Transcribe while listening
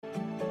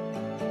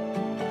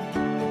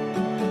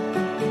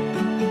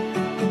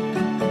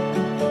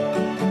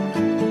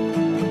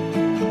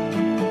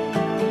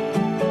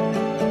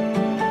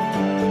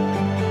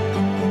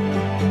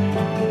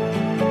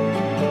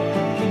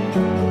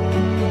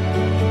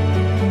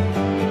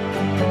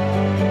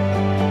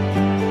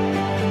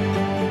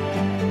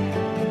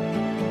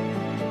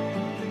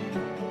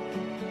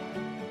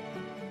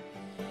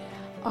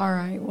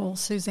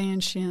Suzanne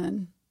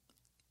Shin,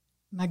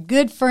 my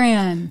good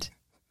friend.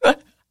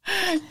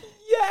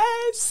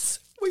 Yes,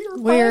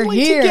 we're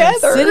here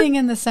together, sitting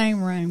in the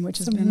same room, which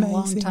has been amazing. a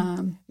long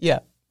time. Yeah,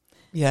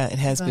 it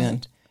has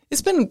been.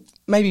 It's been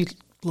maybe a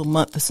little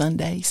month of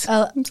Sundays.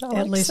 At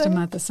least a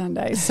month of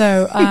Sundays.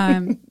 So,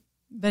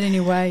 but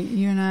anyway,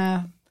 you and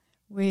I,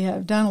 we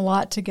have done a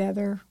lot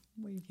together.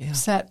 We've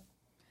sat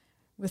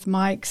with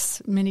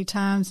mics many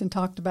times and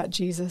talked about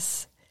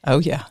Jesus. Oh,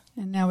 yeah.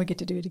 And now we get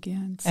to do it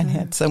again. So. And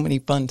had so many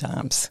fun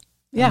times.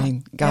 Yeah. I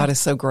mean, God is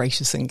so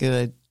gracious and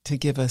good to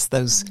give us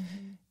those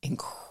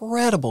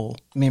incredible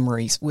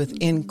memories with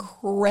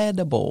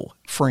incredible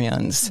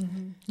friends.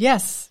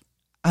 Yes.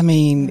 I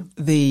mean,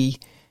 the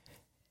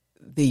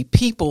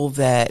people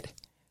that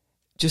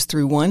just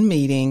through one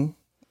meeting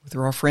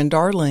through our friend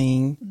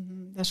Darlene,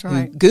 that's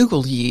right, who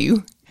Googled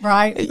you,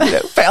 right,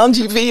 found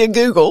you via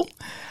Google,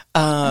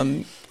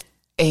 and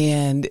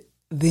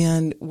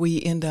then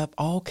we end up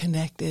all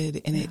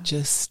connected, and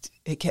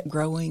it kept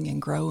growing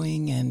and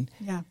growing, and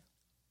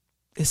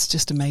it's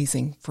just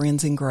amazing.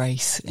 Friends in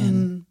grace,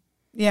 and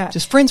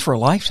just friends for a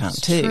lifetime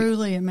too.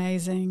 Truly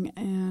amazing.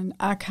 And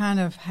I kind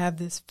of have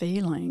this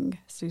feeling,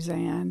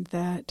 Suzanne,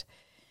 that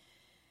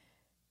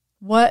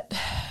what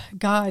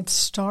God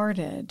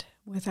started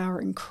with our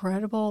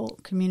incredible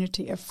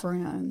community of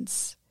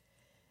friends,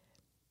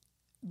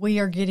 we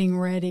are getting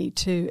ready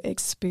to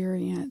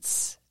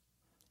experience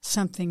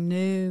something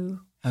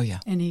new. Oh, yeah.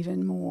 And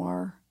even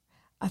more.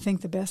 I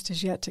think the best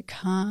is yet to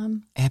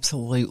come.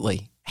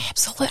 Absolutely.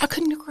 Absolutely. I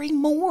couldn't agree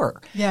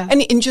more. Yeah.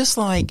 And just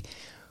like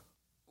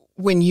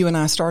when you and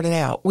I started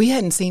out, we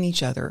hadn't seen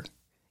each other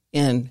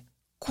in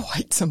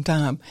quite some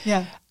time.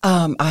 Yeah.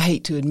 I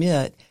hate to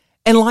admit.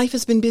 And life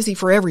has been busy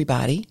for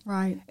everybody.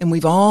 Right. And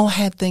we've all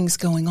had things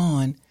going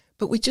on.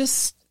 But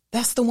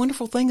that's the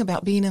wonderful thing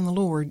about being in the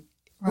Lord.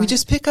 Right. We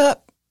just pick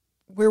up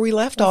where we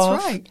left off.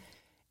 That's right.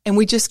 And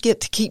we just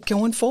get to keep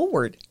going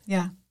forward.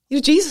 Yeah.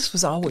 Jesus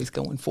was always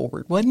going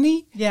forward, wasn't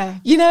he? Yeah.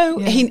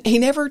 He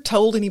never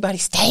told anybody,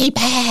 stay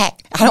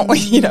back. I don't want,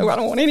 I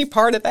don't want any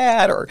part of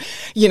that. Or,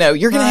 you're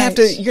going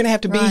to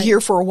have to be here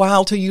for a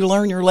while till you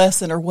learn your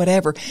lesson or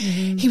whatever.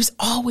 He was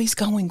always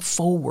going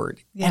forward.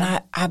 Yeah.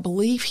 And I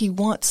believe he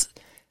wants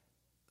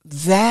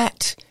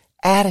that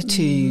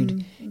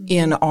attitude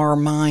in our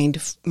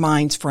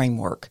mind's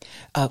framework.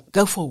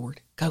 Go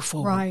forward.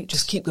 Right.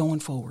 Just keep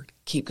going forward.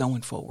 Keep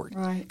going forward.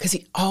 Right. Because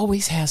he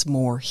always has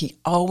more. He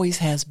always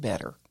has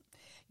better.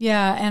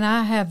 Yeah, and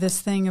I have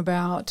this thing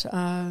about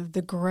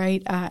the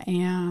great I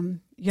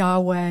am,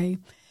 Yahweh,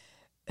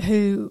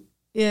 who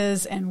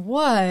is and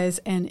was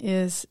and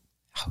is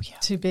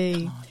to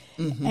be.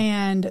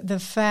 And the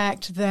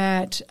fact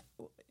that,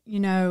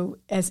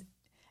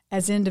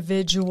 as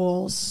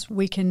individuals,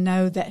 we can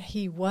know that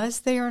he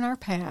was there in our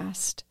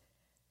past.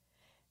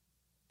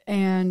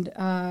 And,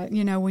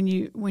 when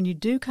you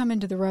do come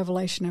into the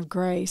revelation of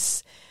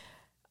grace,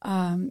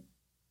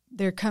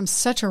 there comes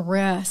such a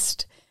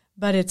rest,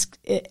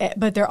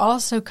 but there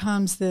also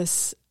comes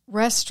this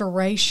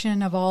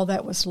restoration of all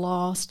that was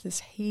lost,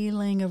 this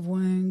healing of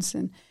wounds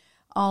and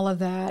all of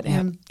that.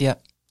 And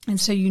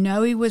so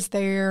he was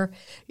there.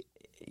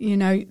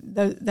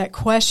 That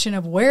question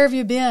of where have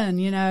you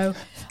been,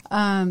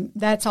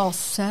 that's all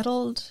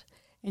settled,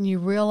 and you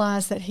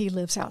realize that he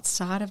lives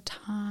outside of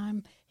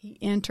time. He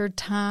entered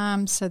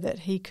time so that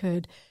he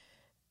could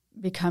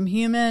become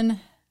human,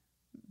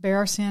 bear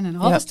our sin, and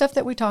all the stuff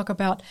that we talk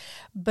about.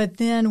 But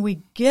then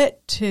we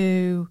get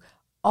to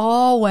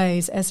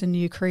always, as a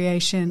new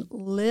creation,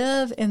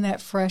 live in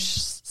that fresh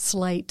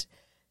slate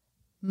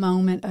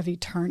moment of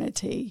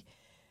eternity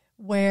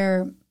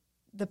where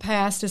the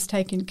past is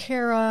taken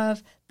care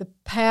of. The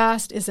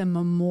past is a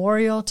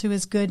memorial to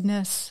his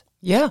goodness.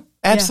 Yeah,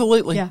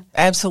 absolutely. Yeah.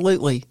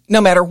 Absolutely.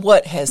 No matter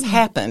what has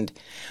happened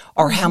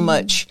or how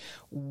much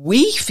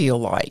we feel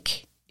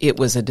like it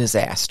was a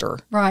disaster.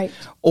 Right.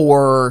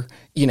 Or,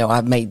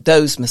 I've made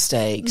those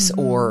mistakes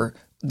or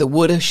the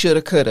woulda,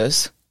 shoulda,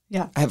 couldas.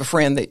 Yeah. I have a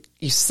friend that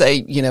used to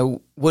say,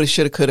 woulda,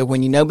 shoulda, coulda.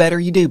 When you know better,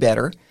 you do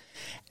better.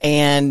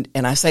 And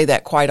I say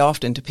that quite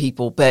often to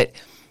people. But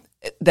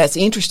that's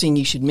interesting.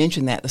 You should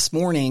mention that this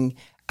morning.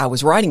 I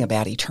was writing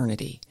about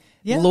eternity.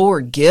 Yeah.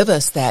 Lord, give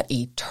us that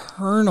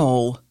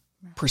eternal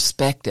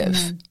perspective.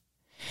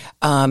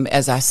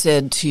 As I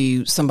said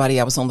to somebody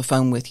I was on the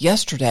phone with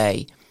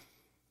yesterday,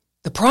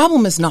 the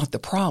problem is not the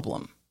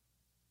problem.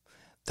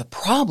 The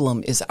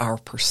problem is our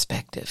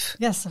perspective.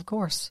 Yes, of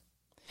course.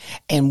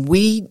 And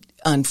we,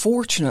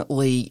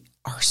 unfortunately,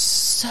 are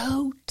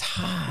so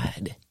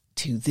tied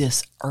to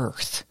this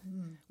earth.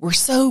 We're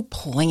so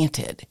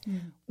planted.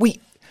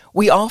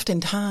 We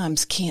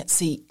oftentimes can't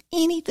see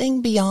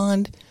anything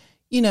beyond,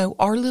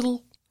 our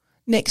little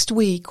next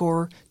week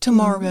or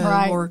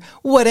tomorrow or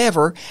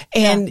whatever.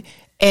 And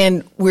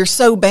we're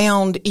so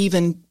bound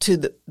even to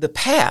the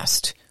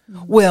past.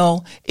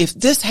 Well, if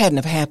this hadn't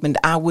have happened,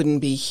 I wouldn't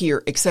be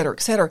here, et cetera, et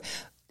cetera.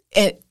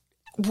 And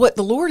what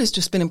the Lord has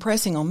just been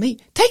impressing on me,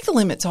 take the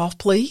limits off,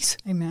 please.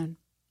 Amen.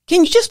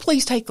 Can you just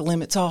please take the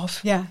limits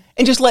off? Yeah.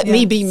 And just let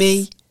me be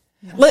me?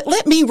 Yeah.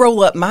 Let me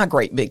roll up my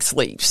great big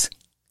sleeves.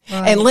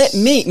 Right. And let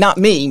me, not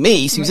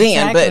me,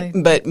 Suzanne,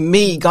 exactly. but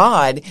me,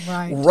 God,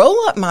 right.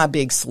 roll up my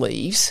big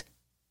sleeves.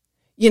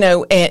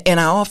 And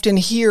I often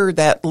hear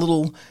that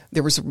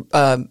there was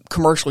a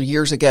commercial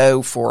years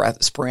ago for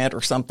a Sprint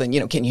or something,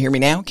 can you hear me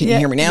now? Can you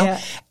hear me now?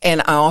 Yeah.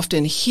 And I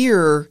often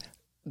hear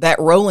that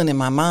rolling in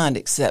my mind,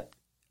 except,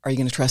 are you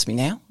going to trust me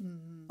now?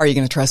 Mm-hmm. Are you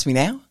going to trust me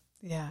now?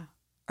 Yeah.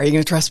 Are you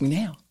going to trust me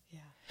now? Yeah.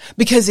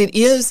 Because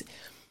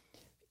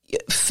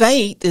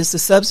faith is the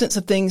substance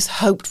of things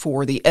hoped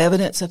for, the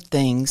evidence of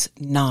things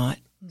not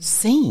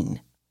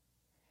seen.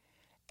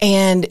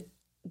 And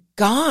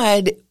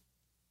God,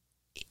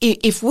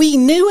 if we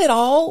knew it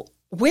all,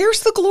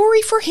 where's the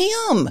glory for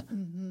him?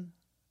 Mm-hmm.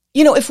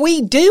 If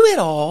we do it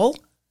all,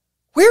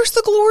 where's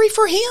the glory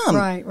for him?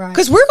 Right.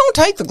 Because we're going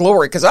to take the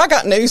glory, because I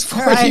got news for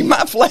you.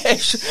 My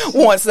flesh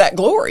wants that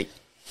glory.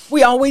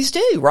 We always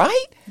do,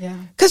 right? Yeah.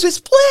 Because it's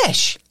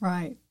flesh.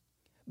 Right.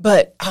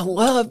 But I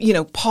love,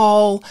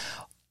 Paul,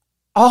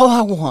 all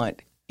I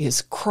want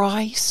is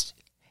Christ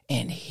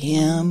and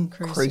him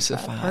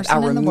crucified. I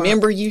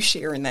remember you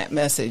sharing that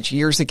message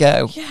years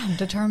ago. Yeah, I'm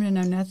determined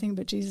to know nothing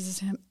but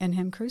Jesus and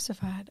him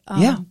crucified.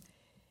 Yeah.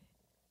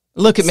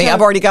 Look at me.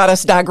 I've already got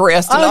us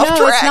digressed and off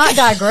track. It's not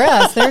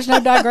digress. There's no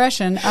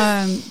digression.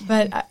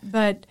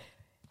 But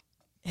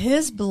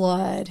his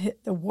blood,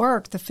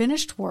 the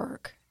finished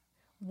work,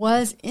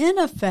 was in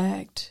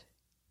effect,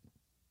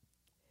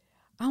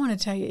 I want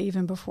to tell you,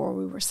 even before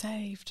we were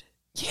saved.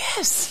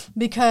 Yes.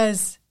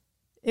 Because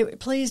it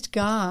pleased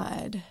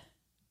God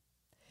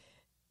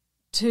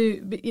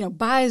to,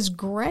 by his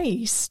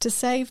grace, to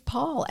save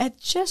Paul at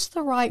just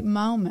the right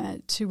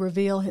moment to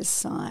reveal his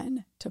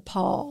son to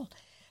Paul,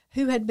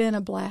 who had been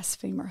a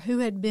blasphemer, who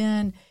had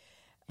been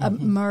a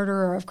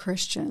murderer of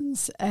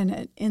Christians and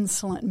an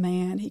insolent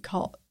man. He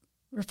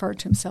referred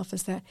to himself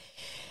as that.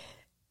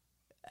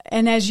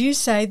 And as you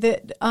say,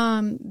 that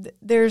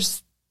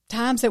there's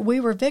times that we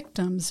were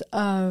victims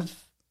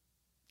of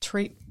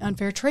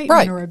unfair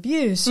treatment or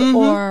abuse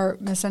or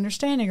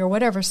misunderstanding or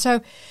whatever.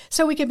 So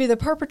we could be the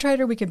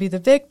perpetrator, we could be the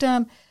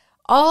victim.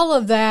 All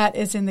of that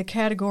is in the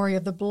category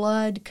of the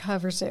blood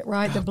covers it,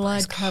 right? The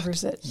blood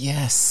covers it.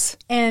 Yes.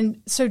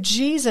 And so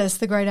Jesus,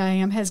 the great I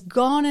am, has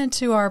gone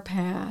into our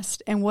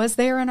past and was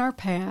there in our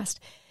past.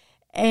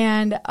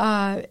 And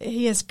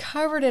he has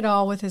covered it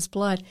all with his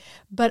blood.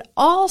 But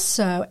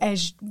also,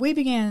 as we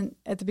began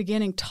at the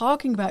beginning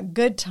talking about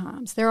good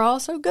times, there are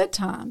also good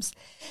times.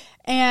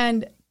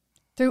 And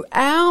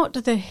throughout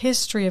the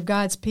history of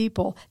God's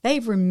people,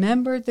 they've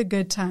remembered the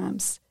good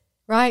times,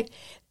 right?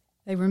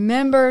 They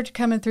remembered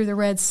coming through the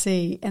Red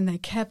Sea, and they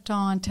kept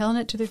on telling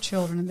it to their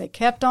children, and they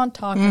kept on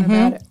talking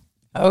about it.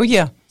 Oh,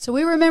 yeah. So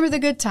we remember the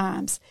good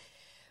times.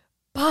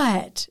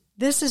 But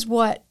this is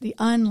what the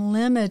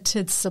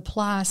unlimited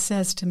supply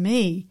says to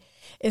me,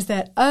 is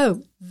that,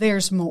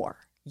 there's more.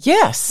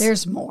 Yes.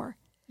 There's more.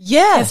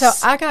 Yes. And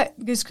so I got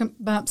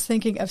goosebumps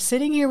thinking of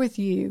sitting here with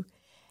you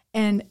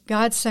and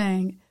God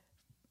saying,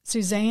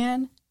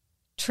 Suzanne,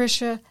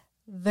 Tricia,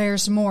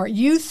 there's more.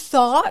 You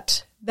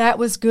thought that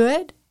was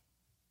good.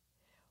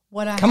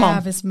 What I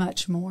have is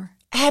much more.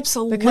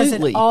 Absolutely. Because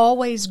it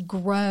always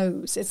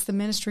grows. It's the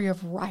ministry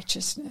of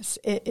righteousness.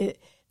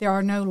 There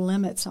are no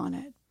limits on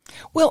it.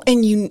 Well,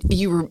 and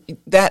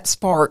that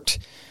sparked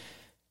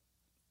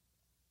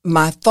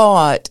my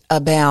thought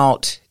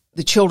about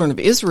the children of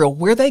Israel,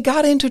 where they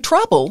got into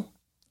trouble.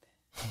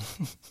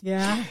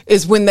 Yeah.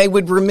 Is when they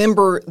would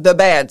remember the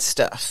bad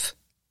stuff,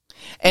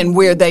 and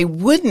where they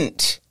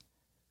wouldn't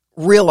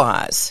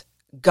realize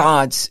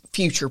God's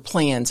future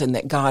plans and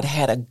that God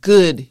had a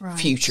good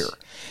future.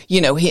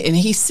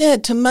 He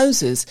said to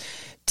Moses,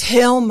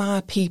 tell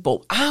my with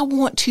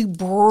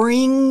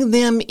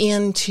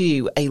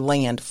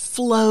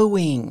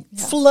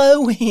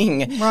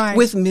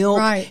milk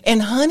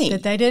and honey.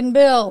 That they didn't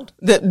build.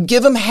 That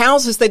give them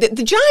houses. The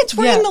Giants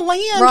ran the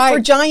land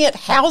for giant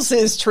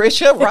houses,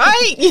 Tricia,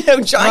 right?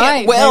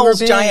 Giant wells,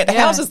 giant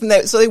houses,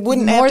 and so they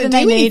wouldn't have to do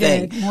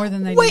anything. More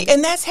than they needed.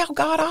 And that's how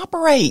God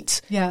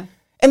operates. Yeah.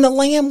 And the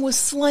Lamb was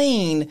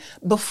slain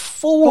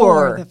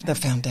before the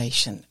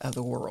foundation of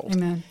the world.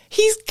 Amen.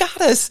 He's got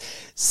us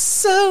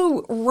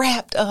so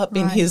wrapped up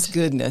in His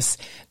goodness.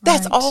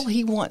 That's all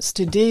He wants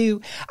to do.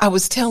 I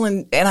was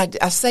telling, and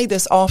I say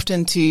this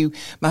often to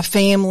my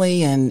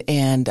family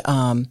and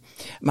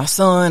my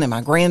son and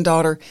my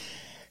granddaughter,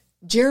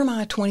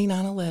 Jeremiah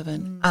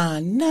 29:11. I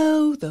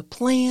know the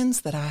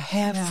plans that I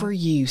have for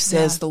you,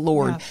 says the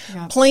Lord.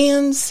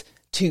 Plans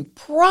to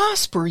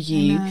prosper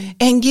you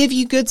and give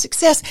you good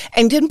success.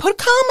 And didn't put a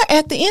comma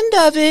at the end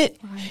of it.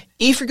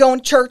 If you're going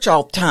to church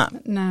all the time.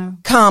 No.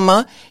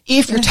 Comma.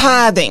 If you're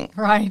tithing.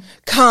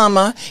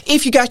 Comma.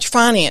 If you got your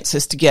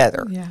finances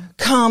together.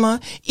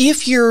 Comma.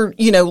 If you're,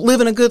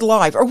 living a good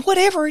life or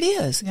whatever it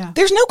is.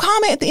 There's no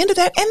comma at the end of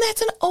that. And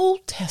that's an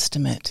Old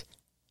Testament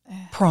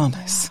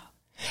promise.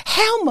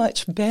 How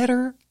much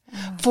better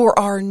for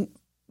our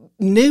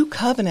new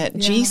covenant,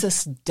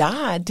 Jesus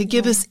died to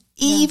give us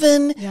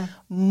even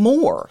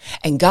more.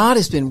 And God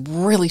has been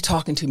really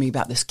talking to me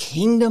about this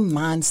kingdom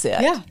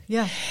mindset.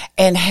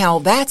 And how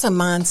that's a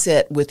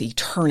mindset with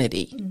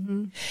eternity.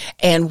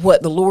 And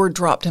what the Lord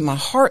dropped in my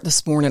heart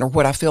this morning, or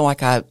what I feel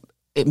like I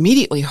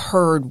immediately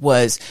heard,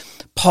 was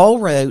Paul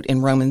wrote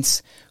in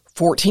Romans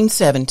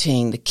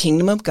 14:17, the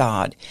kingdom of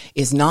God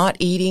is not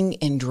eating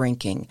and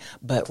drinking,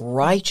 but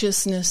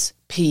righteousness,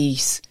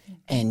 peace,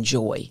 and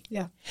joy.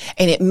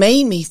 And it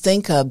made me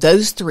think of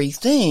those three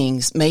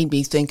things, made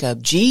me think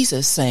of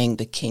Jesus saying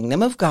the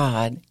kingdom of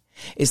God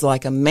is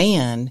like a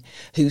man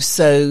who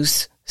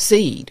sows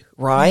seed,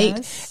 right?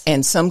 Yes.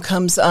 And some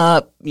comes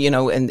up,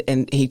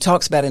 and he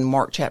talks about in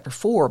Mark chapter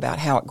 4 about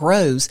how it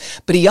grows.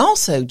 But he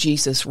also,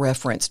 Jesus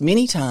referenced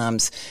many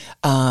times,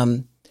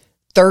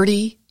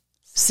 30,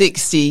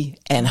 60,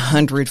 and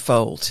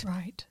 100-fold.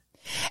 Right.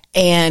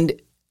 And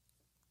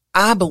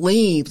I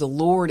believe the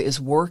Lord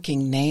is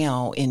working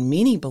now in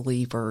many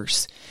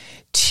believers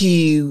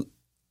to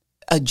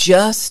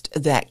adjust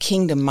that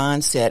kingdom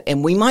mindset.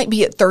 And we might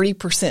be at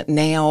 30%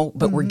 now,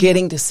 but we're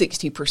getting to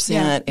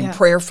 60% and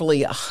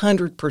prayerfully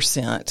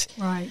 100%.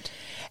 Right.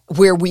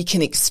 Where we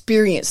can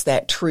experience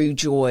that true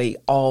joy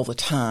all the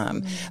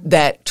time,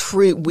 that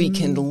true, we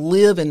can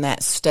live in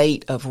that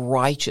state of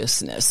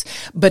righteousness.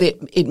 But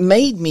it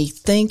made me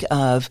think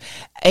of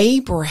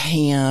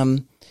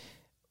Abraham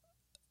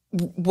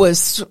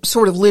was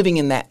sort of living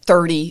in that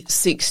 30,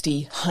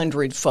 60,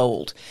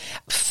 100-fold.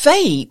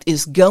 Faith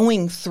is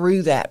going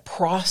through that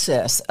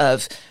process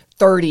of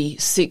 30,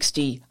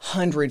 60,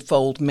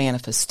 100-fold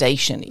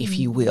manifestation, if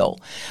you will.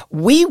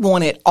 We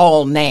want it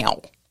all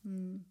now.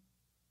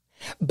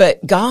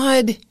 But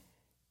God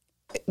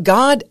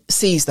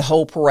sees the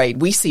whole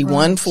parade. We see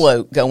one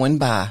float going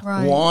by,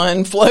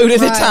 one float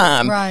at a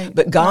time.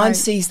 But God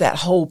sees that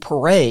whole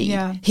parade.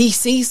 Yeah. He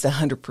sees the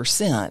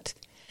 100%.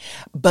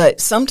 But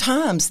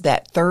sometimes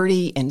that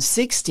 30 and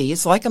 60,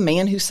 it's like a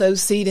man who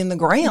sows seed in the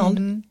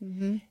ground.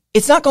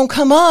 It's not going to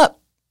come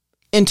up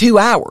in 2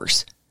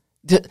 hours.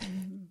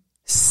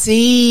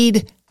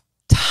 Seed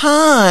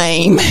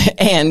time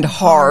and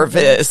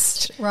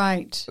harvest.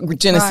 Right.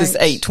 Genesis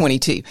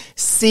 8:22.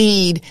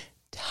 Seed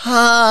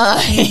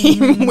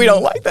time. We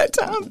don't like that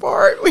time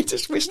part. We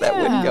just wish that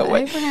wouldn't go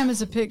away. Abraham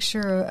is a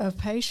picture of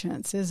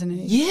patience, isn't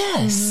he?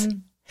 Yes.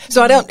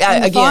 So I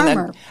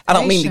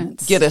don't mean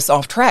to get us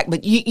off track,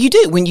 but you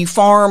do. When you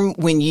farm,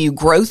 when you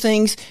grow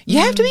things, you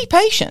have to be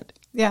patient.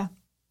 Yeah.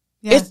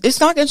 It's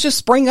not going to just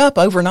spring up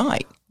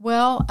overnight.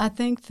 Well, I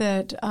think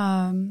that,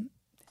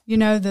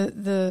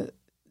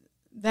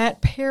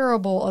 that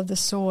parable of the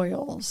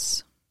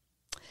soils,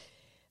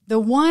 the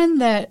one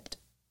that,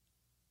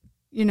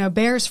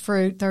 bears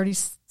fruit 30,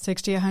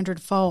 60,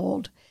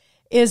 100-fold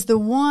is the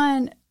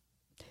one,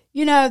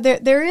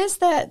 there is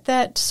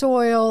that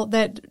soil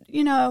that,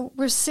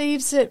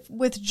 receives it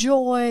with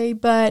joy,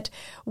 but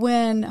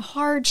when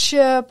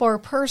hardship or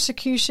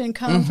persecution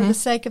come for the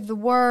sake of the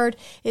word,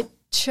 it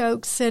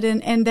chokes it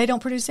and they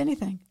don't produce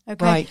anything.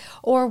 Okay. Right.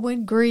 Or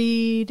when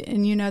greed,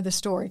 and the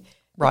story,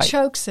 it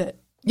chokes it.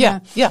 Yeah.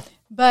 Yeah.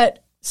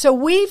 But so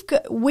we're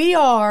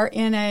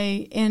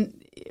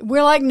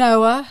like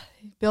Noah,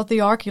 built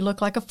the ark. He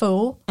looked like a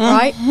fool,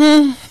 right?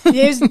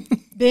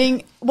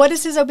 What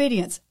is his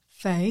obedience?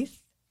 Faith.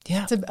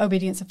 Yeah. It's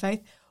obedience of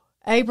faith.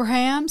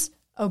 Abraham's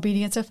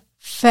obedience of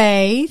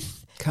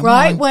faith,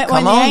 right? When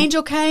the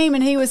angel came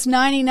and he was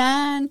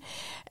 99,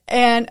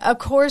 and of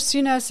course,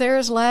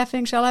 Sarah's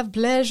laughing, shall I have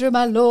pleasure,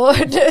 my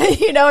Lord?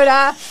 And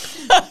I,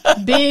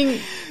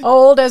 being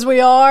old as we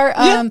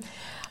are,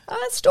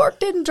 stork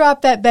didn't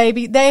drop that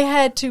baby. They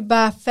had to,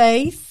 by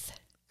faith,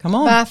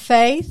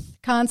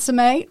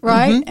 consummate,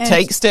 right? And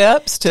take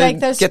steps to take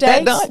those get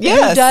steps. That done.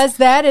 Yes. Who does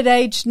that at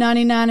age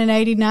 99 and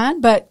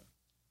 89? But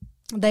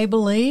they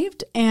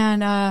believed,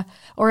 and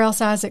or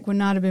else Isaac would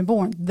not have been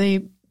born,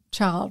 the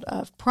child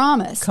of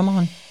promise. Come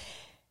on.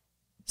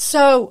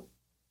 So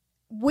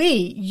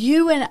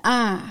you and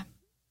I,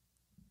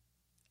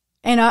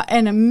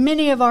 and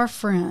many of our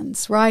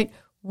friends, right?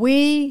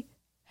 We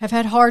have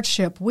had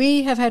hardship.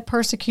 We have had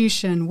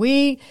persecution.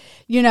 We,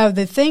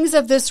 the things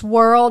of this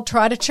world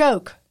try to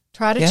choke,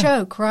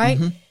 right?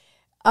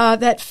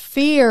 That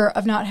fear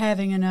of not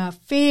having enough,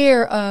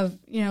 fear of,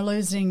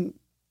 losing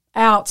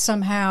out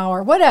somehow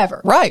or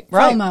whatever. Right.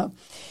 FOMO.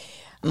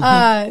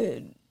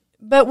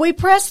 But we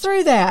press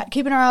through that,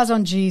 keeping our eyes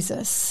on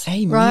Jesus.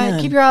 Amen.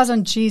 Right? Keep your eyes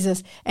on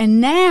Jesus. And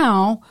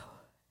now,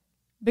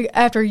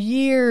 after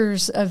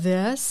years of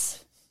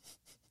this,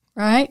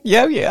 right?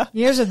 Yeah.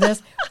 Years of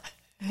this,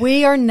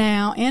 we are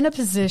now in a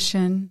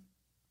position,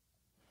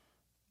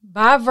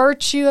 by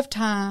virtue of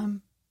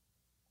time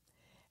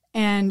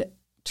and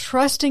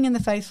trusting in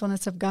the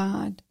faithfulness of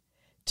God,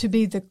 to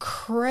be the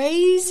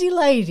crazy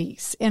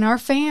ladies in our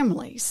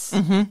families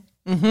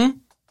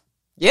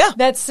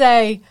that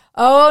say,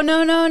 oh,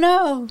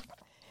 no.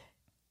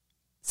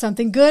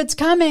 Something good's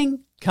coming.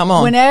 Come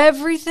on. When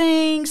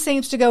everything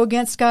seems to go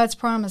against God's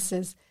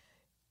promises,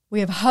 we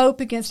have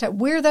hope against that.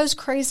 We're those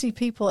crazy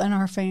people in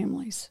our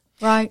families,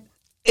 right?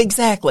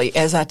 Exactly.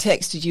 As I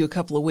texted you a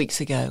couple of weeks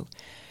ago,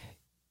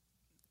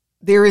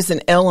 there is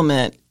an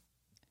element,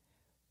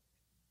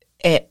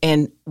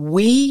 and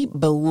we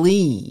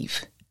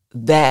believe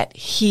that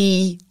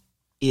he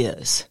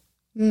is.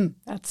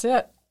 That's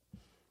it.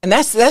 And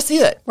that's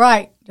it.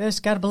 Right.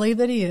 Just got to believe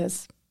that he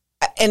is.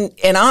 And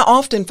I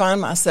often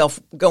find myself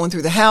going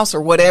through the house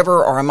or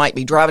whatever, or I might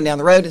be driving down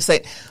the road and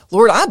say,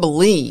 Lord, I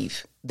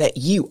believe that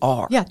you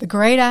are. Yeah, the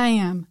great I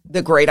am.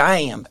 The great I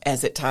am,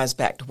 as it ties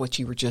back to what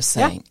you were just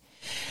saying.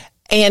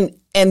 Yeah.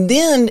 And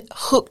then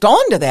hooked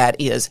onto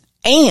that is,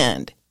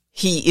 and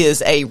he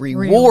is a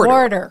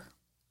rewarder.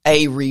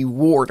 A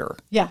rewarder.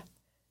 Yeah,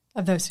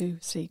 of those who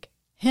seek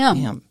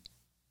him.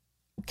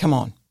 Come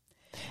on.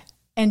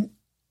 And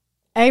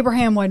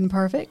Abraham wasn't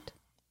perfect.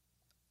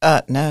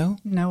 No.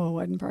 Noah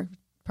wasn't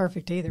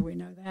perfect either. We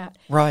know that.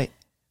 Right.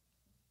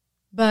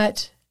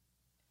 But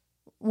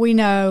we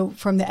know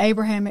from the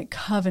Abrahamic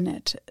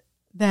covenant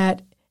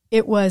that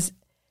it was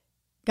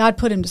God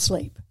put him to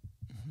sleep.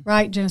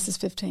 Right? Genesis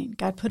 15.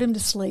 God put him to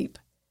sleep,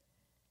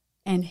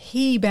 and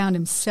he bound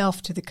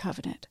himself to the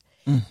covenant.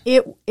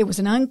 It was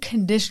an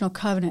unconditional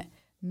covenant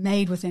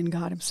made within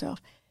God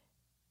himself.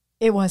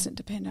 It wasn't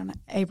dependent on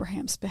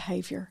Abraham's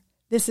behavior.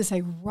 This is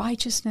a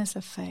righteousness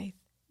of faith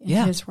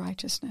in his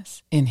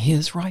righteousness. In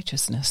his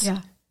righteousness.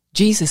 Yeah.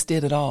 Jesus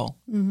did it all.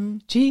 Mm-hmm.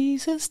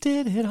 Jesus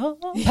did it all,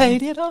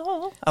 paid it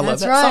all. I love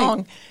that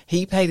song.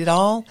 He paid it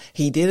all.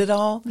 He did it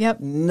all.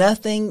 Yep.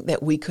 Nothing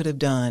that we could have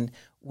done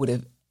would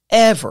have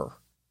ever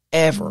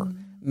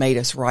made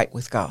us right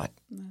with God.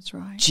 That's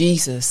right.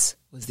 Jesus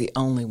was the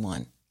only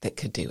one that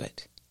could do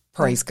it.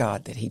 Praise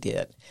God that he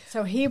did.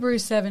 So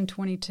Hebrews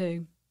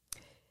 7:22.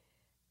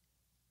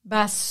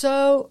 By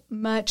so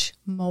much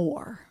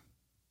more,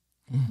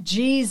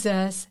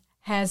 Jesus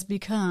has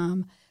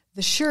become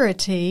the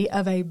surety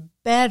of a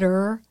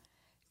better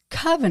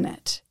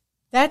covenant.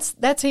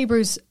 That's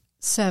Hebrews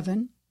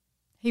 7.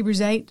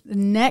 Hebrews 8, the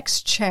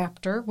next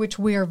chapter, which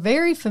we are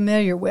very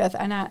familiar with,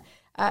 and I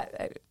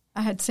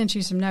had sent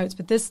you some notes,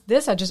 but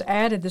this I just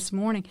added this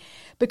morning,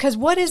 because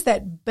what is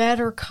that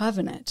better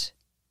covenant?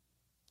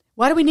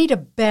 Why do we need a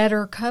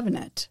better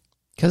covenant?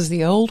 Because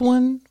the old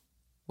one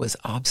was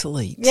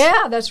obsolete.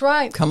 Yeah, that's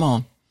right. Come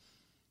on.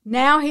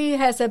 Now he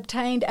has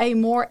obtained a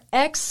more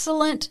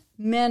excellent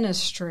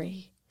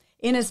ministry,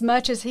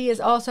 inasmuch as he is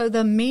also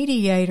the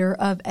mediator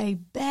of a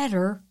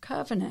better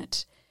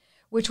covenant,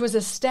 which was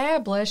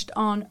established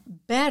on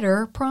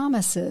better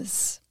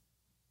promises.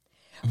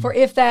 For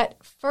if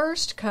that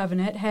first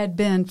covenant had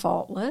been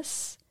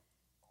faultless,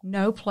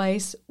 no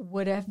place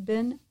would have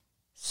been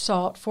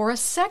sought for a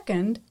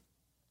second.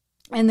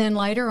 And then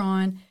later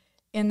on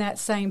in that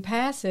same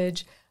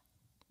passage,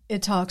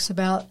 it talks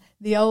about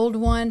the old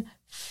one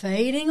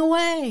fading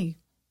away.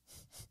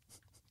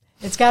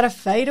 It's got to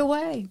fade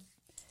away.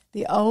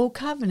 The old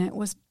covenant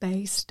was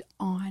based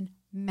on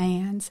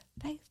man's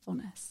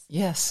faithfulness.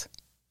 Yes.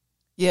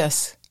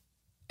 Yes.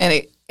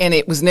 And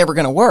it was never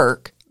going to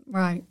work.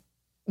 Right.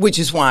 Which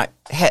is why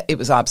it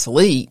was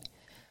obsolete.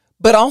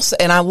 But also,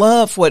 and I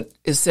love what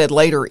is said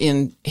later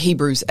in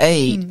Hebrews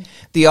 8,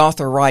 the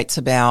author writes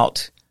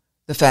about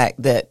the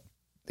fact that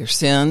their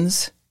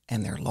sins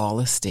and their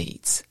lawless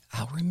deeds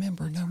I'll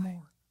remember no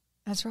more.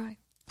 That's right.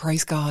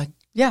 Praise God.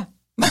 Yeah.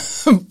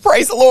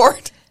 Praise the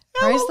Lord.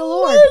 Praise the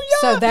Lord.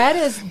 So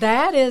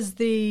that is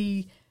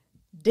the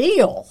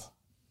deal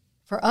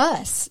for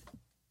us.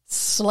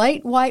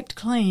 Slate wiped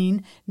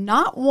clean,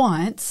 not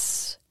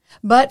once,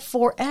 but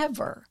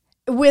forever.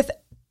 The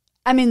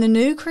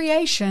new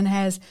creation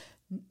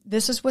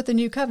this is what the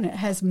new covenant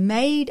has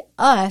made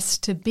us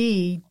to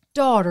be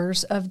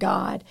daughters of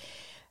God.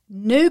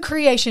 New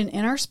creation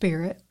in our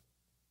spirit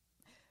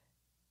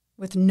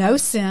with no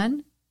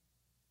sin,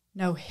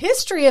 no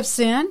history of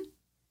sin,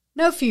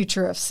 no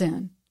future of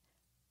sin.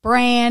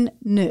 Brand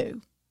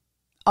new.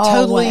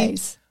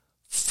 Always.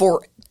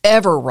 Totally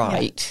forever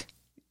right.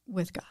 Yeah.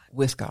 With God.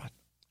 With God.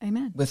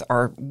 Amen. With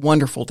our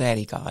wonderful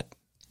Daddy God.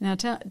 Now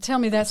tell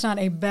me that's not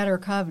a better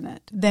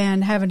covenant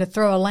than having to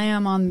throw a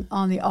lamb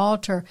on the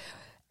altar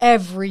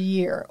every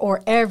year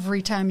or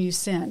every time you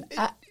sin.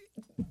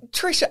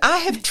 Tricia, I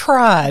have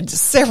tried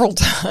several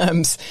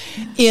times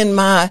in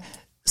my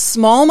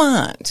small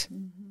mind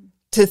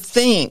to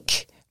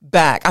think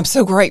back. I'm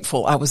so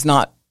grateful I was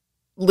not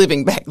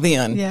living back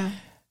then. Yeah.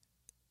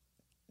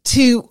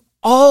 To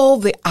all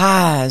the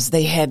I's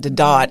they had to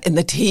dot and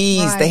the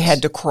T's they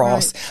had to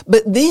cross. Right.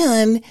 But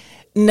then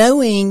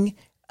knowing,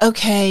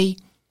 okay,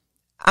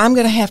 I'm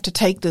going to have to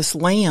take this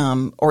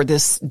lamb or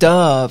this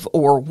dove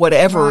or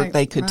whatever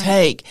they could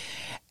take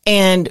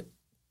and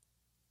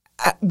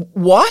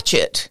watch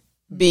it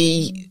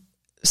be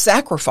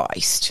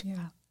sacrificed.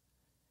 Yeah.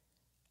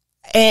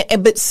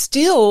 But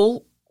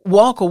still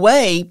walk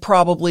away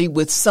probably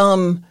with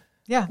some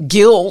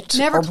guilt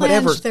Never or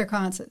whatever. Cleansed their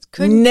conscience.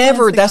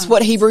 Never. That's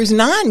what Hebrews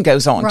 9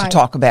 goes on to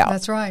talk about.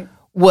 That's right.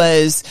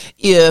 Was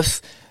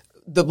if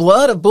the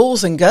blood of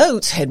bulls and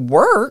goats had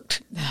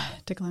worked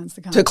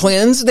to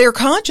cleanse their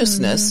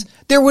consciousness,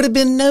 there would have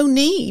been no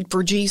need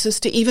for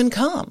Jesus to even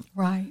come.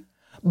 Right.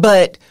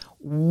 But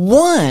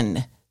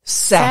one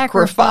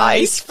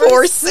sacrifice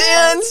for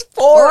sins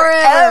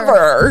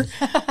forever.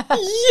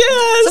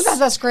 Yes.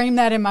 Sometimes I scream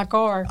that in my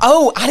car.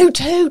 Oh, I do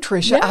too,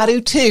 Tricia. Yeah. I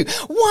do too.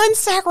 One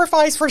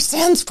sacrifice for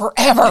sins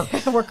forever.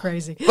 We're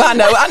crazy. Well,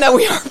 I know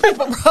we are.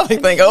 People probably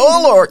think,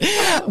 oh Lord.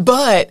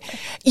 But,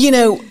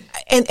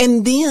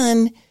 and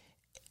then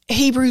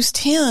Hebrews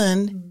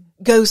 10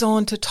 goes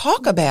on to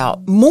talk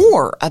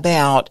more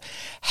about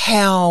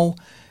how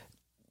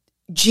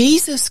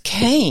Jesus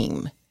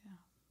came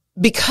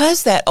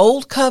because that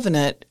old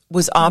covenant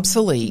was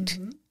obsolete.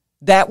 Mm-hmm.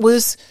 That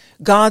was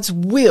God's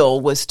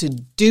will, was to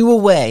do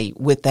away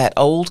with that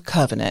old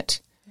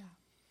covenant. Yeah.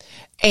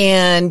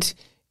 And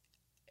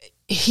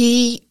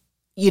he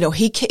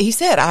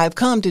said, I've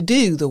come to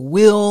do the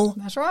will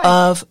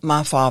of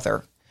my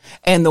Father.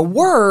 And the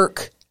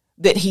work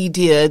that he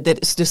did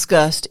that is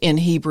discussed in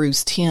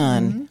Hebrews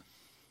 10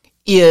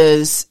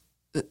 is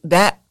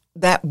that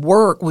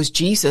work was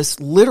Jesus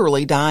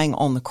literally dying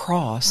on the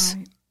cross.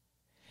 Right.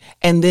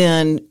 And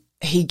then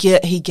he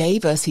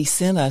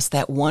sent us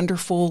that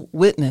wonderful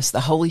witness, the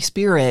Holy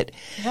Spirit,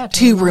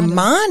 to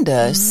remind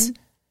us,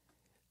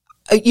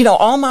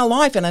 all my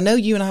life, and I know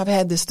you and I have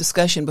had this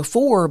discussion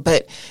before,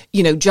 but,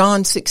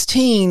 John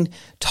 16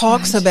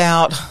 talks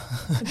about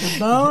the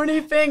bony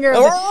finger.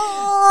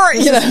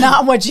 This is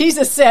not what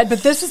Jesus said,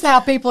 but this is how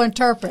people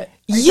interpret.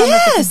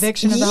 Yes, the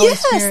conviction of the Holy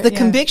Spirit. The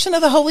conviction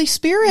of the Holy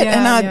Spirit.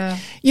 And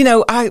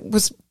I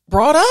was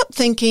brought up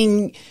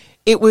thinking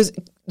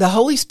the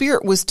Holy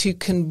Spirit was to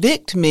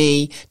convict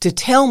me, to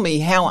tell me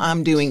how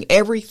I'm doing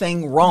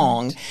everything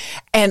wrong.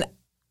 And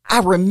I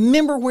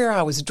remember where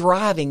I was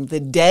driving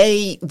the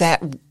day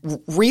that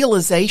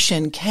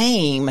realization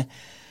came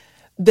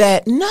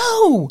that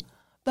no,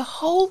 the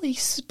Holy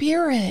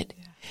Spirit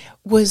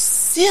was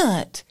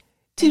sent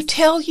to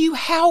tell you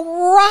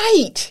how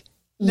right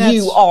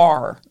you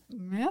are.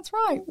 That's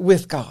right.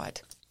 With God.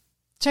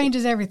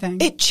 Changes everything.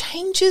 It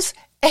changes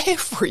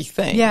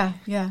everything.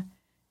 Yeah.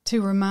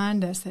 To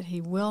remind us that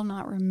he will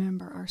not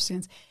remember our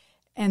sins.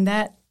 And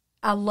that,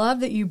 I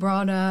love that you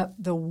brought up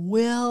the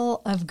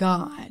will of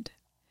God.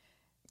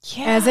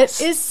 Yes. As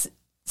it is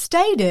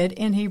stated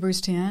in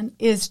Hebrews 10,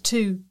 is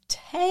to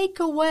take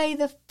away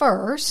the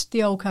first,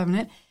 the old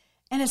covenant,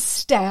 and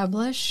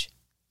establish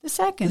the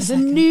second, the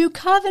new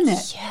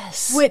covenant.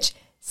 Yes. Which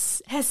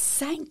has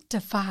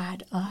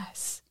sanctified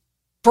us.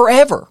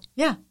 Forever.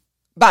 Yeah.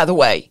 By the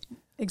way.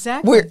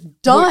 Exactly.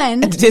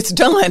 Done. It's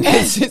done.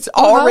 It's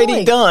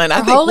already done.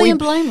 We're holy and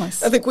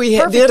blameless. I think we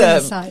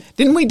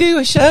didn't we do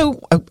a show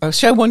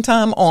one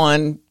time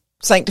on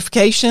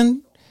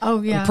sanctification?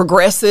 Oh, yeah.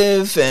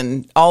 Progressive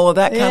and all of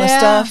that kind of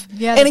stuff.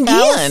 Yeah, and the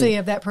fallacy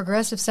of that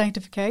progressive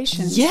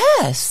sanctification.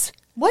 Yes.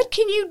 What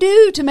can you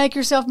do to make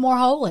yourself more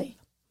holy?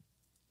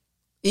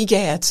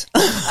 Egads.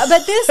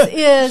 But this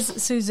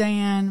is,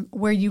 Suzanne,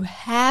 where you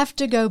have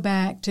to go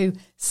back to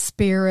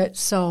spirit,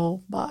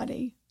 soul,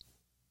 body.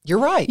 You're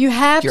right. You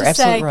have You're to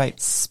absolutely say right.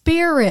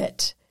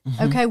 Spirit.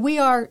 Mm-hmm. Okay, we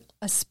are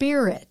a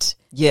spirit.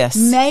 Yes.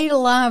 Made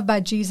alive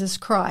by Jesus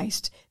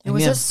Christ. There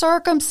was a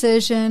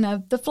circumcision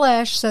of the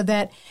flesh so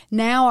that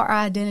now our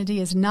identity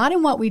is not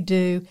in what we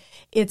do,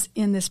 it's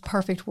in this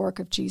perfect work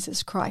of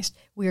Jesus Christ.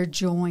 We are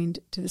joined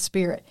to the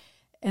Spirit.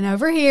 And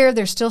over here,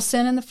 there's still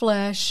sin in the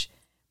flesh,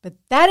 but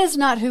that is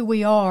not who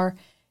we are.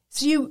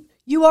 So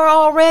you are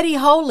already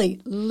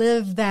holy.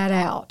 Live that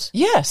out.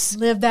 Yes.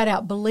 Live that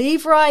out.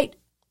 Believe right.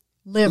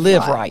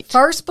 Live right.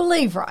 First,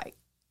 believe right.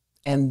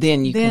 And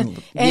then you can.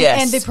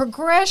 And the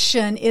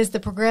progression is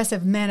the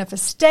progressive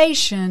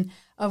manifestation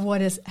of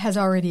what has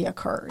already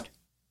occurred.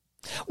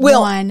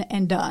 Well, one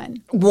and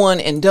done.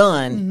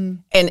 Mm-hmm.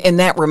 And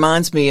that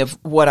reminds me of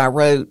what I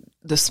wrote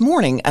this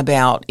morning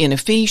about in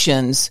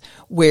Ephesians,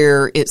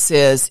 where it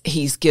says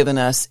he's given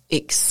us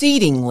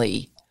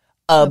exceedingly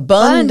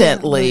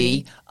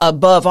abundantly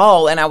above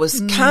all. And I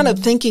was kind of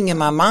thinking in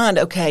my mind,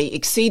 okay,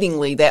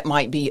 exceedingly, that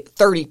might be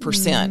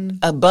 30%,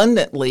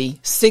 abundantly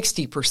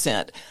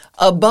 60%,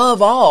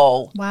 above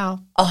all,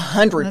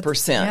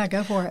 100%. Yeah,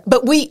 go for it.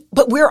 But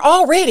we're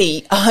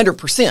already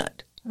 100%.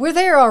 We're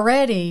there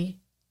already.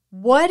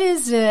 What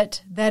is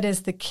it that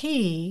is the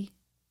key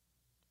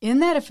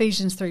in that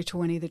Ephesians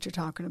 3:20 that you're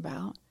talking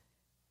about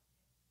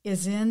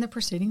is in the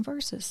preceding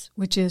verses,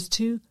 which is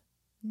to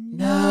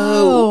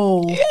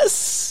know.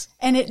 Yes.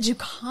 And to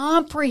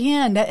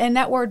comprehend, and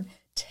that word,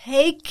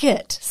 take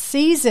it,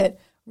 seize it,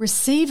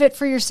 receive it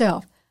for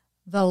yourself.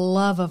 The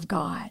love of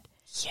God.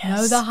 Yes.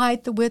 Know the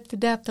height, the width, the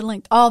depth, the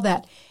length, all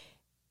that.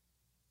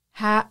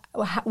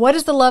 What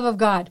is the love of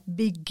God?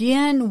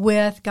 Begin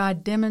with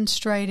God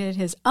demonstrated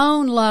his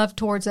own love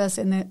towards us,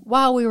 and that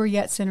while we were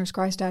yet sinners,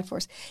 Christ died for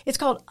us. It's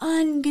called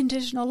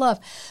unconditional love.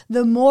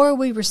 The more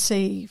we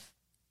receive,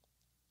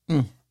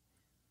 the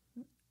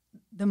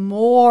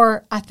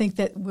more I think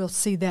that we'll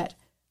see that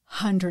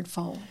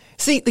hundredfold.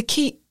 See, the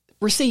key,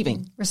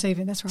 receiving.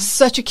 Receiving, that's right.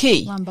 Such a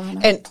key.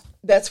 Lambano. And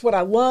that's what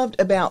I loved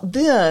about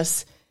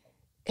this.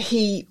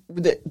 The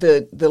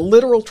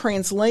literal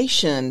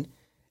translation,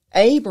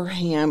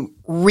 Abraham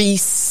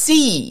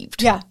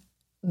received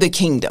the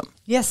kingdom.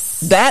 Yes.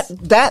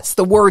 That's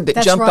the word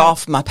that jumped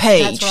off my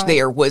page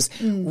there was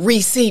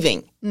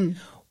receiving.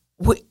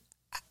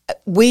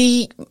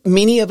 We,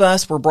 many of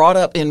us were brought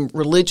up in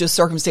religious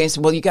circumstances.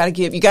 Well, you got to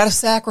give, you got to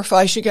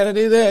sacrifice, you got to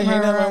do that. You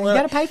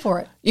got to pay for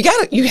it.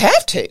 You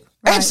have to.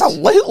 Right.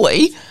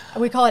 Absolutely.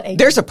 We call it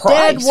there's a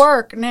price. Dead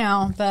work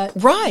now, but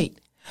right.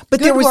 But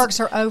good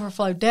works are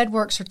overflow. Dead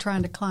works are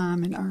trying to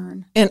climb and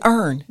earn.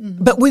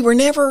 Mm-hmm. But we were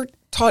never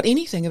taught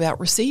anything about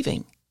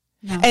receiving.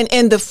 No.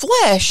 And the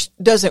flesh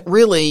doesn't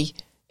really,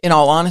 in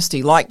all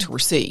honesty, like to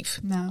receive.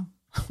 No.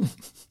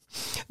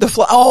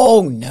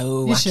 Oh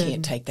no, I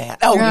can't take that.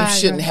 Oh, you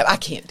shouldn't have. I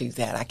can't do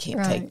that. I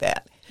can't take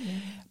that. Yeah.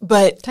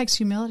 But it takes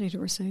humility to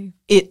receive.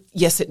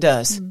 Yes, it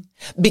does.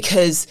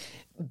 Because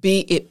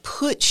it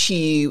puts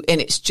you, and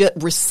it's just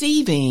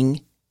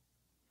receiving,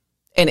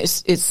 and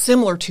it's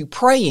similar to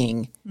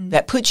praying,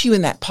 that puts you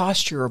in that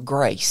posture of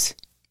grace.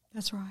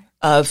 That's right.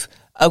 Of,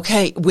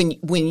 okay, when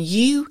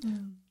you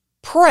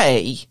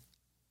pray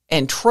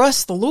and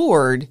trust the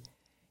Lord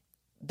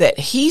that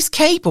He's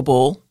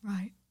capable,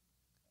 right,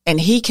 and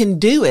He can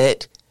do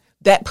it,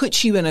 that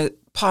puts you in a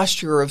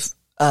posture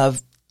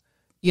of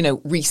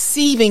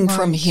receiving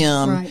from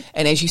Him. Right.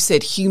 And as you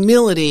said,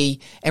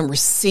 humility and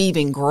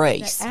receiving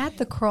grace. At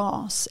the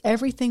cross,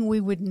 everything we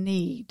would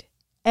need,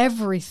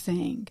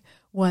 everything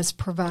was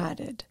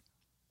provided.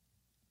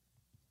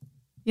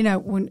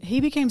 When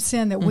He became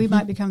sin that we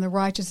might become the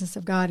righteousness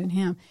of God in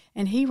Him,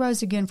 and He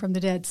rose again from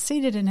the dead,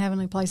 seated in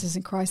heavenly places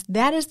in Christ,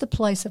 that is the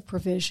place of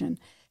provision.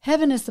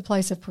 Heaven is the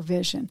place of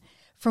provision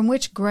from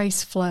which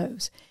grace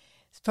flows.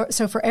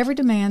 So for every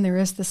demand, there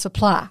is the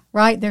supply,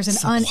 right?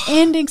 There's an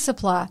unending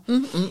supply.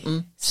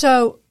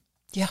 So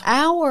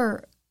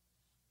our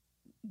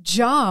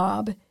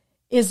job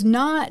is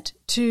not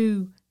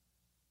to,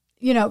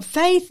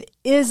 faith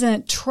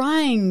isn't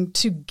trying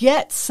to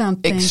get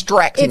something.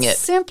 Extracting it. It's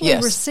simply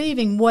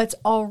receiving what's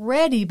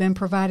already been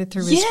provided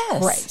through His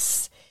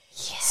grace.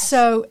 Yes.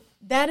 So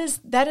that is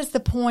the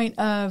point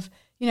of,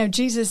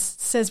 Jesus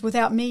says,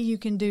 without me, you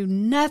can do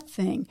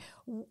nothing.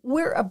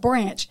 We're a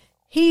branch.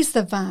 He's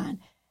the vine.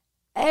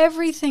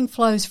 Everything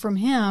flows from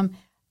Him.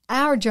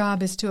 Our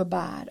job is to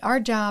abide. Our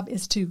job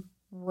is to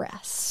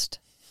rest,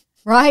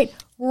 right?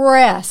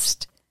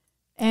 Rest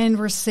and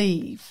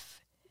receive.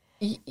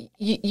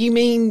 You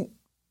mean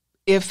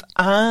if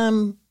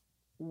I'm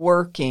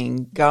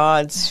working,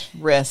 God's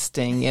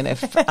resting, and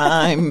if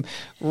I'm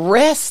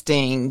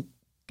resting,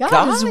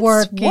 God's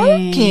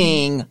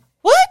working.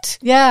 What?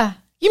 Yeah.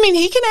 You mean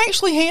He can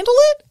actually handle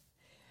it?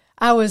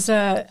 I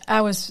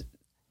was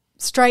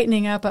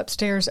straightening up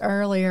upstairs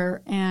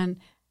earlier, and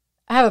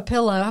I have a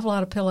pillow. I have a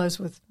lot of pillows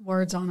with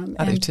words on them.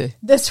 I do too.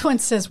 This one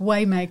says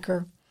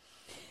Waymaker.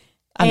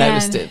 I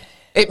noticed it.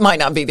 It might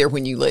not be there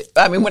when you leave.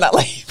 When I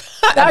leave.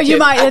 No, you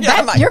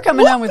might. You're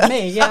coming home with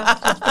me. Yeah,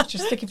 put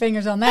your sticky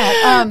fingers on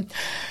that.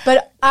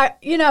 But I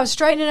was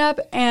straightening up,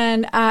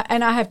 and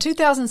I have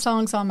 2,000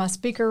 songs on my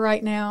speaker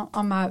right now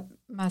on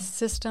my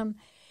system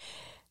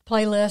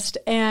playlist,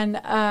 and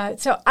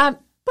so I'm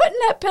putting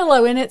that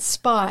pillow in its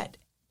spot.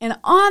 And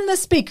on the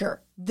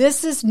speaker,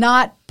 this is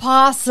not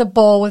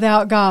possible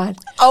without God.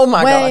 Oh,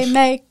 my gosh.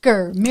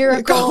 Waymaker,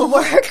 miracle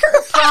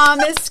worker,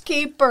 promise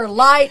keeper,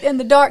 light in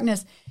the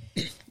darkness.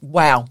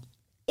 Wow.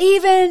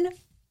 Even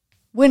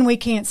when we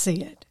can't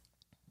see it,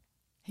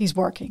 He's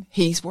working.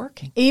 He's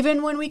working.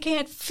 Even when we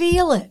can't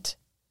feel it,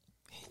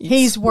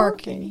 He's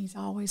working. He's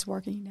always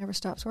working. He never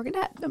stops working.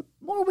 The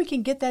more we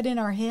can get that in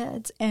our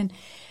heads and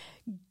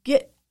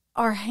get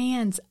our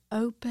hands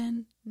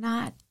open,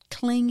 not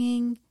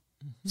clinging,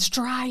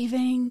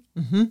 striving,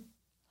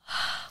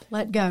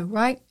 let go,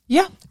 right?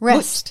 Yeah.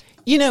 Rest.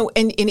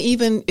 And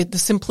even the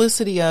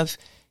simplicity of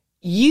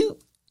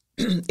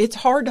it's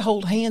hard to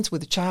hold hands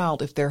with a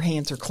child if their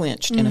hands are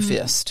clenched in a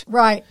fist.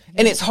 Right.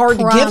 And it's hard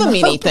to give them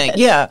anything.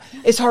 Yeah.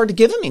 It's hard to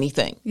give them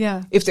anything.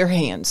 Yeah. If their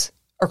hands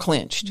are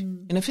clenched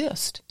in a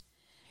fist.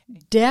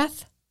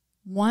 Death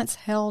once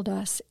held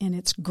us in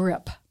its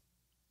grip.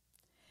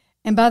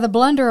 And by the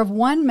blunder of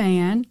one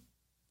man,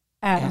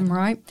 Adam,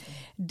 right?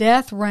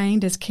 Death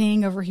reigned as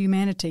king over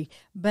humanity.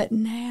 But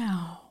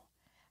now,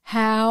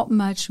 how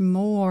much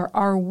more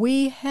are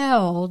we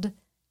held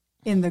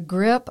in the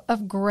grip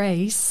of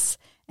grace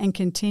and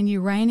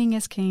continue reigning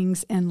as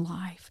kings in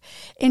life,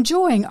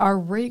 enjoying our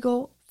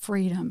regal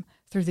freedom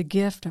through the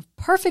gift of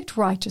perfect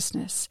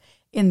righteousness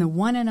in the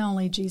one and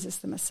only Jesus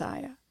the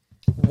Messiah.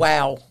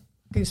 Wow.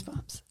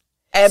 Goosebumps.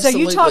 Absolutely.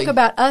 So you talk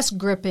about us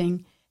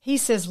gripping. He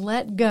says,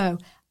 let go.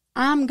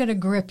 I'm going to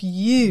grip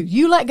you.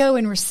 You let go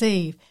and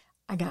receive.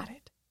 I got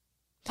it.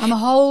 I'm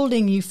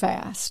holding you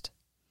fast.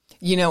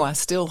 I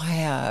still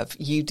have,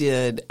 you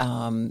did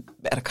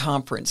at a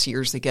conference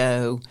years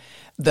ago,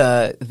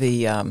 the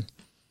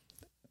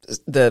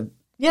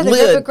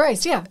grip of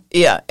grace, yeah.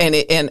 Yeah,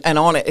 and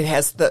on it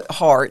has the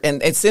heart,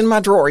 and it's in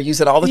my drawer. I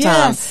use it all the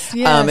time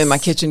in my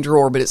kitchen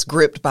drawer, but it's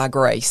gripped by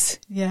grace.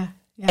 Yeah.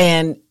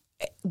 And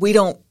we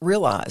don't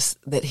realize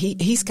that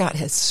he's got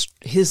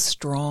his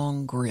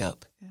strong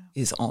grip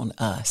is on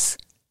us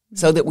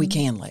so that we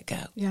can let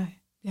go. Yeah.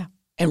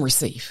 And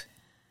receive.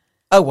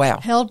 Oh, wow.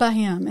 Held by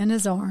him in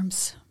his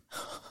arms.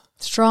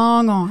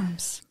 Strong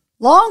arms.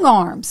 Long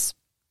arms.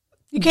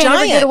 You can't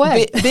ever get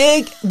away.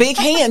 Big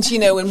hands,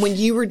 and when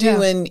you were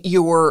doing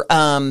your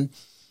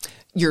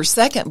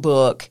second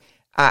book,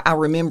 I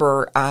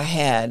remember I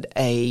had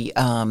a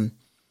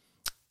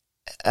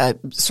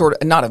sort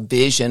of, not a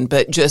vision,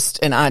 but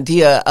just an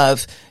idea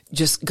of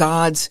just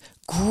God's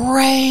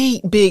great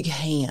big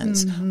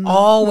hands,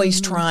 always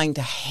trying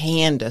to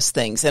hand us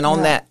things. And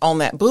on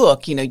that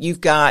book,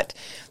 you've got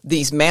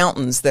these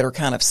mountains that are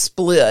kind of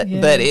split,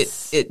 but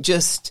it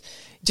just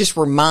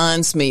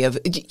reminds me of,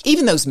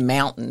 even those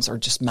mountains are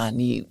just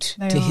minute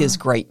to his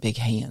great big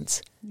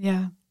hands.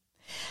 Yeah.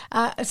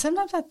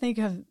 Sometimes I think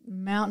of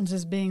mountains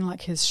as being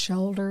like his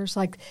shoulders.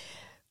 Like,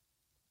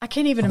 I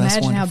can't even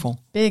imagine how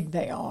big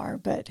they are,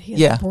 but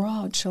he has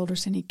broad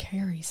shoulders and he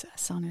carries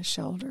us on his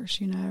shoulders,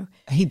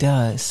 He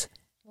does.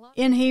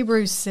 In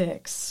Hebrews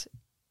 6,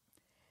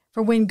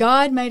 for when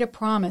God made a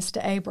promise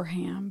to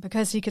Abraham,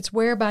 because he could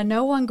swear by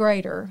no one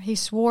greater, he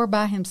swore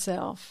by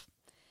himself,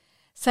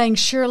 saying,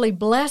 surely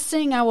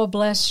blessing I will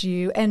bless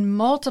you, and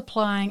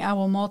multiplying I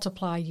will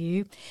multiply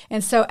you.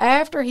 And so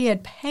after he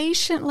had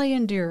patiently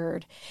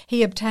endured,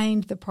 he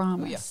obtained the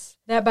promise.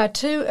 That by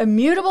two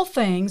immutable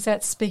things,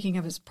 that's speaking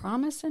of his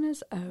promise and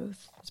his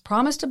oath, his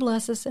promise to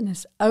bless us and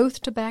his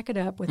oath to back it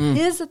up with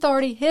his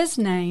authority, his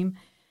name,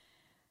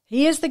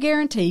 he is the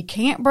guarantee,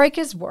 can't break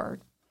his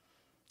word,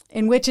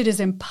 in which it is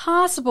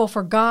impossible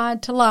for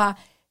God to lie.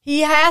 He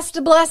has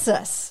to bless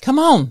us. Come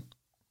on.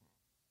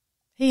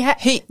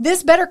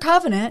 This better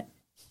covenant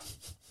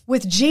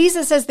with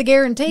Jesus as the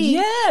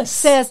guarantee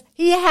says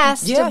he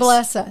has to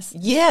bless us.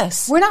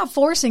 Yes. We're not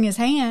forcing his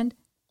hand.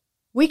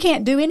 We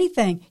can't do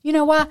anything. You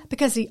know why?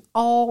 Because he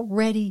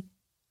already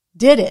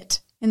did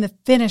it in the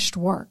finished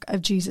work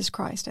of Jesus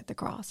Christ at the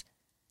cross.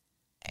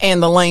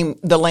 And the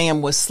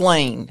lamb was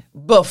slain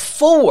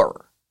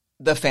before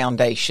the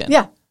foundation.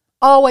 Yeah.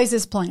 Always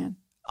his plan.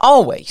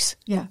 Always.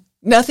 Yeah.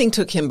 Nothing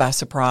took him by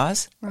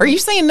surprise. Right. Are you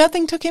saying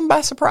nothing took him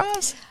by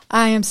surprise?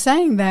 I am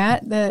saying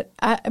that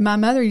my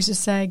mother used to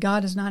say,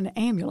 God is not an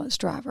ambulance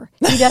driver.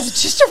 He doesn't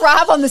just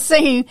arrive on the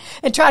scene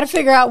and try to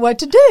figure out what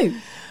to do.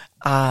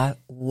 I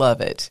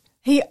love it.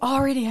 He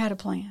already had a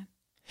plan.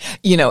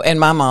 And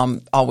my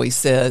mom always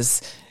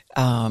says,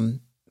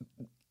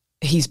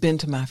 he's been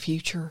to my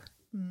future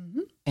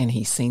and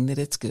he's seen that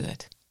it's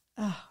good.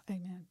 Oh,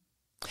 amen.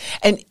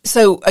 And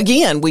so,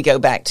 again, we go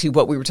back to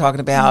what we were talking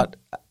about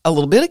a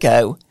little bit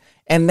ago,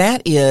 and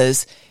that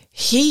is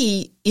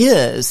he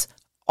is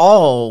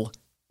all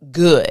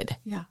good.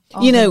 Yeah.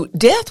 Good.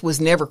 Death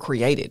was never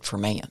created for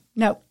man.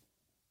 No.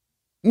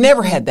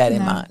 Never had that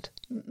in mind.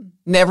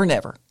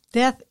 Never.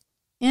 Death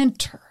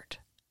entered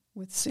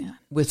with sin.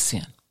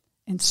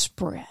 And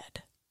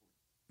spread.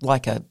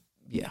 Like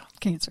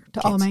cancer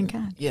to all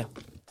mankind.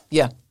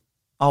 Yeah.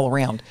 All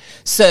around.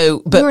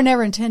 So, but we were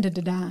never intended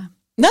to die.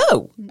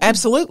 No,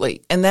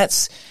 absolutely. And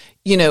that's,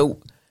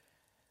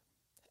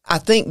 I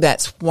think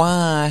that's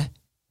why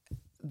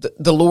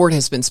the Lord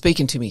has been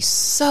speaking to me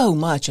so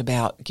much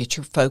about get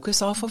your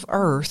focus off of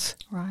earth.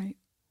 Right.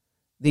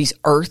 These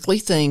earthly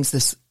things,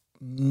 this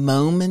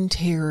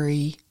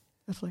momentary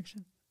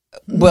affliction.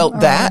 Well,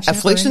 that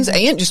afflictions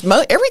and just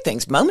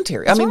everything's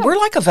momentary. That's we're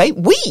like a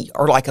vapor. We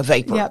are like a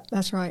vapor. Yep,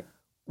 that's right.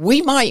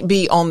 We might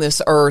be on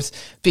this earth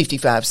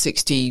 55,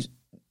 60,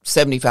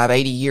 75,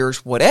 80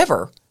 years,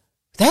 whatever.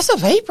 That's a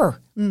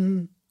vapor.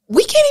 Mm-hmm.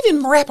 We can't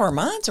even wrap our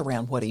minds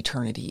around what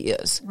eternity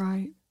is.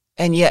 Right.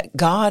 And yet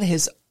God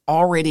has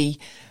already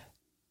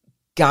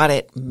got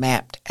it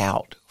mapped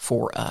out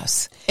for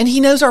us. And he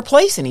knows our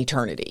place in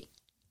eternity.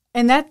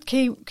 And that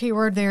key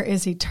word there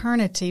is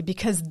eternity,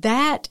 because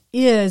that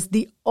is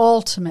the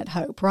ultimate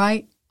hope,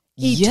 right?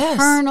 Yes.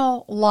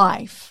 Eternal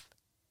life.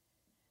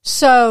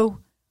 So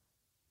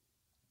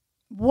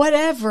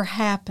whatever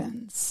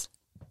happens,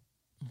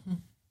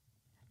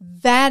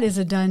 that is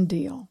a done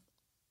deal.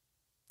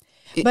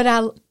 But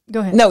go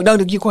ahead. No,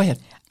 you go ahead.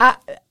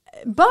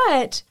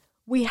 But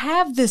we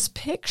have this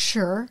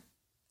picture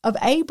of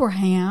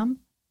Abraham,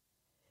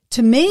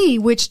 to me,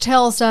 which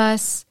tells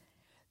us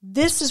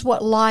this is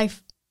what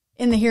life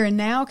in the here and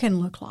now can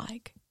look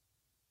like.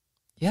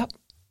 Yep.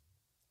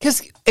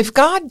 Because if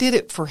God did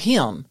it for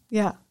him.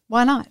 Yeah,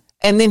 why not?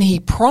 And then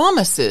he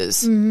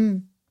promises,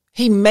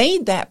 he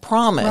made that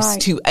promise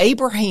to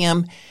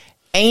Abraham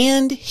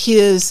and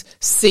his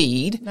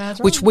seed,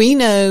 which we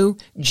know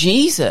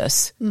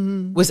Jesus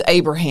was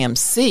Abraham's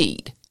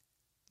seed.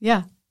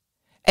 Yeah.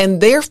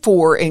 And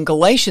therefore, in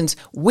Galatians,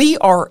 we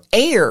are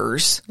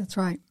heirs. That's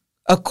right.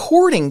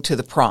 According to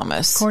the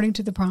promise. According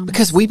to the promise.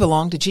 Because we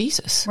belong to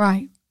Jesus.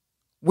 Right.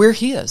 We're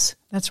his.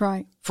 That's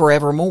right.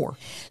 Forevermore.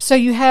 So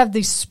you have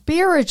the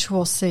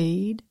spiritual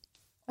seed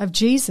of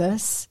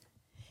Jesus,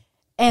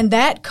 and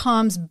that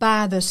comes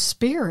by the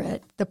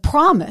Spirit, the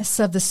promise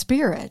of the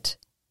Spirit.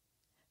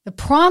 The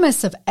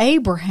promise of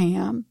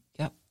Abraham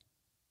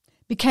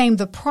became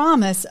the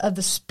promise of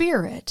the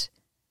Spirit,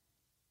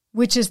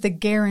 which is the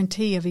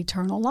guarantee of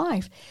eternal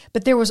life.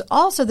 But there was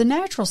also the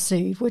natural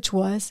seed, which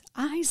was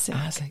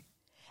Isaac.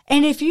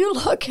 And if you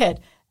look at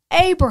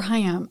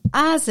Abraham,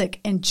 Isaac,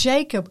 and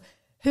Jacob,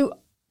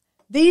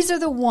 these are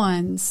the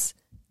ones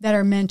that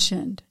are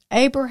mentioned.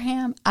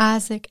 Abraham,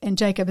 Isaac, and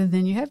Jacob, and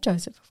then you have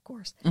Joseph, of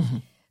course. Mm-hmm.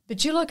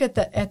 But you look at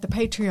the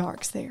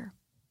patriarchs there.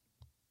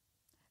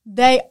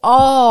 They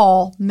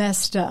all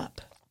messed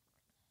up.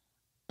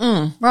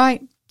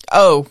 Right?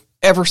 Oh,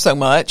 ever so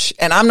much.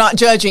 And I'm not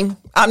judging.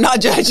 No,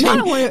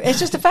 it's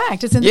just a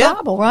fact. It's in the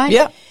Bible, right?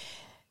 Yeah.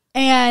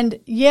 And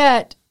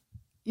yet,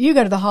 you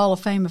go to the Hall of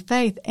Fame of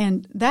Faith,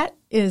 and that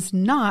is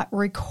not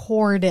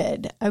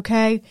recorded,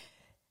 okay?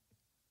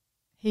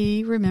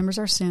 He remembers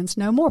our sins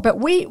no more. But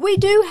we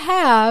do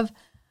have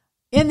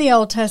in the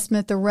Old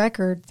Testament the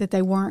record that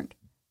they weren't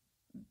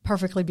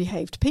perfectly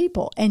behaved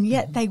people, and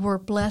yet they were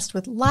blessed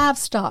with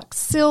livestock,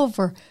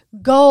 silver,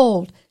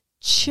 gold,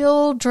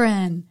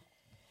 children.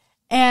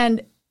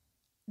 And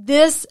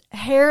this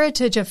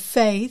heritage of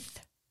faith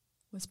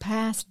was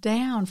passed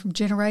down from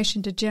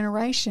generation to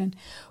generation.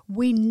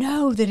 We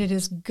know that it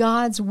is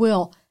God's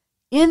will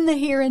in the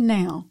here and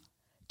now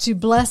to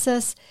bless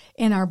us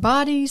in our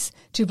bodies,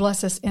 to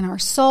bless us in our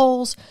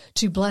souls,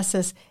 to bless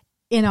us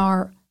in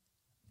our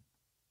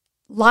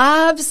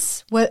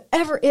lives,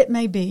 whatever it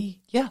may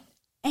be. Yeah.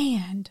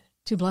 And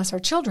to bless our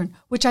children,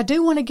 which I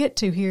do want to get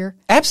to here.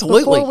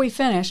 Absolutely. Before we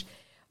finish.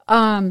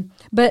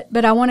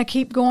 But I want to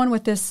keep going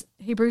with this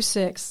Hebrews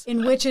 6,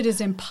 in which it is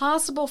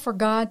impossible for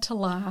God to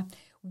lie.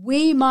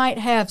 We might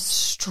have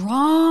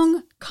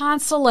strong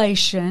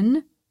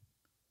consolation,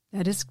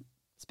 that is,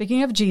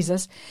 speaking of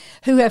Jesus,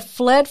 who have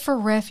fled for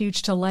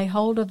refuge to lay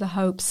hold of the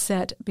hope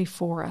set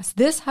before us.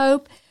 This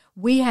hope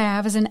we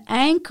have is an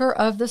anchor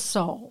of the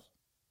soul,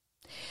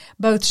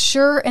 both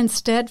sure and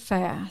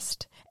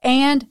steadfast,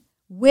 and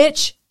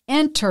which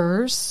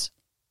enters,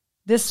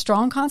 this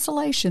strong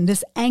consolation,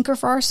 this anchor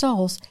for our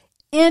souls,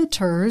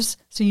 enters,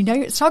 so you know,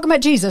 it's talking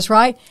about Jesus,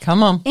 right?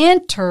 Come on.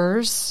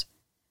 Enters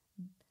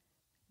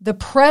the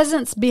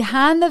presence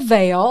behind the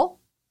veil,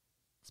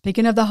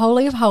 speaking of the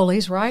Holy of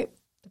Holies, right?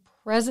 The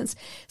presence.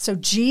 So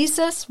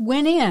Jesus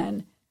went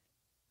in.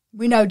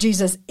 We know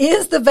Jesus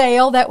is the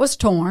veil that was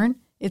torn.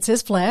 It's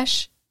his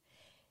flesh.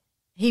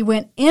 He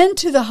went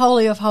into the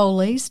Holy of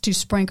Holies to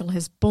sprinkle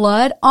his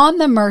blood on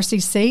the mercy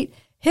seat.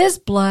 His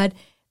blood,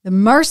 the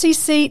mercy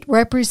seat,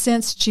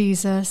 represents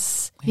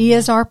Jesus. Amen. He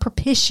is our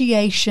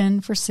propitiation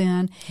for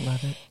sin.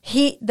 Love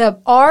it. The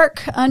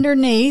ark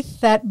underneath,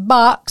 that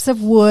box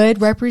of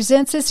wood,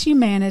 represents his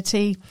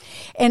humanity,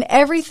 and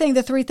everything,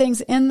 the three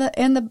things in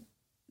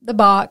the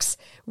box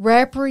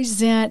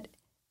represent,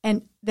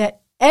 and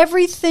that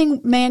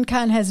everything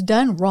mankind has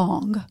done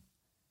wrong.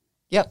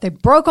 Yep. They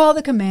broke all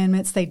the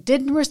commandments. They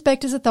didn't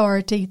respect his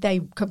authority.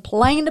 They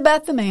complained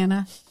about the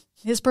manna,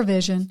 his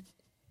provision.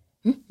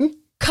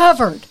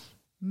 Covered.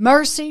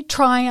 Mercy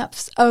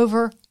triumphs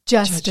over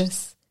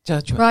justice.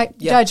 Judgment. Right?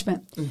 Yep.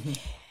 Judgment. Mm-hmm.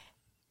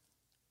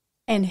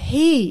 And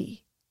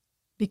he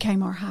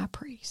became our high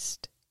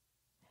priest.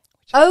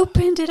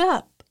 Opened it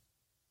up.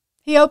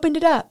 He opened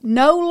it up.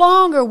 No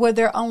longer would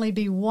there only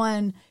be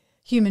one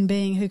human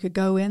being who could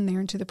go in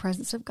there into the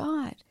presence of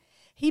God.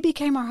 He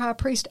became our high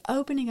priest,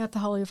 opening up the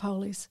Holy of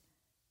Holies.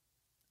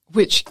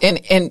 Which,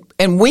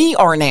 and we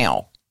are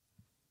now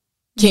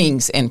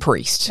kings and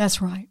priests.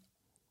 That's right.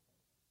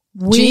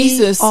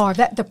 Jesus are.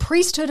 That the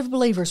priesthood of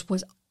believers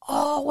was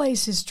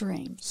always his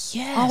dream.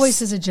 Yes. Always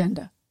his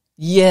agenda.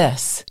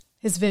 Yes.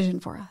 His vision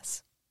for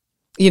us.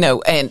 You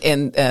know,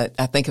 and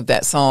I think of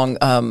that song,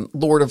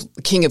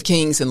 King of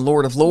Kings and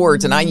Lord of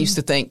Lords, and I used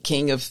to think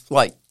king of,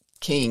 like,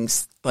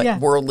 kings, like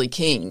worldly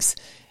kings.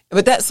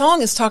 But that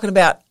song is talking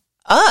about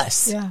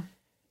us. Yeah.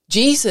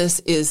 Jesus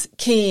is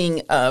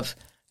king of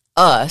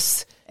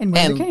us and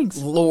we're the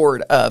kings.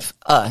 Lord of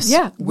us.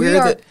 Yeah.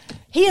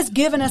 He has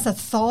given us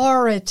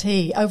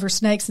authority over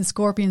snakes and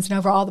scorpions and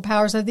over all the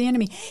powers of the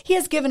enemy. He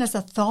has given us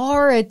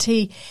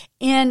authority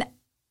in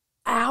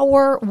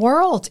our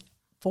world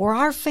for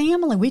our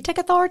family. We take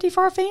authority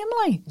for our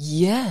family.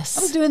 Yes.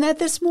 I was doing that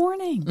this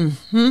morning.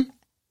 Mm-hmm.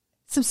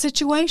 Some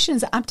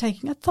situations, I'm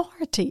taking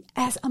authority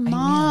as a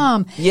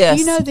mom. Amen. Yes.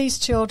 You know, these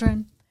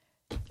children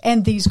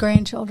and these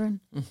grandchildren,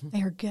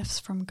 they are gifts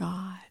from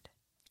God.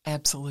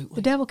 Absolutely.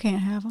 The devil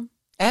can't have them.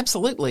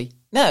 Absolutely.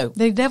 No.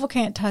 The devil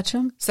can't touch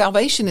them.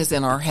 Salvation is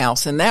in our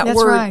house. And that's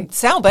word, right.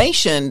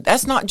 Salvation,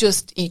 that's not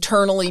just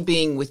eternally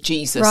being with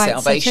Jesus, right,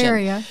 salvation.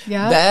 Soteria.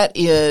 Yeah. That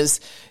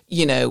is,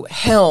 you know,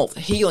 health,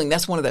 healing.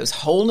 That's one of those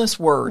wholeness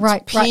words.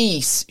 Right.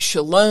 Peace,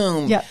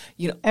 shalom, yep.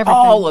 you know, everything.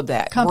 All of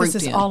that.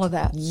 Encompasses all of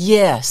that.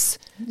 Yes.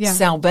 Yeah.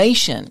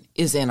 Salvation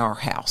is in our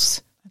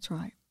house. That's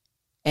right.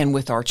 And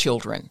with our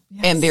children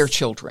and their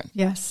children.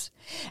 Yes.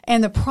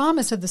 And the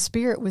promise of the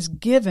Spirit was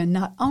given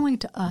not only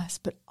to us,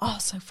 but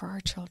also for our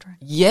children.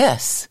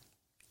 Yes,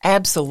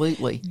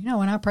 absolutely. You know,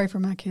 when I pray for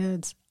my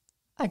kids,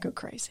 I go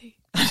crazy.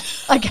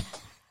 Like,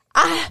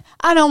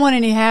 I don't want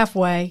any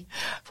halfway.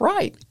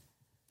 Right.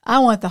 I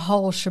want the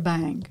whole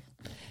shebang.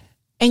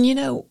 And you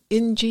know,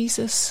 isn't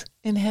Jesus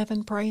in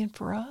heaven praying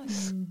for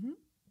us? Mm-hmm.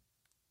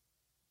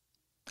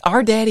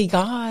 Our Daddy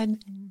God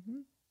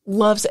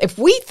loves, if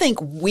we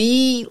think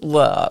we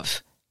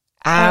love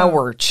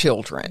our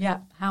children. Yeah.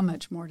 How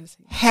much more does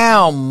he?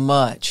 How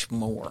much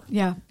more?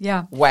 Yeah.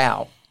 Yeah.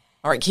 Wow.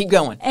 All right, keep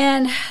going.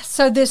 And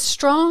so this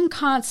strong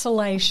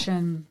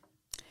consolation,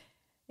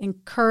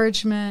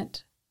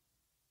 encouragement,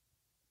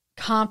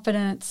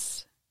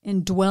 confidence,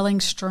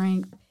 indwelling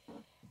strength.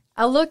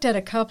 I looked at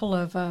a couple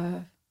of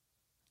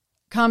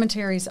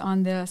commentaries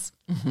on this.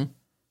 Mm-hmm.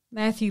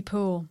 Matthew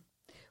Poole.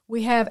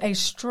 We have a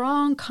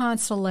strong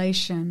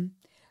consolation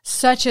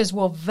such as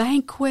will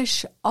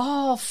vanquish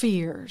all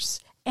fears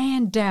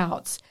and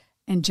doubts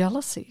and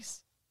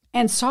jealousies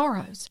and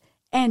sorrows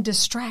and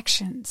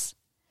distractions,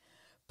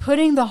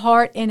 putting the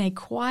heart in a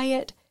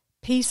quiet,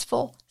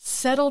 peaceful,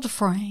 settled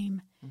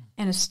frame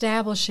and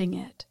establishing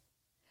it.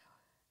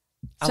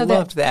 I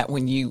loved that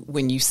when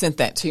you sent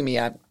that to me.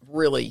 I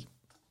really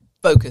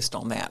focused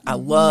on that. I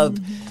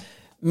loved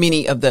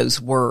many of those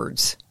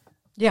words.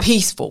 Yeah.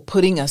 Peaceful,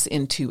 putting us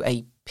into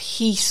a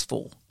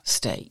peaceful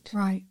state.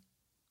 Right.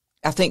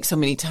 I think so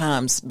many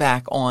times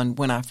back on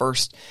when I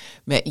first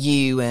met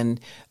you and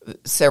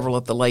several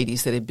of the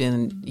ladies that had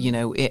been,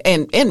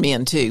 and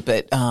men too,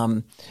 but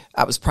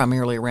I was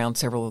primarily around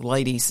several of the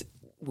ladies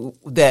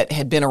that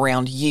had been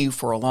around you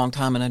for a long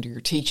time and under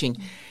your teaching.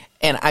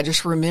 And I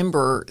just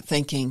remember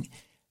thinking,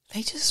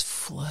 they just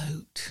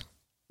float.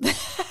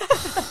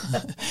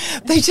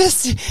 They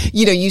just,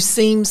 you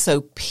seem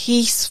so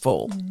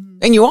peaceful.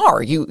 And you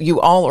are.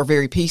 You all are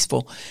very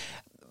peaceful.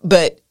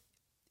 But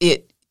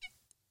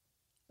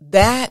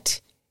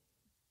that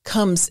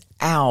comes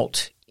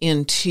out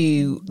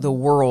into the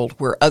world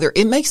where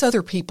it makes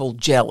other people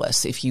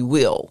jealous, if you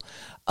will,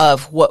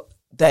 of what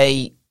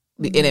and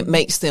it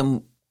makes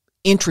them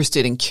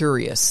interested and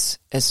curious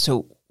as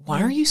to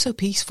why are you so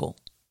peaceful?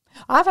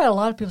 I've had a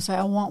lot of people say,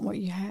 I want what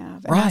you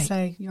have. And I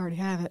say, you already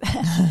have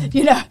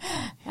it.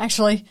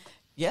 Actually.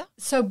 Yeah.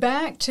 So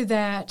back to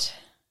that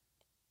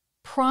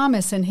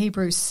promise in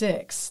Hebrews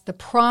 6, the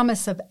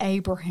promise of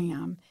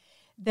Abraham,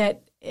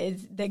 that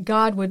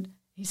God would,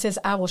 he says,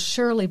 I will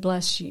surely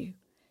bless you.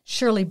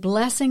 Surely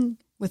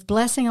with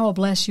blessing I will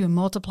bless you, and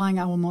multiplying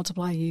I will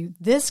multiply you.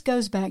 This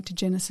goes back to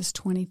Genesis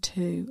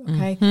 22,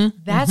 okay? Mm-hmm.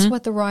 That's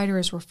what the writer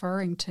is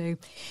referring to.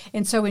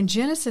 And so in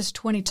Genesis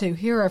 22,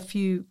 here are a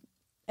few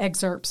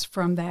excerpts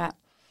from that,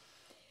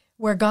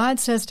 where God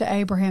says to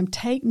Abraham,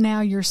 take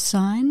now your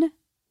son,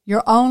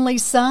 your only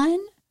son,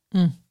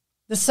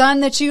 the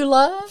son that you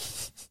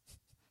love.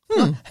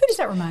 Well, who does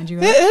that remind you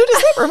of? Who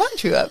does that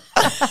remind you of?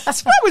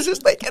 That's what I was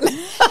just thinking.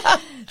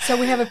 So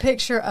we have a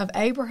picture of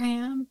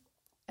Abraham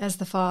as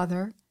the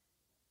father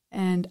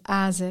and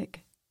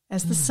Isaac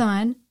as the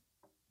son,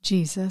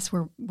 Jesus.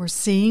 We're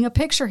seeing a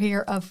picture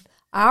here of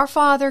our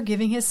Father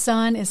giving his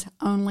Son, his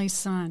only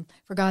Son.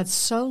 For God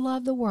so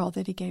loved the world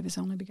that he gave his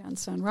only begotten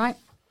Son, right?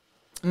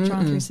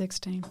 John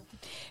 3:16.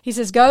 He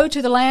says, go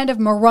to the land of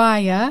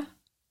Moriah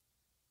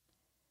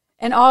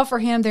and offer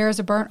him there as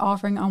a burnt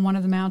offering on one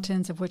of the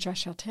mountains of which I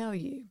shall tell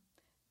you.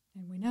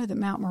 And we know that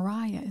Mount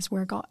Moriah is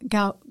where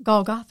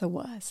Golgotha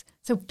was.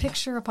 So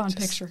picture upon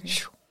picture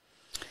here.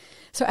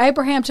 So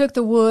Abraham took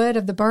the wood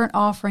of the burnt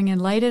offering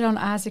and laid it on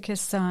Isaac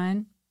his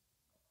son.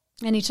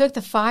 And he took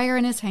the fire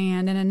in his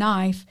hand and a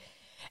knife.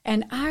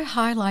 And I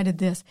highlighted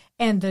this.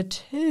 And the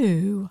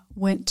two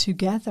went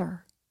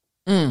together.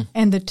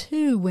 And the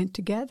two went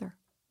together.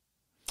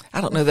 I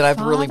don't know that I've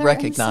really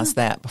recognized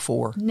that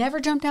before. Never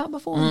jumped out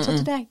before until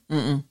today.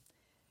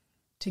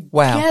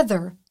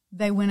 Together,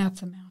 they went up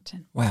the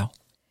mountain. Wow.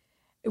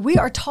 We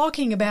are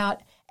talking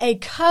about a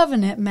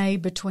covenant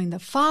made between the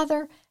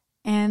Father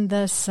and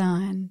the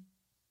Son.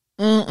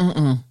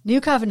 New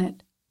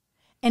covenant.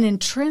 An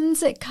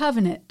intrinsic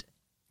covenant.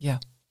 Yeah.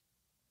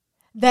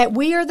 That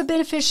we are the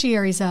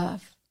beneficiaries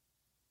of.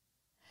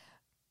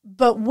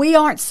 But we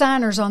aren't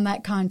signers on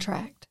that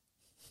contract.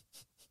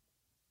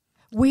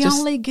 We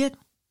only get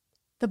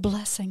the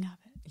blessing of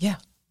it. Yeah.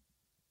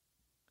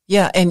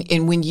 Yeah,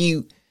 and when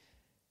you,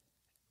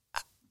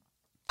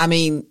 I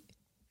mean,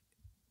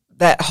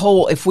 that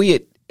whole,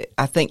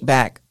 I think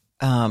back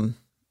the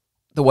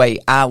way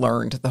I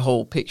learned the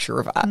whole picture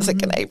of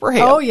Isaac and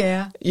Abraham. Oh,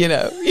 yeah.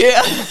 Yeah.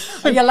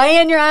 You're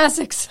laying your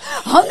Isaacs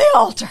on the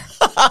altar.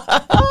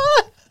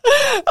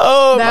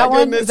 Oh, that my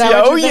goodness.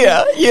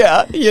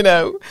 Yeah.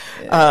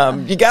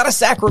 You got to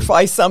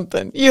sacrifice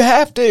something. You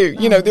have to.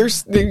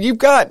 You've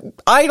got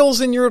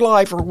idols in your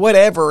life or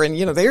whatever, and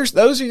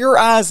those are your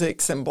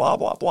Isaacs and blah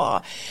blah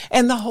blah.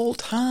 And the whole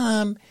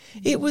time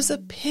it was a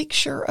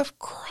picture of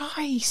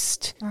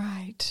Christ,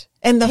 right?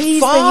 And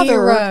He's Father, the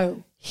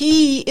hero.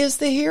 He is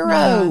the hero.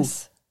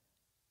 Nice.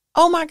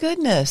 Oh my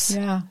goodness.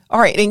 Yeah. All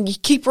right, and you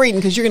keep reading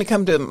because you're going to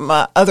come to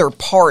my other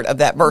part of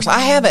that verse. I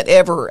haven't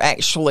ever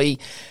actually.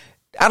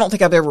 I don't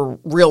think I've ever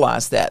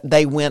realized that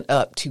they went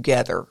up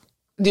together.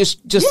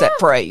 Just that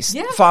phrase,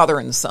 Father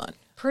and the Son.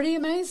 Pretty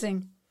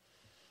amazing.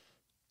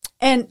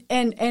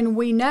 And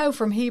we know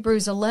from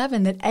Hebrews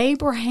 11 that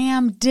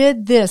Abraham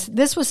did this.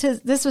 This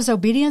was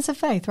obedience of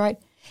faith, right?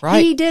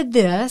 Right. He did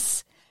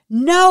this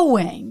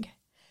knowing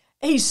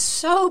he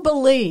so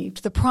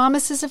believed the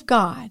promises of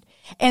God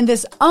and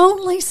this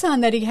only son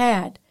that he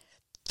had,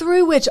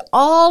 through which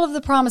all of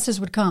the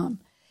promises would come,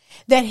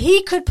 that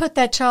he could put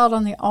that child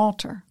on the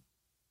altar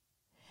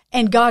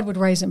and God would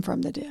raise him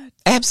from the dead.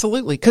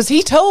 Absolutely. Because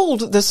he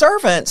told the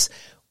servants,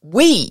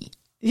 we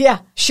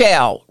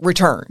shall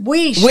return.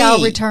 We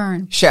shall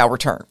return. Shall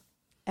return.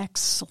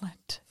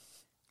 Excellent.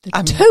 The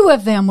two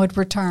of them would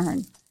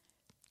return.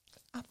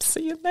 I'm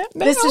seeing that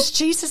now. This is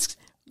Jesus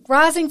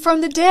rising from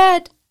the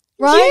dead,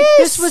 right? Yes.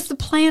 This was the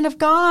plan of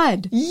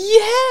God.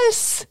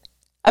 Yes.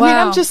 I mean,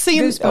 I'm just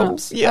seeing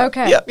goosebumps.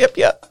 Okay.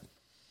 Yep.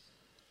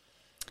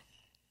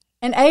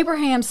 And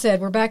Abraham said,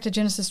 we're back to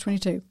Genesis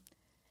 22,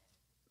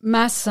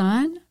 my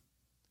son,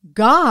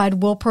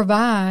 God will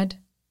provide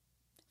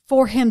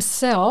for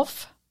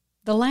himself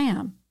the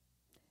lamb.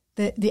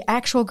 The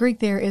actual Greek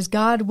there is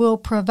God will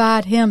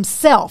provide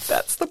himself.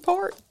 That's the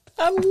part.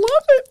 I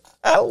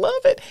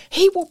love it.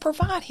 He will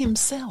provide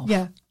himself.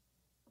 Yeah.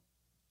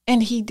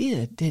 And he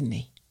did, didn't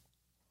he?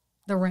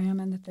 The ram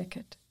in the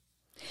thicket.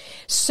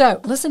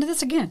 So, listen to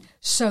this again.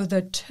 So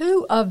the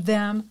two of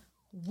them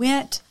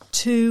went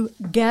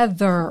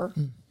together.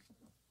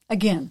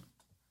 Again.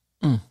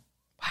 Wow.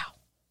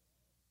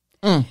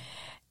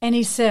 And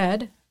he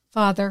said,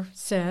 Father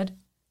said,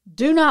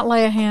 do not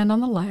lay a hand on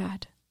the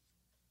lad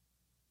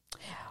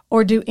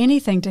or do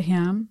anything to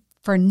him,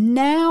 for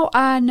now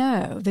I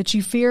know that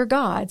you fear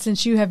God,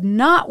 since you have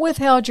not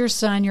withheld your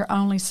son, your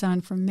only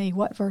son, from me.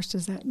 What verse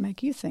does that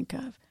make you think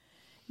of?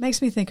 It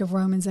makes me think of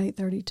Romans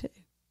 8:32.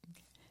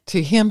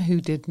 To him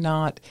who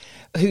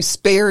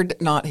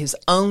spared not his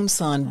own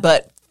son,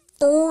 but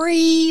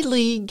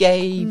freely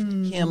gave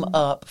him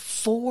up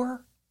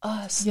for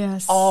us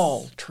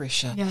all,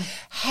 Tricia. Yeah.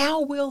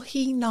 How will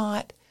he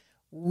not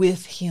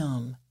with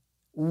him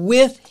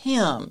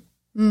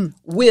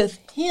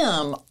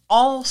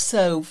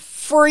also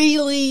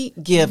freely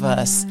give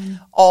us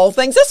all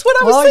things? That's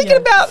what I was thinking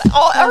about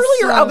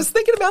earlier. I was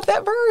thinking about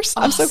that verse.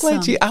 Awesome. I'm so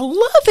glad I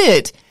love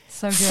it.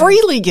 So good.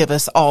 Freely give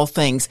us all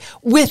things.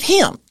 With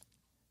him,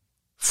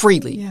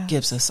 freely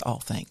gives us all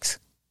things.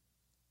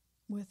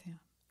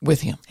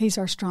 With him. He's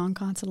our strong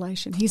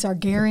consolation. He's our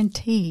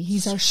guarantee.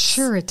 He's our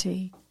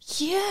surety.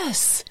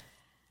 Yes.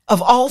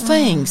 Of all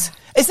things.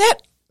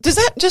 Does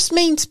that just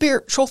mean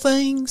spiritual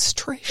things,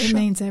 Tricia? It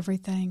means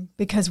everything,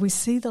 because we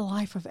see the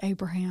life of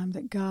Abraham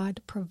that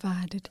God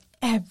provided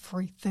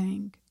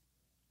everything.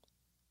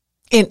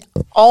 In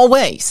all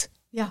ways.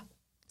 Yeah.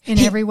 In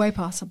every way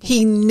possible.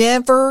 He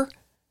never,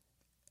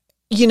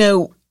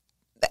 and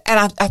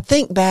I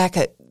think back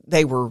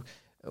they were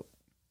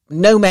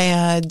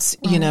nomads,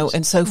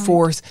 and so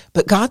forth,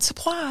 but God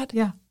supplied.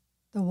 Yeah.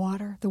 The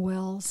water, the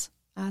wells.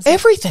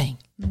 Everything.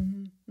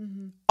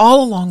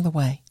 All along the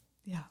way.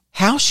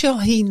 How shall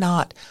he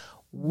not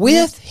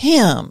with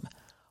him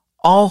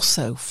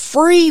also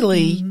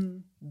freely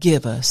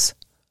give us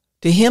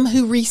to him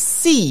who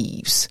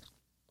receives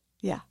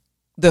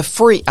the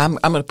free, I'm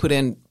going to put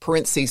in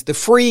parentheses, the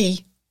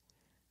free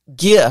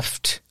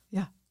gift,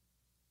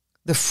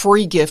 the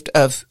free gift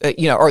of,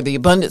 or the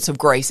abundance of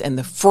grace and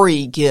the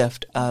free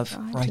gift of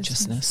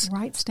righteousness.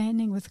 Right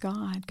standing with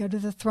God. Go to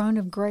the throne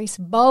of grace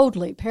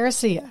boldly,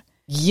 parousia.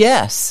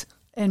 Yes.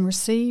 And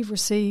receive.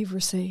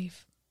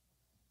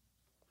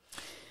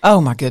 Oh,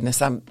 my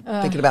goodness. I'm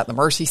thinking about the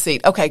mercy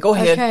seat. Okay, go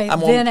ahead. Okay,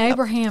 then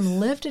Abraham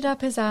lifted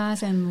up his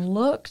eyes and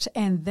looked,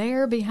 and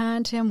there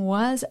behind him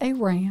was a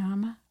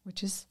ram,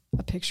 which is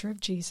a picture of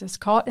Jesus,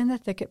 caught in the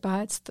thicket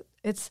by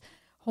its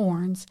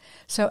horns.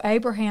 So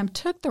Abraham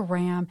took the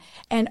ram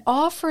and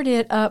offered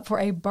it up for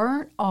a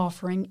burnt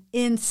offering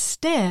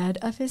instead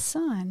of his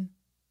son.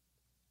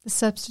 The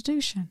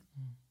substitution.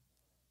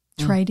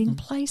 Trading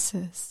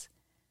places.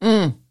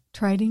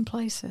 Trading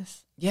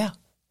places. Yeah.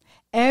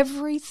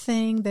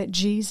 Everything that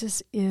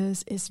Jesus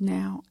is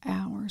now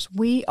ours.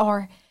 We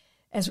are,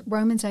 as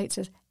Romans 8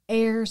 says,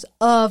 heirs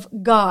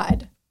of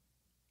God.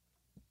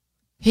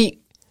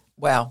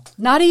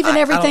 Not even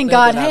everything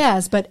God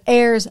has, but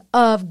heirs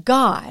of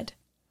God.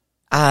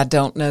 I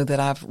don't know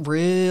that I've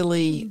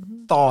really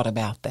thought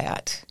about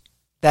that.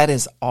 That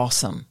is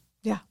awesome.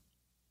 Yeah.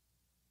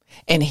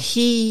 And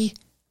he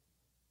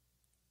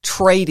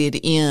traded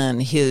in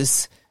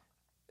his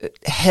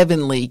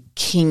heavenly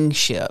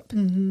kingship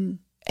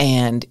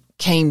and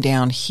came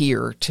down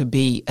here to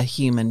be a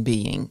human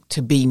being,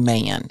 to be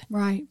man.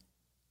 Right.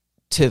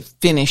 To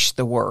finish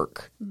the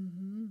work.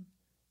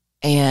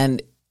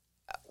 And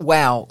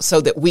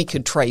so that we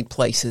could trade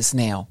places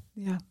now.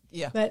 Yeah.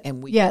 Yeah. But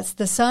yes,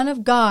 the Son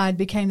of God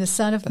became the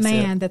Son of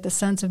Man, that the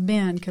sons of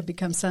men could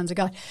become sons of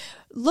God.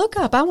 Look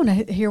up, I want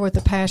to hear what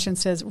the Passion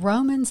says.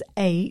 Romans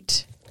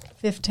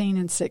 8:15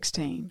 and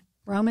 16.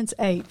 Romans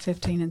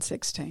 8:15 and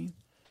 16.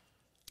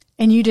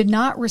 And you did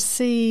not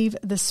receive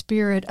the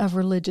spirit of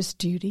religious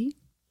duty,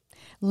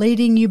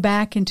 leading you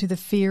back into the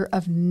fear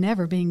of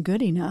never being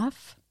good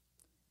enough,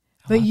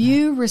 but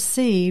you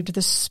received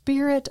the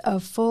spirit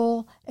of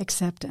full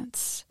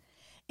acceptance,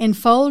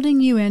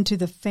 enfolding you into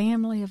the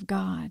family of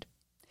God.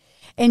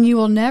 And you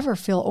will never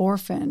feel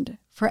orphaned,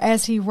 for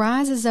as he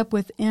rises up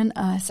within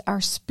us,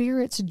 our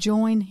spirits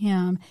join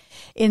him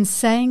in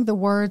saying the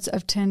words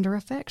of tender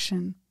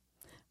affection.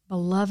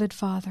 Beloved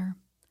Father,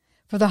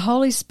 For the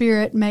Holy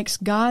Spirit makes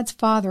God's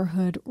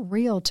fatherhood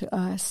real to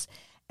us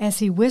as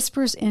he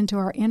whispers into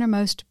our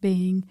innermost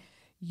being,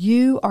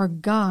 you are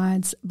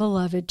God's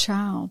beloved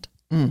child.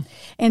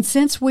 And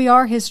since we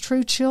are his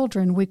true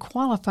children, we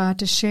qualify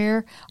to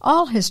share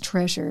all his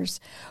treasures.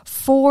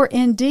 For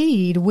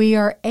indeed, we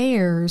are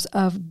heirs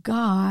of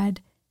God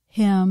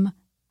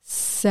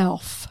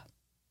himself.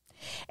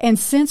 And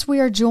since we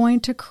are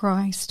joined to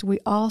Christ, we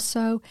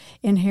also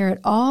inherit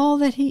all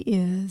that he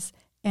is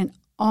and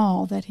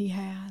all that he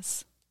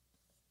has.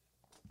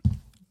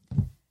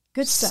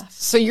 Good stuff.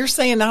 So you're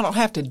saying I don't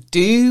have to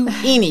do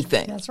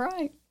anything. That's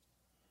right.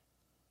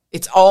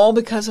 It's all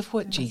because of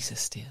what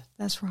Jesus did.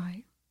 That's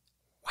right.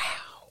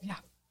 Wow. Yeah.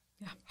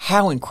 Yeah.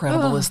 How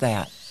incredible is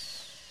that?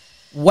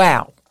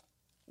 Wow.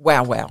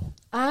 Wow, wow.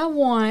 I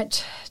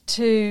want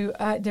to,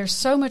 there's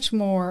so much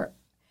more.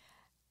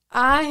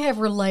 I have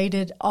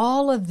related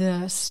all of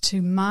this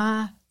to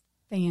my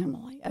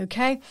family,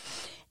 okay?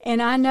 And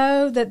I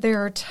know that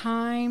there are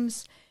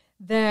times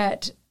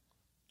that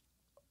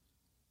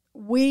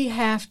we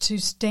have to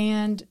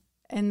stand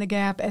in the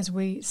gap, as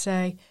we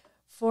say,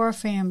 for our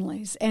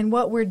families. And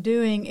what we're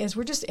doing is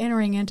we're just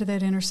entering into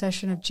that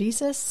intercession of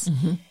Jesus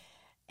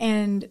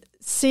and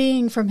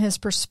seeing from his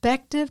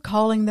perspective,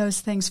 calling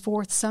those things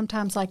forth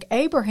sometimes like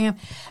Abraham,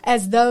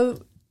 as though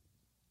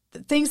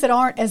things that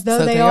aren't as though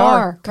so they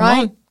are.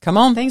 Right? Come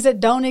on. Things that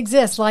don't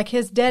exist, like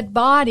his dead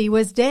body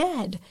was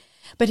dead.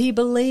 But he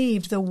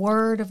believed the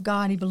word of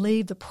God. He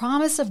believed the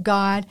promise of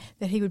God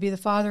that he would be the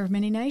father of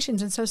many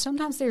nations. And so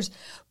sometimes there's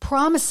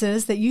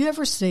promises that you have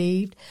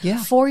received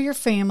for your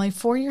family,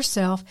 for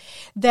yourself,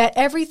 that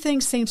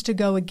everything seems to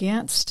go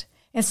against.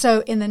 And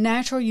so in the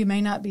natural, you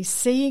may not be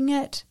seeing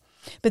it,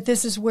 but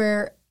this is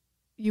where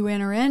you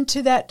enter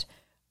into that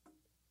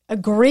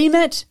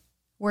agreement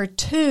where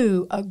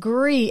two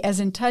agree as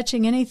in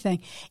touching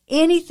anything.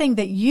 Anything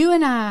that you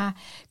and I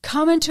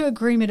come into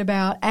agreement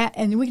about,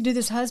 and we can do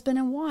this husband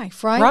and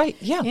wife, right? Right,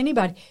 yeah.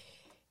 Anybody.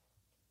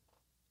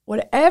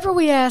 Whatever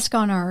we ask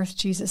on earth,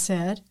 Jesus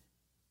said,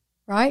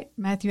 right?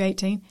 Matthew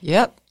 18.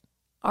 Yep.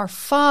 Our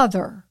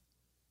Father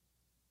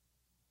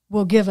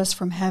will give us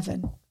from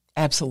heaven.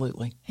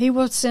 Absolutely. He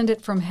will send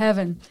it from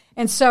heaven.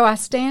 And so I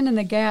stand in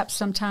the gap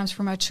sometimes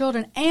for my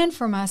children and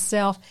for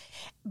myself,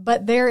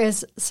 but there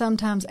is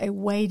sometimes a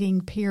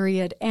waiting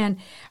period. And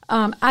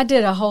I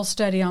did a whole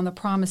study on the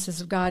promises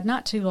of God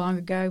not too long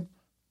ago,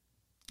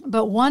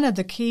 but one of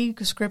the key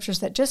scriptures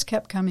that just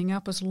kept coming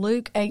up was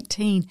Luke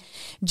 18.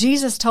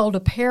 Jesus told a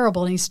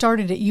parable, and he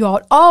started it, you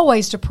ought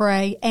always to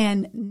pray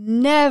and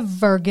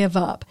never give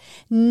up.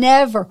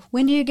 Never.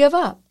 When do you give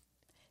up?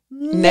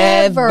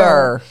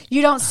 Never.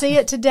 You don't see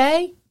it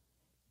today?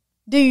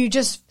 Do you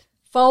just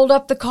fold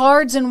up the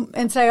cards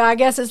and say, I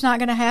guess it's not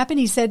going to happen?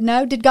 He said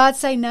no. Did God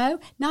say no?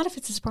 Not if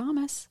it's his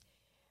promise.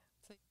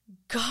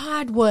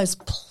 God was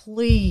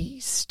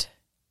pleased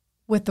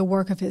with the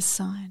work of his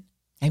son.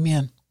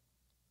 Amen.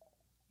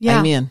 Yeah.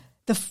 Amen.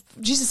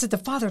 Jesus said, the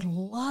Father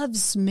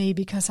loves me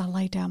because I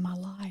lay down my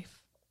life.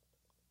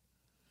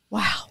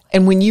 Wow.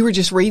 And when you were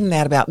just reading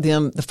that about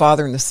them, the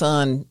Father and the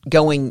Son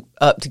going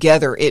up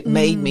together, it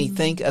made me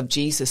think of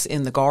Jesus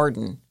in the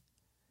garden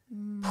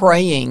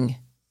praying,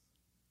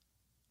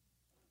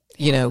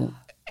 you know,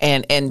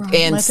 and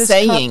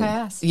saying,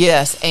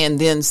 yes, and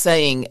then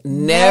saying,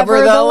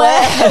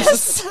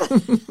 nevertheless,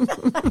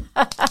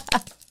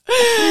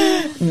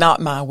 not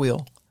my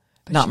will,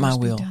 not my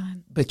will,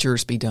 but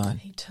yours be done.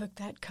 He took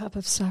that cup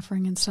of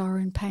suffering and sorrow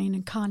and pain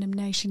and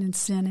condemnation and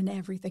sin and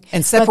everything.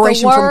 And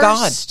separation from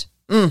God.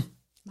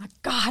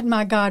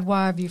 My God,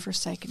 why have you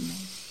forsaken me?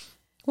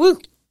 Woo.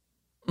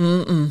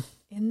 In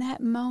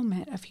that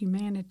moment of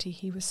humanity,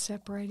 he was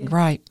separated.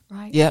 Right.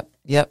 Yep.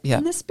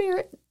 In the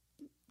Spirit,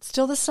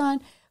 still the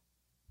Son,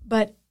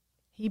 but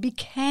he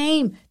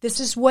became. This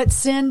is what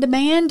sin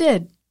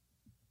demanded.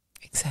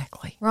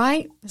 Exactly.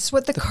 Right? This is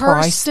what the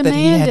curse price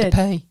demanded. That he had to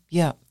pay.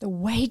 Yeah. The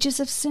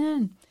wages of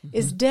sin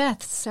is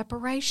death,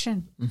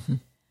 separation.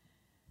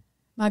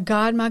 My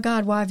God,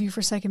 why have you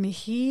forsaken me?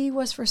 He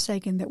was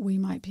forsaken that we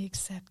might be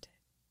accepted.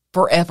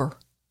 Forever.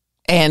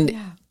 And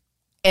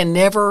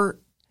never,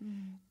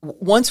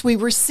 once we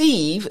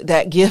receive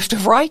that gift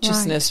of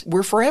righteousness,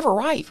 we're forever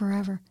right.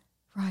 Forever,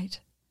 right.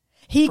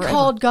 He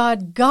called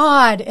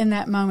God in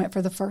that moment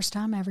for the first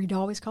time ever. He'd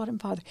always called him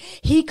Father.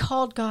 He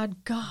called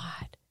God,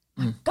 God.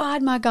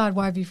 My God,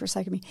 why have you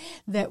forsaken me?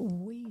 That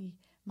we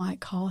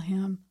might call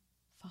him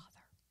Father.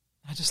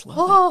 I just love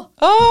it.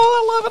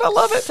 Oh, I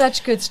love it.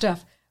 Such good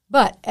stuff.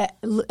 But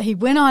he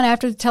went on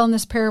after telling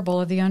this parable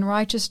of the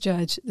unrighteous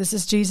judge. This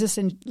is Jesus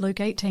in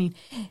Luke 18.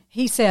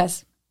 He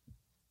says,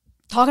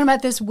 talking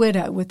about this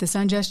widow with this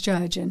unjust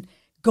judge and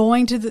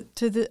going to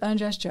the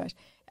unjust judge.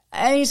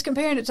 And he's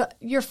comparing it to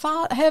your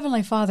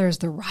heavenly Father is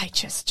the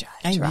righteous judge.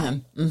 Amen.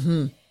 Right?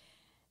 Mm-hmm.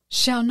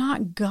 Shall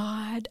not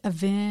God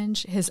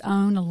avenge his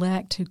own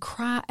elect who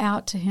cry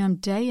out to him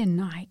day and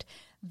night?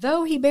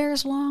 Though he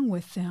bears long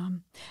with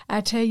them,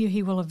 I tell you,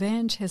 he will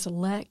avenge his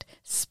elect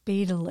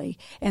speedily.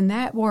 And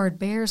that word,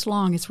 bears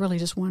long, it's really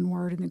just one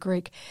word in the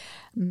Greek,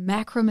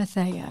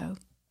 makromatheo.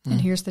 And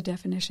here's the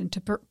definition: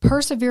 to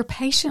persevere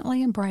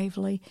patiently and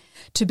bravely,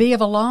 to be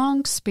of a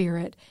long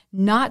spirit,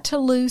 not to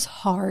lose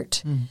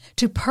heart,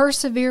 to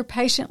persevere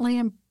patiently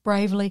and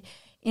bravely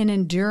in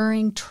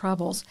enduring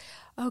troubles.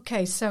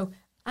 Okay, so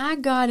I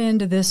got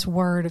into this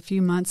word a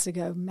few months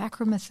ago,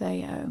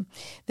 macromatheo,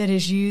 that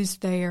is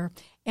used there,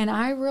 and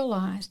I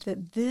realized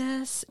that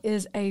this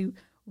is a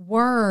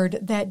word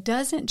that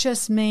doesn't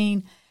just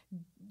mean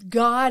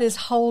God is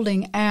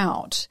holding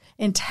out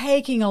and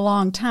taking a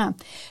long time.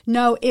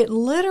 No, it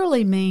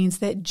literally means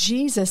that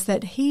Jesus,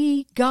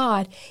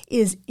 God,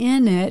 is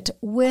in it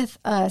with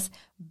us,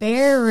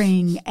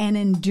 bearing and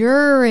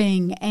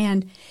enduring,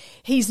 and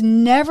He's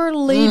never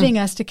leaving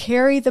us to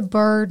carry the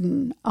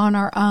burden on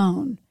our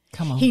own.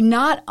 Come on. He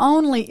not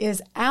only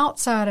is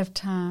outside of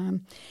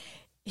time,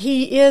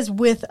 He is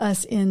with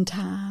us in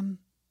time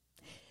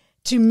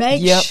to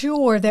make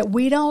sure that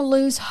we don't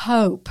lose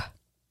hope,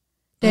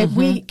 that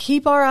we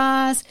keep our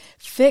eyes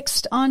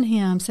fixed on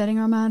Him, setting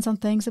our minds on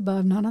things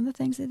above, not on the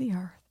things of the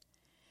earth,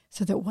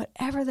 so that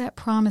whatever that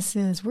promise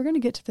is, we're going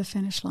to get to the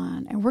finish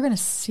line and we're going to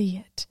see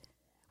it.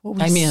 What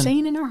we've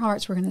seen in our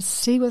hearts, we're going to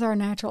see with our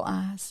natural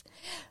eyes.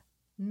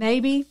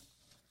 Maybe,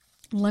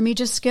 let me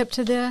just skip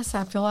to this.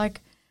 I feel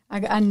like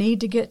I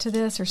need to get to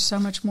this. There's so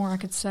much more I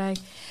could say.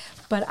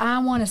 But I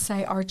want to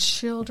say our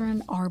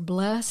children are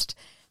blessed,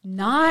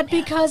 not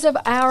because of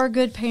our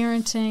good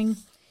parenting,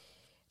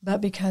 but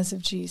because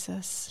of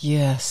Jesus.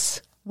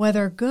 Yes.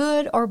 Whether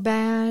good or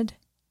bad,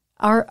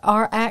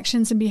 our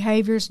actions and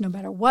behaviors, no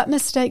matter what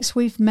mistakes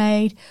we've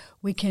made,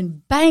 we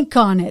can bank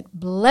on it.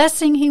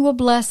 Blessing, He will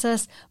bless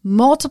us.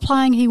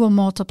 Multiplying, He will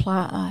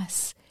multiply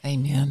us.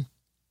 Amen.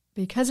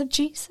 Because of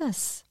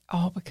Jesus.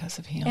 All because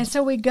of Him. And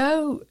so we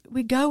go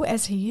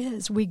as He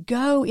is. We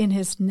go in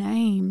His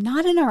name,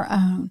 not in our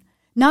own.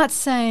 Not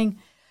saying,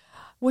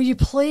 will you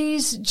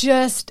please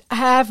just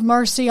have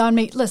mercy on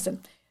me?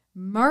 Listen,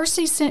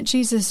 mercy sent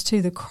Jesus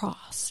to the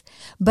cross,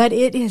 but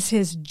it is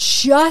His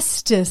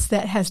justice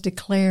that has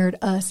declared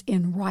us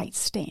in right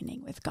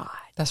standing with God.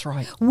 That's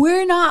right.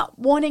 We're not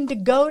wanting to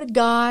go to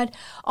God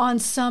on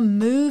some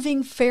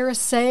moving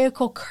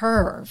Pharisaical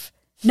curve.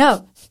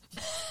 No.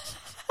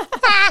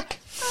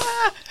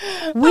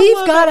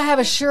 We've got to have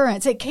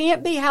assurance. It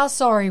can't be how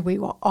sorry we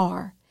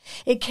are.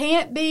 It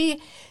can't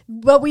be,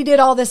 but we did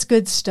all this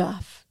good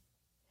stuff.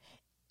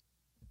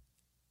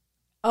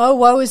 Oh,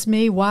 woe is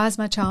me. Why is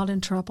my child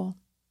in trouble?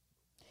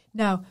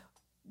 No,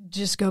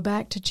 just go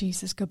back to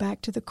Jesus. Go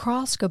back to the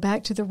cross. Go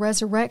back to the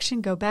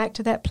resurrection. Go back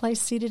to that place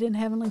seated in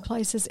heavenly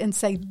places and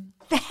say,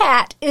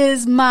 that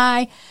is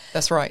my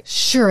That's right.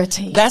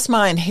 surety. That's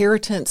my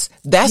inheritance.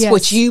 That's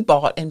what you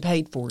bought and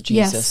paid for,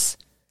 Jesus.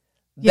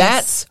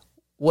 That's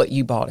what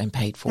you bought and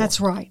paid for. That's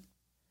right.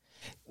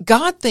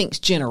 God thinks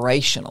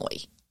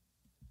generationally.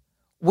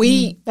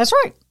 That's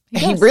right.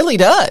 He really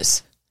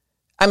does.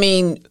 I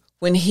mean,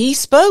 when He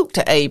spoke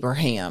to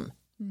Abraham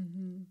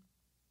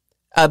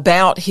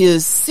about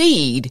his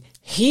seed,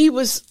 He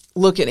was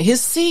looking at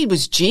his seed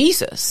was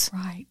Jesus.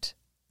 Right.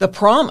 The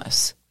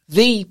promise.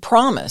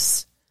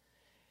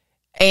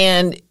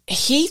 And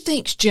He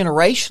thinks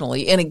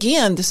generationally. And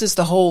again, this is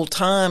the whole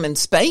time and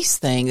space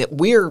thing that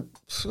we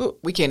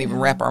can't even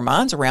wrap our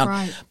minds around.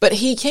 Right. But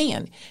He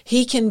can.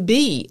 He can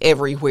be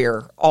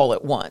everywhere all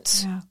at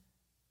once. Yeah.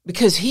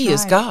 Because He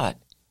is God.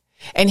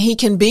 And He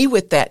can be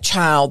with that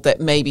child that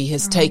maybe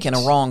has taken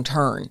a wrong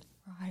turn.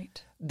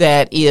 Right.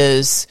 That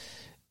is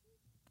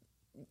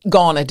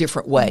gone a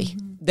different way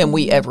than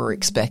we ever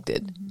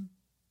expected.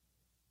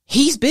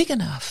 He's big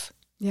enough.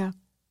 Yeah.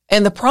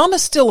 And the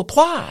promise still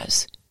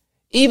applies,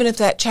 even if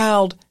that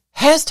child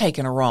has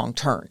taken a wrong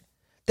turn.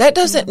 That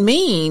doesn't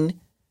mean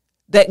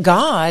that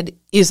God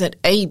isn't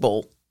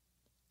able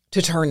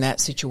to turn that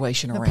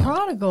situation around. The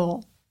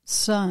prodigal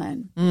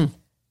son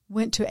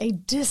went to a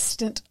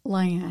distant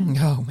land.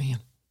 Oh, man.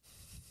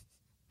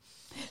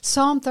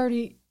 Psalm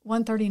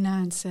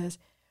 139 says,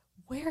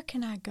 where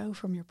can I go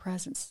from your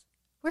presence?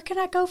 Where can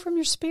I go from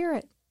your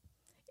spirit?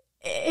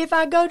 If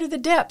I go to the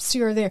depths,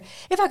 you're there.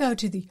 If I go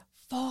to the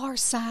far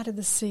side of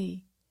the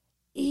sea,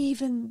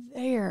 even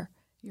there,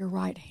 your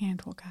right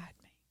hand will guide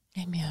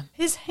me. Amen.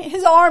 His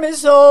arm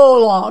is so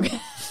long.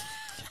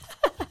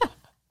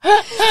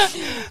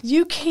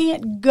 You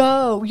can't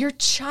go. Your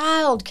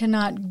child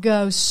cannot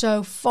go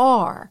so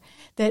far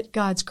that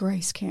God's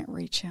grace can't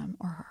reach him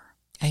or her.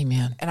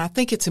 Amen. And I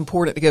think it's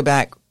important to go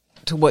back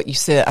to what you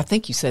said. I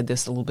think you said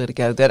this a little bit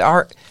ago,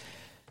 that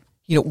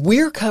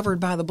we're covered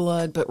by the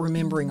blood, but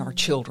remembering our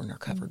children are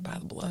covered by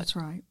the blood. That's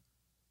right.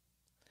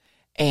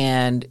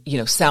 And,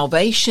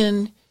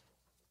 salvation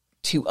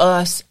to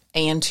us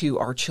and to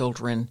our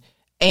children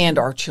and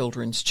our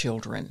children's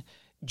children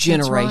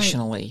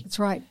generationally. That's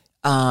right.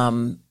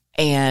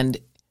 And,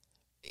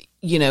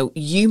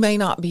 you may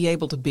not be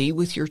able to be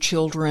with your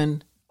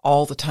children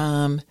all the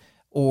time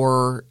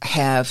or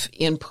have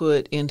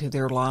input into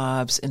their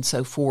lives and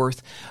so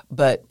forth,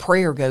 but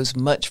prayer goes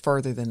much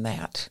further than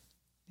that.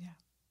 Yeah.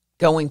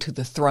 Going to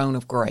the throne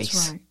of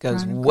grace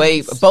goes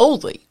way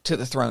boldly to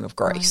the throne of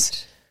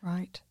grace.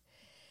 Right.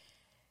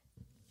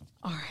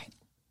 All right.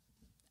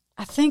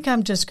 I think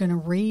I'm just going to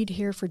read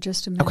here for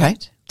just a minute. Okay.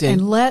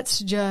 And let's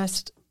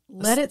just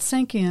let it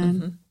sink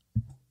in.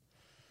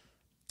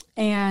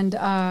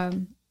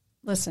 And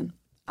listen,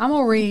 I'm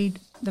going to read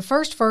the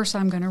first verse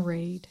I'm going to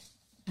read,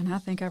 and I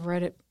think I've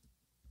read it,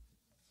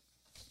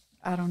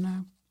 I don't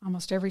know,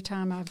 almost every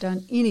time I've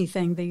done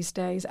anything these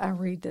days, I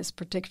read this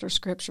particular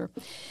scripture.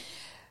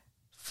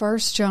 1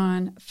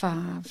 John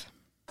 5.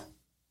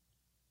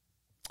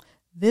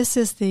 This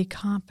is the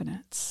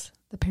confidence,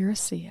 the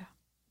parousia,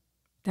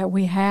 that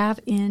we have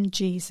in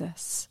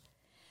Jesus,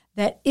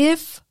 that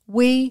if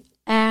we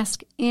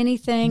ask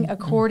anything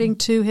according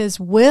to his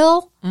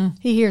will,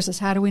 he hears us.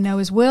 How do we know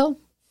his will?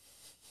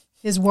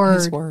 His word.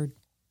 His word.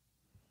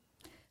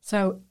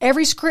 So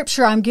every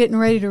scripture I'm getting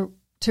ready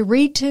to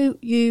read to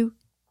you,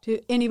 to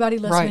anybody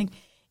listening,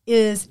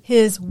 is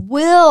his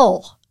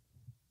will.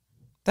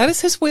 That is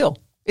his will.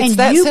 It's and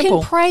that you simple.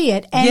 Can pray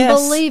it and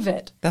believe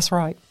it. That's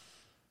right.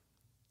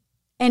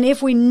 And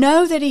if we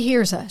know that he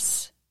hears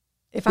us,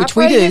 if Which I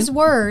pray we do. his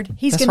word,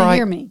 he's going to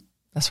hear me.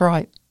 That's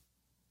right.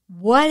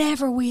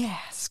 Whatever we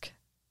ask,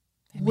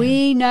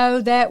 we know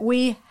that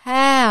we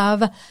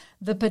have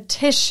the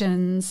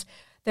petitions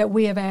that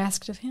we have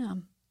asked of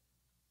him.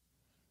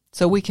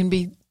 So we can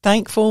be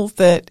thankful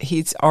that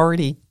he's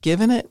already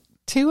given it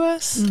to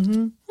us.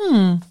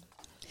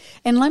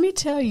 And let me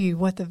tell you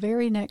what the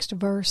very next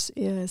verse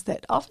is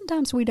that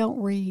oftentimes we don't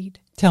read.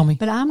 Tell me.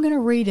 But I'm going to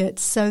read it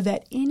so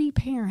that any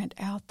parent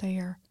out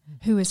there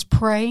who is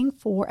praying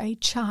for a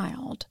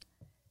child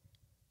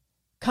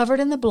covered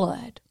in the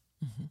blood,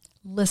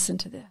 listen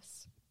to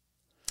this.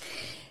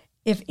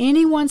 If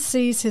anyone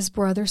sees his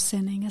brother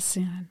sinning a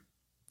sin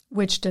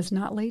which does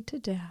not lead to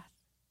death,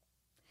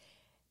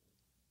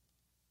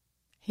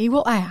 he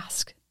will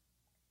ask.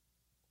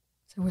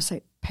 So we'll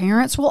say,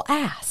 parents will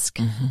ask.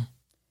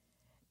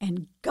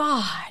 And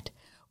God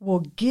will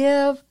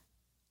give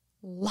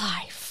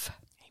life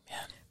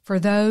for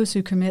those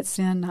who commit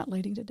sin not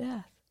leading to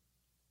death.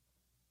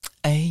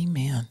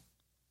 Amen.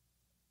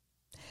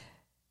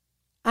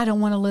 I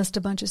don't want to list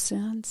a bunch of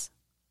sins.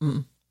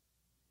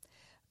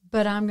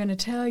 But I'm going to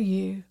tell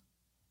you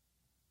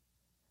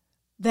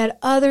that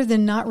other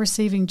than not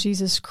receiving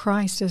Jesus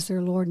Christ as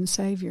their Lord and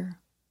Savior,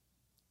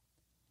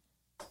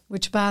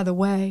 which, by the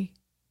way,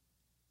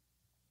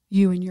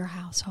 you and your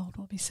household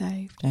will be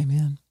saved.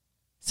 Amen.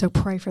 So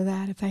pray for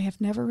that. If they have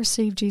never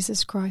received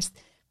Jesus Christ,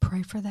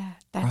 pray for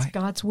that. That's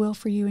God's will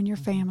for you and your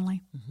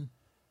family.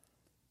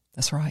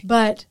 That's right.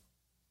 But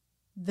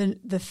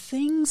the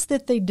things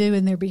that they do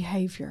in their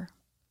behavior,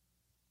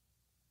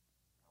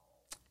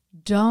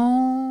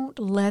 don't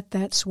let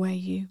that sway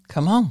you.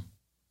 Come on.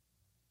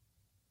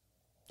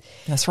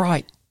 That's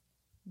right.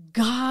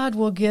 God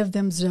will give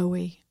them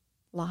Zoe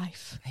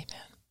life. Amen.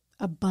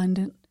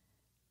 Abundant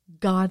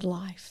God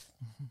life.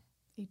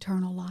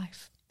 Eternal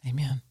life.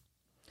 Amen.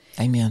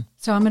 Amen.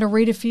 So I'm going to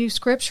read a few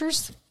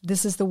scriptures.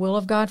 This is the will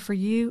of God for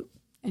you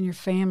and your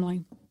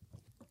family.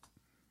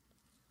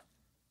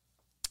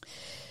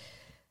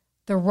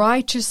 The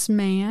righteous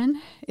man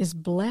is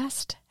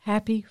blessed,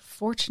 happy,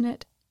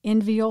 fortunate,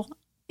 enviable.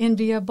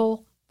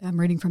 I'm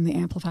reading from the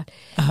Amplified.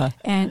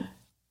 And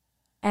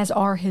as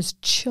are his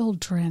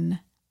children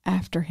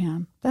after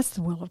him. That's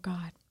the will of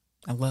God.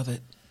 I love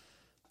it.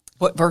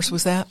 What verse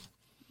was that?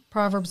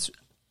 Proverbs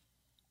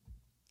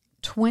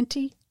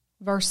 20,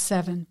 verse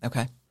 7.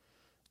 Okay.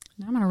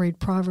 Now I'm going to read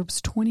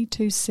Proverbs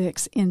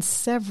 22:6 in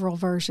several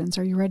versions.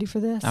 Are you ready for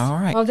this? All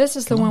right. Well, this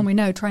is the one we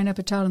know. Train up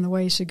a child in the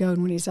way he should go,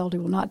 and when he's old, he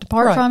will not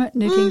depart from it.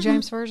 New King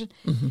James Version.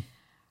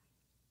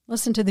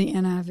 Listen to the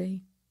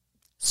NIV.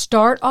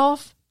 Start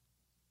off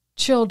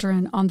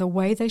children on the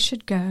way they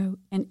should go,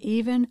 and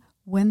even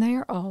when they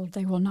are old,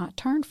 they will not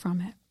turn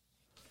from it.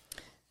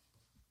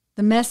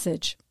 The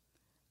Message.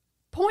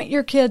 Point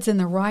your kids in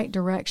the right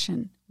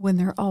direction. When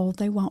they're old,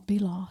 they won't be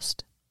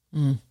lost.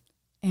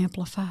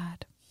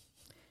 Amplified.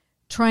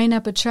 Train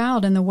up a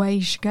child in the way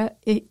he should go.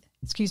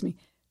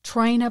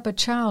 Train up a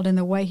child in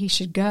the way he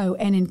should go,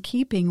 and in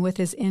keeping with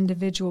his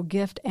individual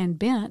gift and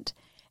bent,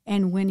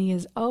 and when he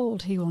is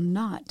old, he will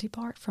not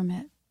depart from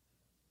it.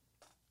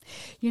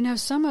 You know,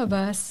 some of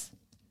us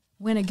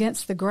went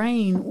against the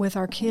grain with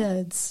our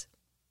kids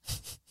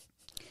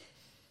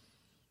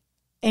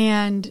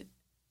and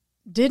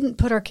didn't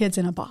put our kids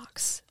in a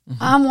box.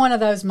 I'm one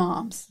of those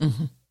moms.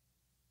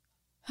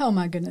 Oh,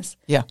 my goodness.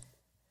 Yeah.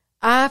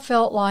 I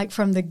felt like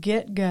from the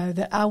get-go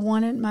that I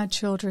wanted my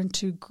children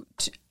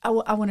I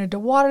wanted to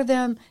water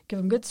them, give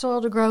them good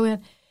soil to grow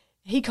in.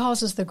 He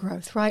causes the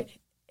growth, right?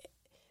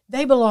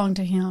 They belong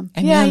to him.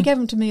 Amen. Yeah, he gave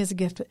them to me as a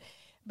gift.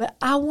 But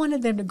I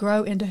wanted them to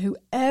grow into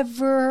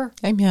whoever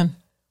Amen.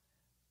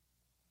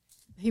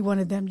 he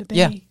wanted them to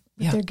be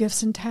with their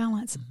gifts and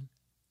talents.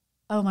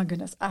 Oh, my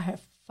goodness. I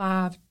have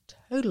 5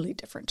 totally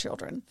different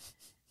children.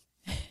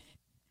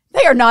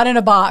 They are not in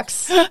a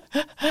box.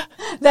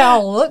 They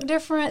all look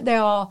different. They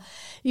all,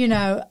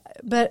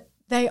 but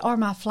they are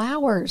my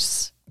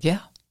flowers. Yeah.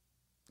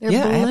 They're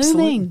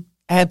blooming.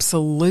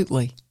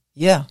 Absolutely.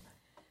 Yeah.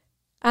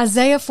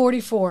 Isaiah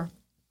 44.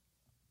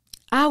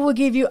 I will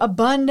give you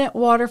abundant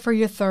water for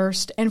your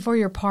thirst, and for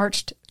your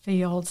parched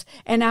fields,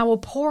 and I will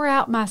pour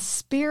out my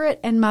Spirit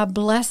and my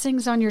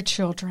blessings on your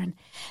children.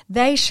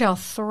 They shall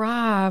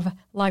thrive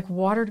like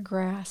watered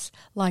grass,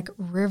 like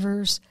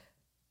rivers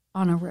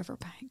on a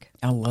riverbank.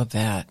 I love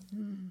that.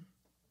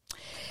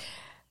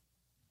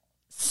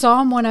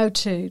 Psalm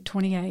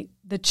 102:28.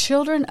 The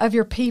children of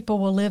your people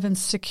will live in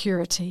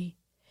security.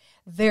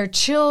 Their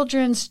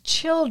children's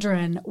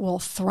children will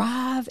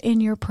thrive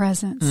in your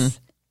presence.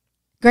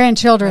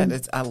 Grandchildren.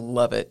 I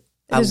love it.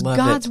 It is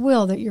God's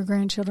will that your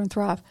grandchildren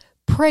thrive.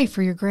 Pray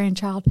for your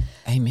grandchild.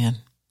 Amen.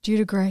 Due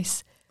to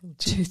grace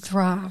to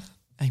thrive.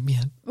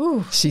 Amen.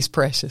 Ooh. She's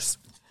precious.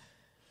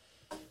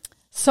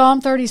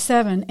 Psalm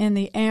 37 in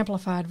the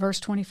Amplified, verse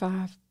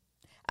 25.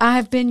 I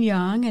have been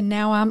young and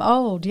now I'm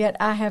old, yet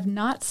I have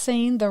not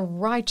seen the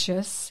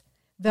righteous,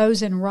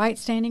 those in right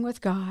standing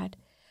with God,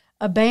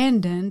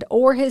 abandoned,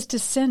 or his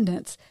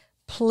descendants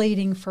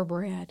pleading for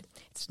bread.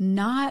 It's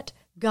not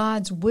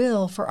God's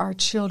will for our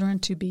children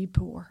to be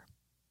poor.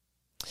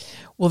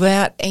 Well,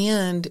 that,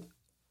 and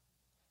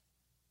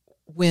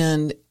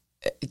when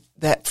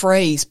that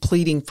phrase,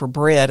 pleading for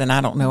bread, and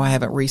I don't know, I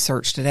haven't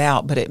researched it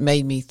out, but it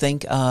made me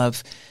think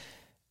of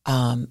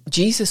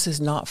Jesus is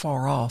not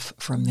far off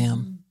from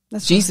them.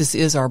 That's Jesus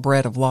right. is our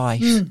bread of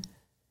life,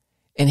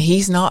 and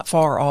he's not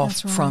far off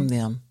from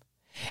them.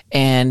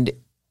 And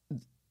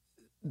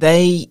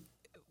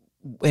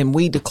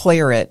we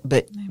declare it,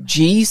 but Amen.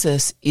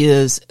 Jesus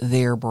is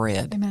their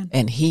bread. Amen.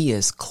 And he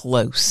is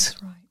close.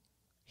 That's right.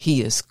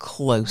 He is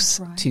close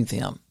right. to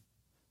them,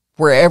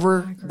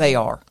 wherever they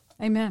are.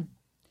 Amen.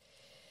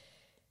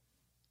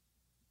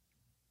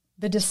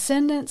 The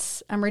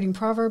descendants, I'm reading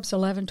Proverbs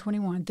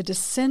 11:21. The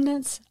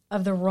descendants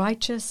of the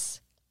righteous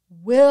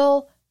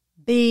will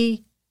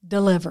be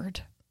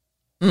delivered.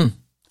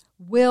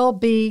 Will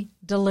be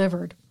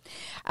delivered.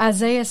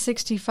 Isaiah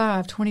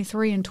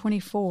 65:23 and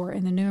 24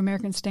 in the New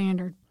American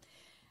Standard.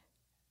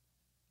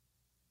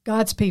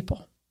 God's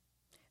people.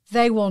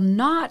 They will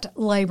not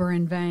labor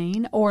in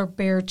vain or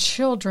bear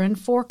children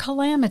for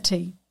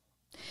calamity.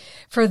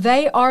 For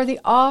they are the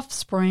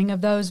offspring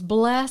of those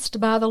blessed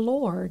by the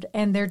Lord,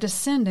 and their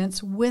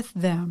descendants with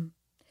them.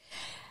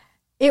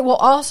 It will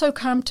also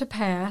come to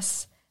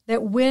pass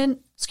that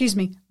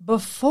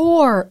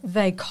before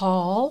they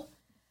call,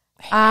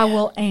 I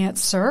will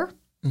answer,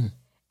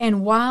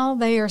 and while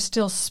they are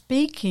still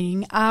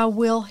speaking, I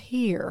will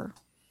hear.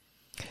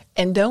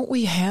 And don't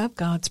we have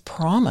God's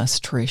promise,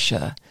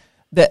 Tricia,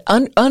 that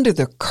under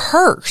the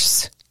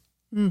curse,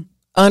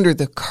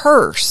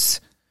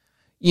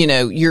 you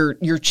know,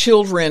 your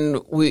children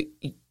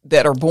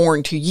that are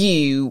born to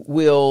you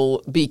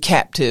will be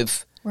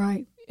captive.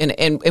 Right.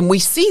 And we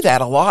see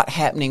that a lot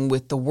happening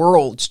with the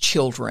world's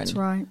children. That's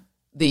right.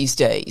 These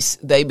days.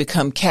 They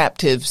become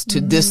captives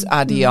to this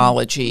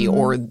ideology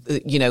or,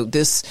 you know,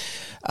 this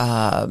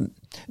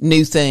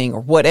new thing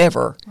or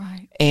whatever.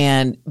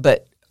 Right.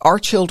 But our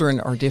children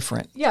are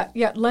different. Yeah.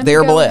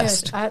 They're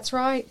blessed. That's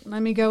right.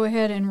 Let me go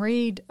ahead and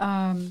read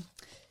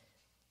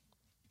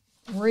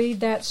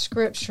that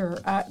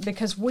scripture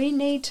because we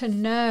need to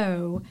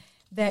know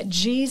that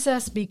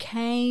Jesus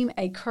became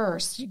a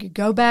curse. You could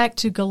go back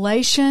to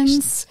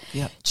Galatians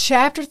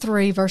chapter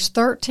 3, verse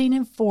 13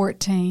 and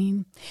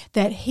 14,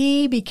 that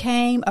he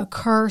became a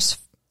curse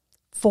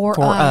for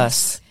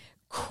us.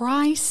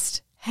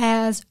 Christ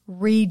has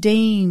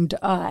redeemed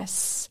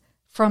us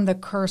from the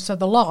curse of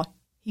the law.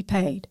 He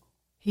paid,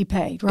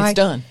 right? It's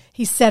done.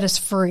 He set us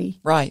free.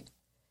 Right.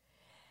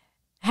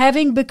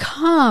 Having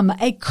become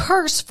a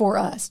curse for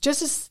us.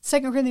 Just as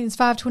 2 Corinthians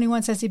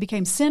 5:21 says he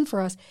became sin for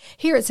us,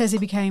 here it says he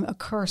became a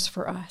curse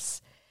for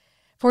us.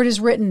 For it is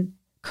written,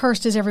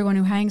 cursed is everyone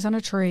who hangs on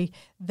a tree,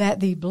 that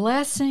the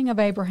blessing of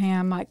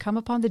Abraham might come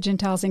upon the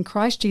Gentiles in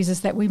Christ Jesus,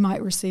 that we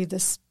might receive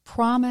this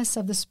promise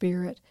of the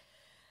Spirit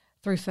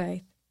through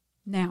faith.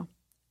 Now,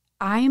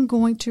 I am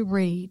going to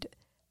read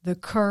the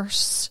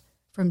curse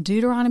from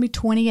Deuteronomy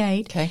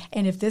 28, okay.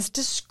 And if this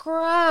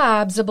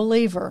describes a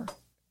believer,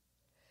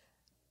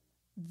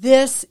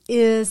 this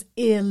is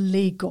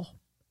illegal.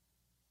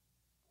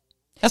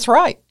 That's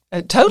right.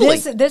 Totally.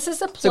 This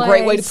is a place. It's a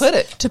great way to put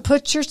it. To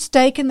put your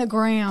stake in the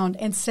ground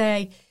and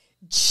say,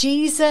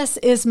 Jesus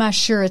is my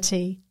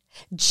surety.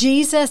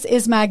 Jesus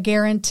is my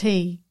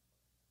guarantee.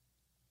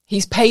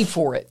 He's paid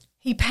for it.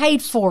 He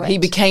paid for it. He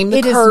became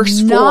the curse for us. It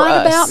is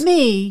not about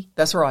me.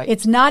 That's right.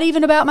 It's not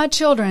even about my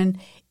children.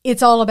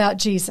 It's all about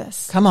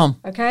Jesus. Come on.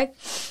 Okay?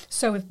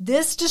 So if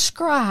this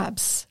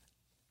describes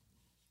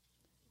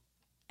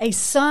a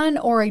son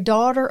or a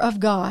daughter of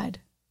God,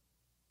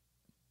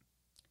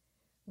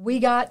 we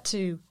got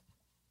to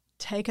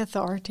take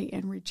authority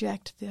and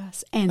reject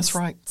this and That's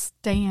right.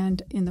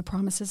 stand in the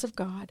promises of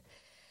God.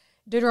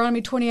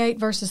 Deuteronomy 28,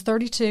 verses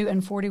 32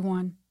 and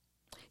 41.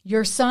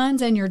 Your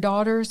sons and your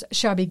daughters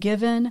shall be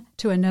given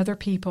to another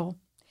people,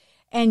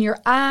 and your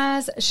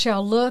eyes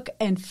shall look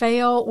and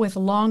fail with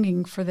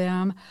longing for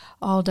them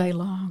all day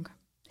long.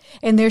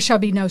 And there shall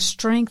be no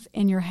strength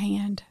in your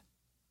hand.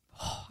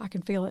 Oh, I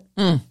can feel it.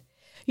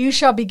 You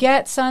shall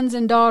beget sons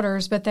and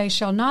daughters, but they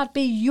shall not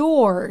be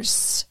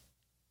yours,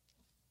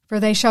 for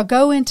they shall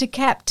go into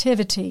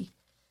captivity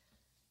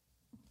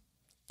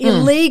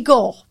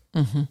illegal.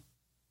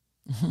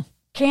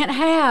 Can't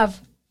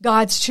have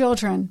God's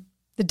children.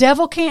 The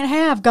devil can't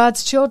have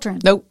God's children.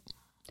 Nope.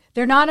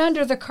 They're not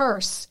under the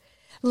curse.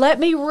 Let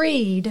me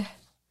read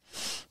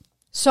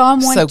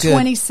Psalm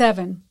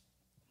 127.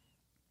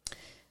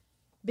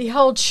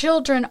 Behold,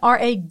 children are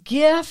a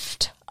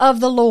gift of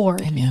the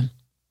Lord. Amen.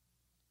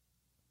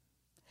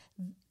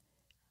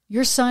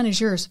 Your son is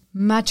yours.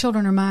 My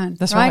children are mine.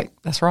 That's right.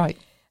 That's right.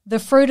 The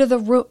fruit of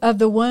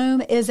the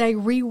womb is a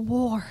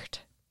reward.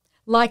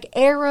 Like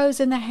arrows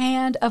in the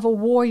hand of a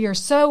warrior,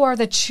 so are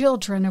the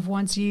children of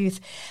one's youth.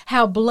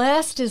 How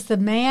blessed is the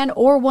man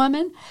or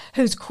woman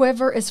whose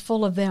quiver is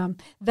full of them.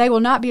 They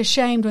will not be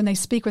ashamed when they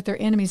speak with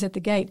their enemies at the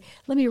gate.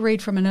 Let me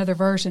read from another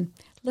version.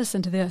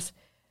 Listen to this.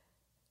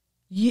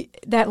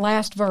 That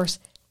last verse.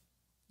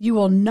 You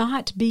will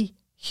not be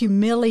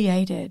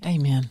humiliated.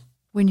 Amen.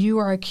 When you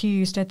are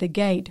accused at the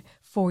gate,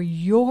 for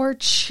your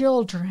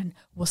children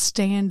will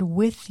stand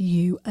with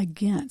you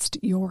against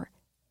your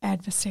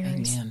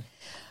adversaries. Amen.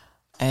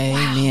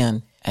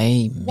 Amen. Wow.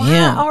 Amen.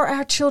 Why are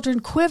our children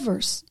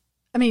quivers?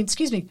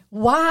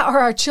 Why are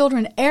our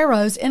children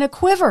arrows in a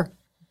quiver?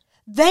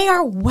 They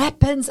are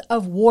weapons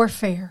of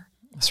warfare.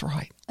 That's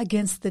right.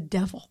 Against the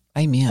devil.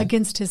 Amen.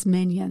 Against his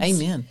minions.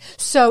 Amen.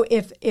 So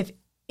if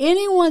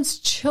anyone's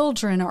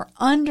children are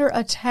under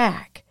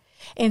attack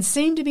and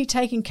seem to be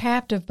taken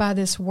captive by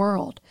this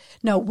world,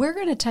 no, we're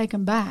going to take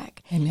them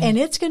back. Amen. And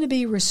it's going to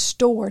be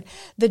restored.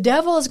 The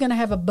devil is going to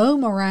have a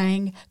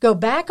boomerang go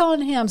back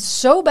on him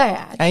so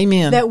bad.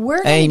 Amen. That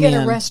we're going to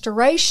get a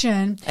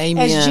restoration.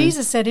 Amen. As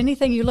Jesus said,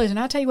 anything you lose. And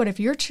I tell you what, if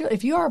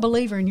you are a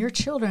believer and your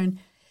children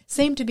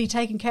seem to be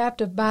taken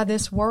captive by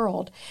this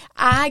world,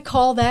 I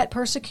call that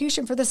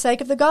persecution for the sake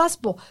of the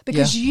gospel,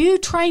 because you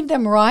trained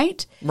them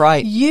right.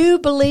 Right. You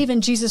believe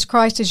in Jesus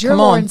Christ as your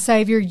Lord and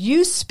Savior.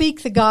 You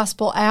speak the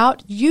gospel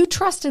out. You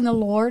trust in the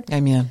Lord.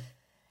 Amen.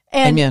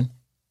 And Amen.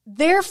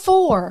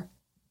 Therefore,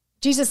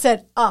 Jesus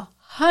said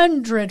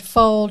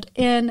 100-fold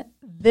in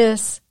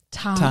this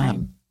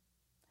time.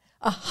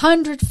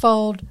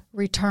 100-fold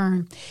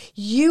return.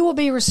 You will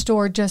be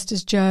restored just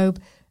as Job,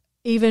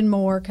 even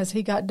more, because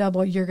he got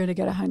double. You're going to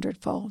get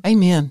 100-fold.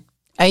 Amen.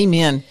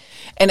 Amen.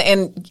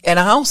 And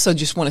I also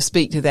just want to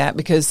speak to that,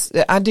 because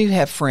I do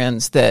have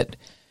friends that,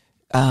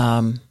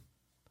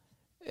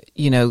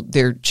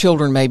 their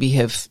children maybe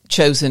have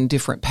chosen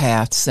different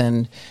paths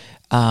and,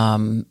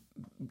 gone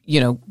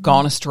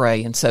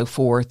astray and so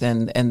forth,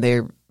 and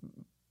they're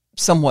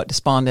somewhat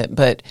despondent.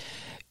 But,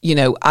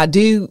 I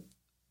do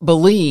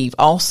believe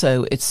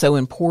also it's so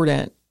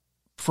important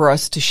for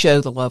us to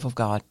show the love of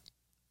God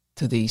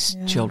to these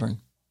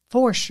children.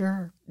 For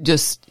sure.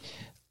 Just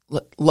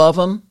love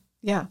them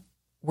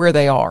where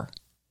they are.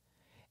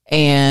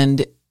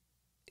 And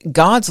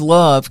God's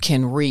love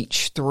can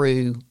reach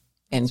through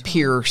and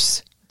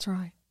pierce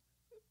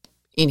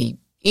any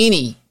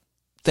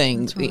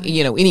thing,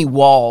 any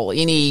wall,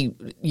 any,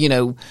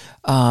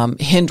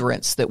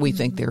 hindrance that we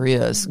think there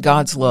is.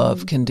 God's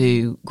love can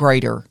do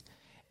greater.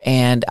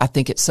 And I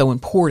think it's so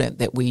important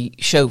that we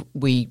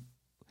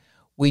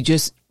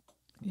just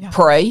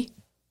pray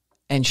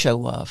and show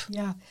love.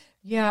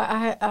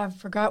 Yeah, I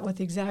forgot what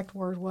the exact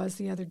word was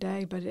the other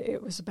day, but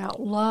it was about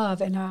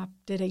love, and I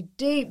did a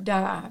deep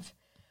dive.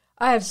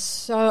 I've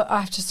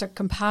just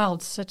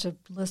compiled such a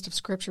list of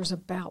scriptures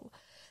about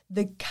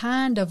the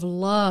kind of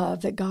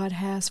love that God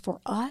has for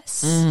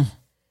us.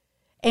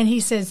 And he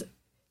says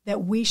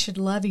that we should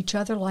love each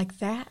other like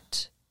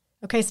that.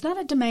 Okay, it's not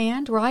a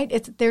demand,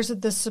 right? There's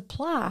the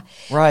supply,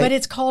 right? But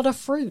it's called a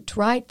fruit,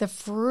 right? The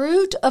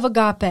fruit of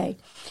agape.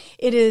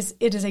 It is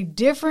a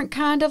different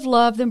kind of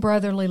love than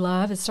brotherly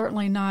love. It's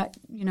certainly not,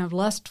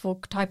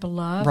 lustful type of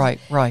love, right?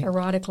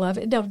 Erotic love.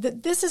 No,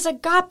 this is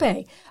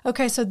agape.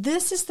 Okay, so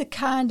this is the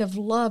kind of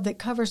love that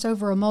covers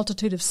over a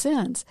multitude of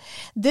sins.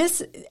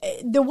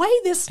 The way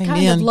this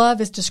kind of love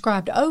is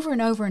described over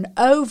and over and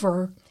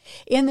over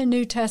in the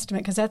New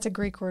Testament, because that's a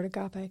Greek word,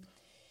 agape,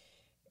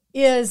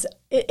 is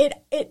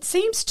it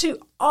seems to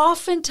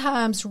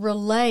oftentimes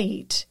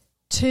relate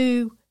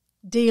to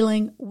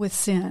dealing with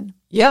sin.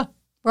 Yeah.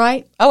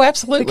 Right? Oh,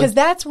 absolutely. Because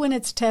that's when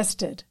it's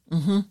tested.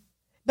 Mm-hmm.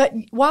 But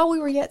while we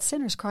were yet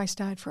sinners, Christ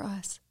died for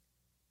us.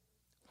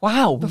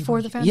 Wow.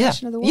 Before the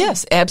foundation of the world.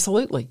 Yes,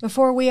 absolutely.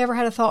 Before we ever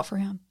had a thought for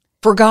him.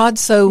 For God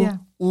so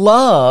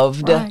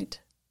loved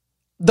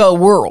the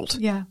world.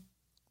 Yeah.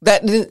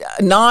 That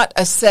not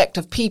a sect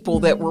of people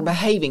that were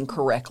behaving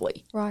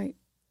correctly. Right.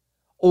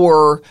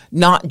 Or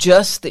not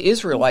just the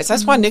Israelites.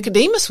 That's why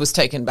Nicodemus was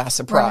taken by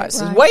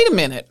surprise. Right. Wait a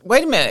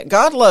minute.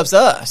 God loves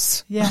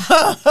us. Yeah.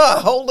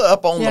 Hold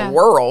up on the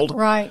world.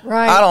 Right.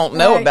 I don't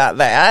know about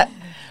that.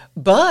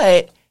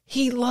 But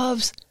he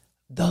loves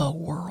the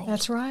world.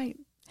 That's right.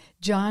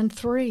 John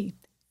 3,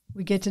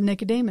 we get to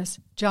Nicodemus.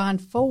 John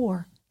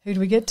 4, who do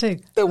we get to?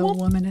 The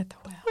woman at the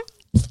well.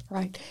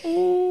 Right.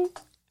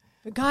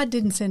 But God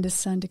didn't send his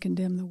son to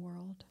condemn the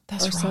world.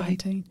 That's Verse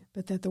right. 17,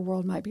 but that the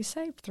world might be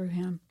saved through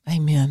him.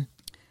 Amen.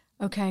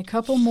 Okay, a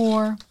couple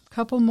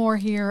more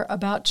here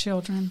about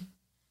children.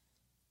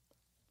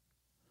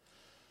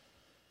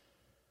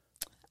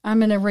 I'm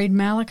going to read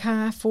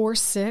Malachi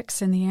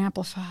 4:6 in the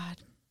Amplified.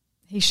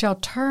 He shall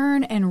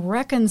turn and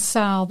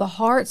reconcile the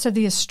hearts of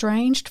the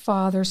estranged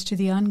fathers to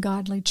the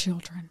ungodly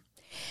children,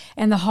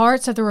 and the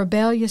hearts of the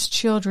rebellious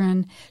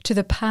children to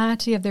the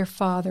piety of their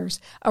fathers,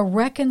 a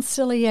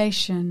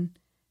reconciliation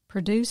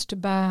produced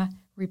by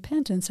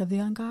repentance of the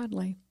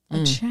ungodly,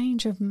 a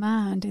change of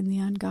mind in the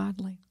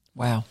ungodly.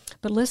 Wow.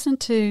 But listen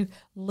to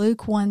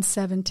Luke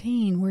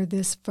 1:17, where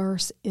this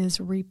verse is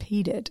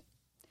repeated.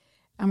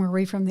 I'm going to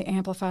read from the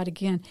Amplified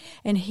again.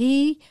 And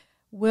he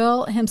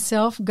will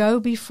himself go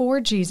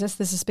before Jesus,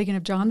 this is speaking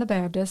of John the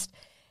Baptist,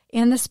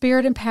 in the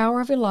spirit and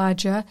power of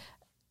Elijah,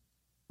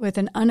 with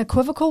an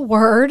unequivocal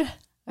word,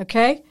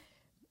 okay,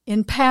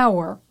 in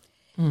power,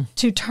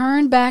 to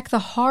turn back the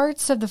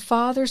hearts of the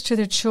fathers to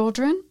their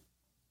children.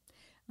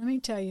 Let me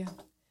tell you,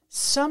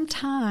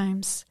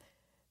 sometimes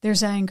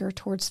there's anger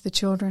towards the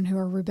children who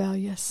are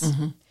rebellious.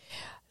 Mm-hmm.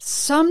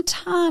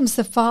 Sometimes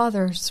the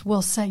fathers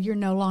will say, "You're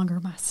no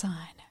longer my son."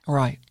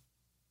 Right.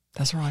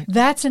 That's right.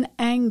 That's an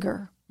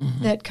anger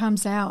that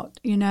comes out,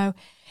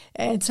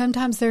 and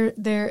sometimes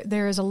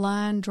there is a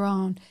line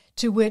drawn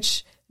to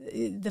which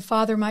the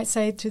father might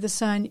say to the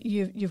son,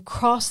 "You've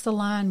crossed the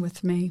line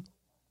with me.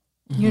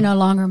 Mm-hmm. You're no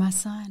longer my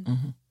son."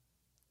 Mm-hmm.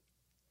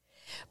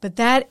 But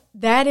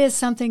that is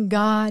something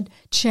God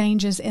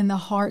changes in the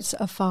hearts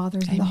of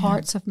fathers and the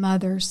hearts of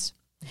mothers.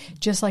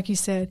 Just like you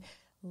said,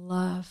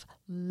 love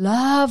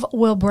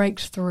will break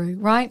through,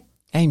 right?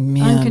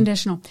 Amen.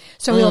 Unconditional.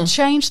 So He'll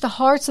change the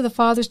hearts of the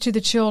fathers to the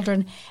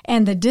children,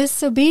 and the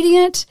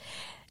disobedient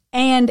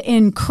and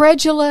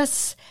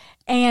incredulous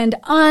and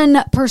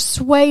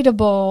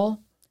unpersuadable,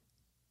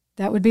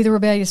 that would be the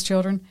rebellious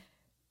children,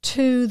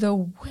 to the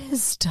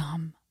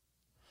wisdom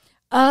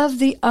of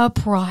the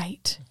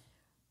upright,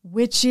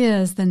 which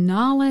is the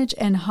knowledge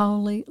and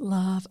holy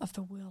love of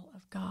the will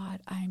of God.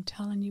 I am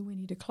telling you, we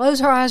need to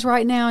close our eyes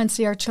right now and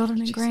see our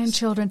children and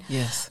grandchildren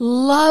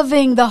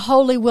loving the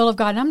holy will of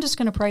God. And I'm just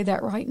going to pray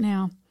that right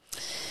now.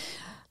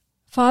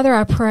 Father,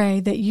 I pray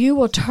that you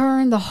will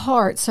turn the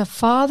hearts of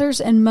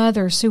fathers and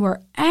mothers who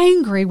are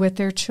angry with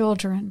their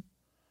children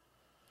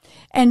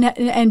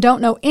and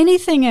don't know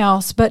anything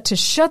else but to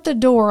shut the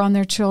door on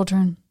their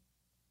children.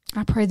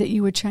 I pray that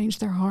you would change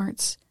their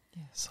hearts.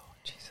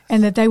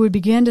 And that they would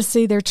begin to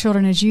see their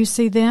children as you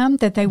see them,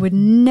 that they would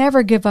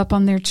never give up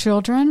on their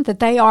children,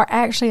 that they are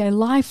actually a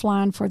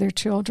lifeline for their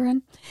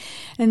children,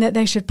 and that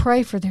they should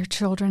pray for their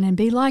children and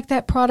be like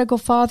that prodigal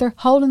father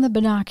holding the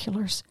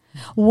binoculars,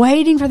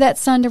 waiting for that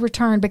son to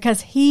return,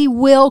 because he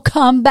will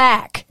come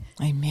back.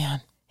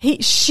 Amen.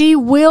 She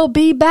will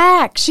be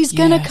back. She's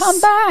going to come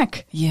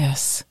back.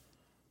 Yes.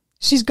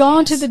 She's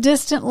gone to the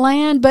distant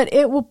land, but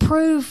it will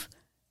prove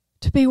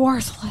to be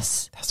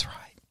worthless. That's right.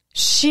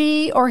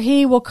 She or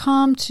he will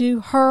come to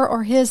her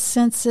or his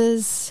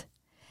senses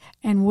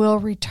and will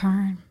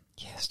return.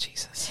 Yes,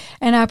 Jesus.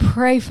 And I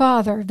pray,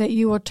 Father, that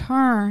you will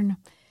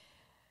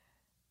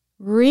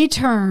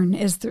return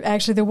is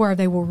actually the word.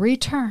 They will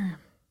return.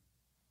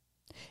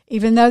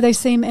 Even though they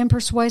seem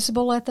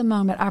impersuasible at the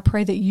moment, I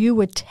pray that you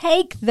would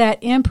take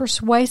that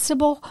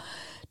impersuasible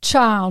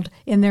child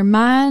in their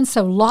mind,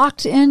 so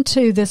locked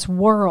into this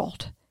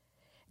world,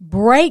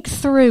 break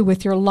through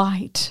with your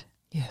light.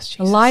 Yes, Jesus.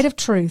 The light of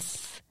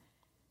truth.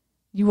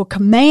 You will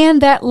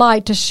command that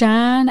light to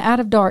shine out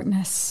of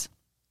darkness,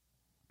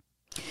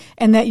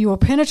 and that you will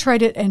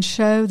penetrate it and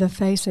show the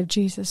face of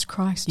Jesus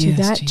Christ to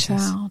that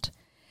child,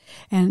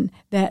 and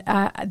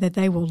that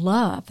they will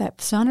love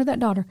that son or that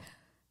daughter.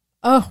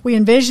 Oh, we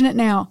envision it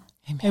now.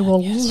 Amen. They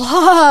will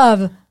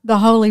love the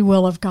holy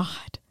will of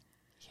God.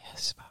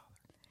 Yes, Father.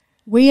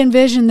 We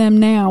envision them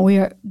now. We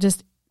are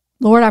just,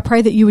 Lord, I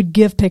pray that you would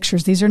give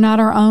pictures. These are not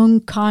our own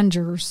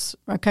conjures.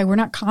 Okay, we're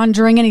not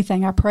conjuring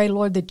anything. I pray,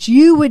 Lord, that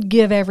you would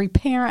give every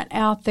parent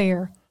out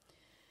there,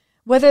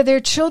 whether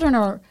their children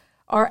are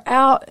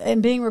out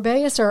and being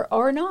rebellious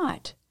or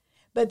not,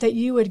 but that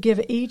you would give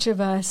each of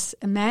us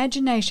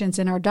imaginations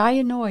in our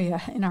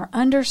dianoia, in our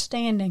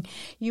understanding.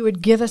 You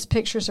would give us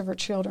pictures of our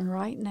children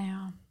right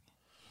now.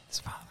 Yes,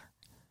 Father.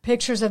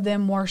 Pictures of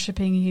them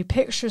worshiping you,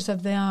 pictures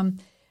of them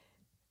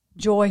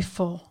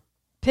joyful,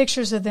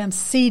 pictures of them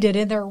seated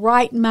in their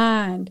right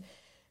mind.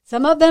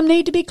 Some of them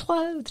need to be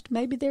clothed.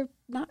 Maybe they're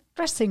not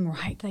dressing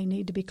right. They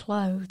need to be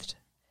clothed.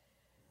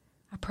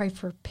 I pray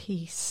for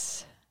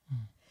peace.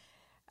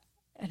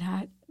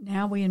 And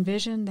now we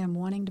envision them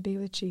wanting to be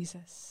with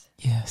Jesus.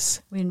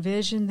 Yes. We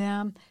envision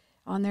them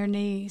on their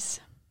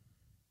knees,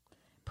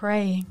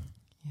 praying.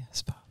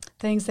 Yes, Father.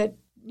 Things that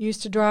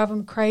used to drive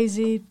them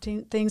crazy,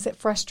 things that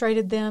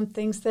frustrated them,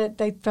 things that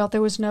they felt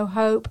there was no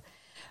hope.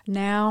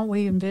 Now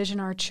we envision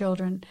our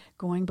children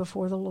going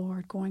before the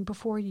Lord, going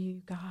before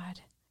you,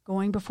 God,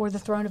 going before the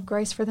throne of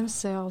grace for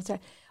themselves.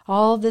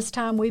 All this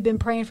time we've been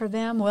praying for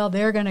them, well,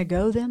 they're going to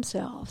go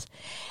themselves.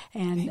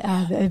 And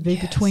it'll be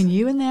between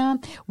you and them.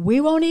 We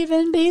won't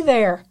even be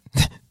there.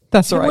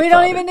 That's right. We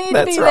don't even need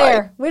to be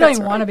there. We don't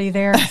even want to be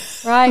there,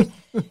 right?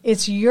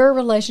 It's your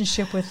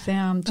relationship with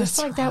them, just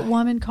like that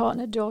woman caught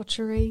in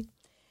adultery.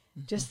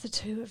 Just the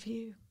two of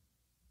you.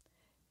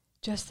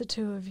 Just the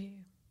two of you.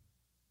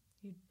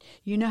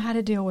 You know how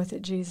to deal with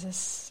it,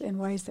 Jesus, in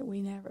ways that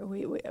we never.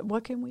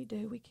 What can we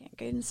do? We can't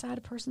get inside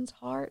a person's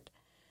heart,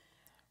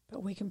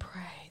 but we can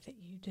pray that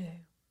you do.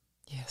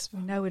 Yes,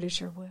 we know it is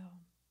your will.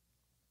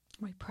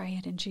 We pray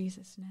it in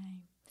Jesus'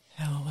 name.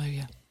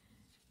 Hallelujah.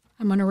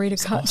 I'm going to read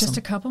just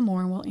a couple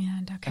more and we'll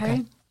end,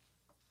 okay?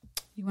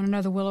 You want to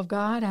know the will of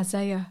God?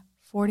 Isaiah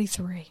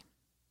 43.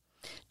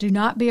 Do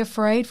not be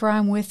afraid, for I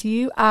am with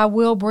you. I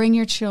will bring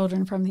your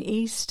children from the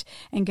east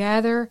and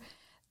gather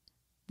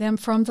them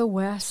from the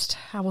west.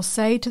 I will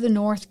say to the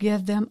north,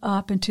 give them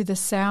up, and to the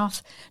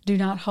south, do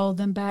not hold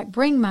them back.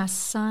 Bring my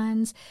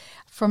sons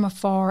from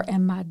afar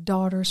and my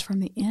daughters from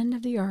the end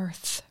of the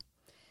earth.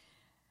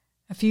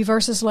 A few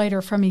verses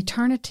later, from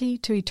eternity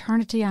to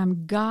eternity,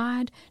 I'm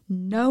God.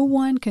 No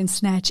one can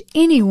snatch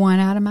anyone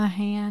out of my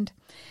hand.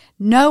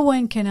 No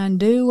one can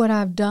undo what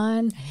I've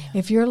done.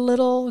 If your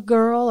little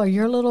girl or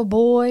your little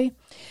boy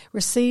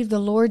receive the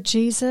Lord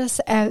Jesus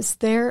as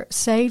their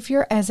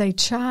Savior, as a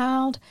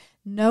child,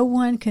 no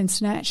one can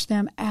snatch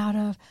them out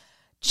of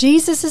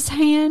Jesus'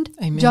 hand,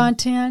 Amen. John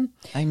 10,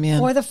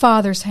 Amen. Or the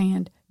Father's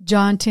hand,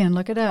 John 10.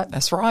 Look it up.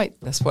 That's right.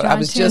 That's what John I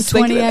was 10, just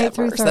thinking of that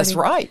through verse. 30. That's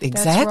right.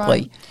 Exactly. That's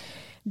right.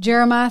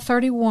 Jeremiah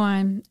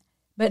 31.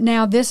 But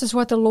now this is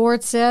what the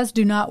Lord says,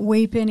 do not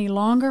weep any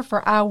longer,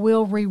 for I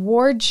will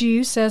reward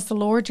you, says the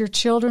Lord. Your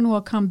children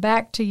will come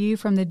back to you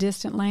from the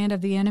distant land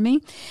of the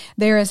enemy.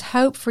 There is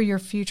hope for your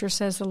future,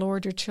 says the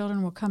Lord. Your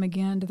children will come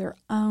again to their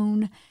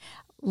own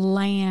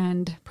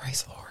land.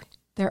 Praise the Lord.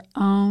 Their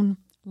own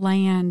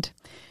land.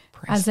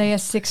 Praise Isaiah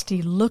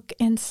 60, look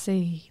and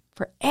see,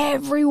 for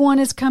everyone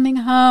is coming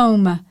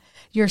home.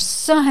 Your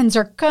sons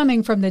are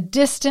coming from the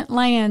distant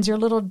lands. Your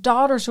little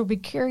daughters will be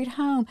carried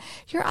home.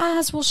 Your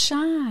eyes will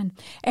shine,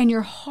 and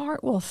your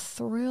heart will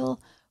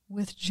thrill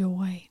with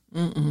joy.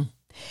 Mm-mm.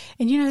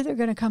 And you know who they're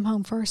going to come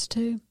home first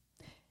to?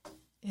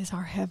 Is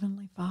our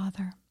Heavenly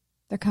Father.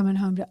 They're coming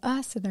home to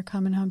us, and they're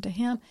coming home to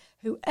Him,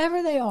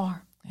 whoever they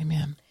are.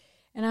 Amen.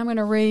 And I'm going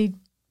to read,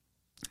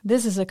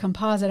 this is a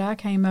composite I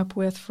came up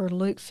with for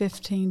Luke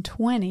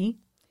 15:20.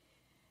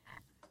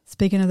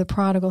 Speaking of the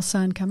prodigal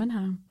son coming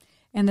home.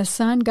 And the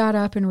son got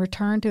up and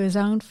returned to his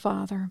own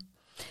father.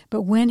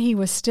 But when he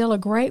was still a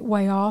great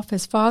way off,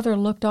 his father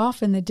looked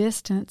off in the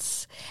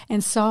distance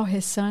and saw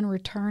his son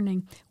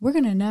returning. We're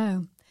going to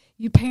know.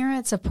 You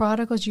parents of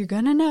prodigals, you're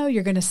going to know.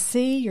 You're going to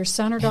see your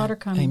son or daughter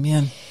coming.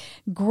 Amen.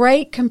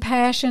 Great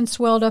compassion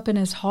swelled up in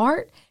his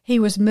heart. He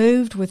was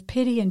moved with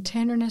pity and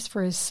tenderness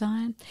for his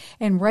son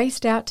and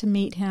raced out to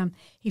meet him.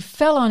 He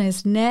fell on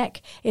his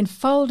neck,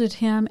 enfolded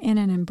him in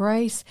an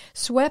embrace,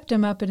 swept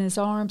him up in his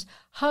arms,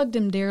 hugged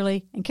him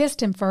dearly, and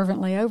kissed him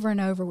fervently over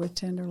and over with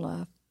tender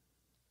love.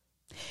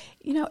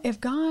 You know, if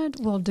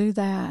God will do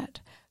that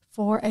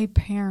for a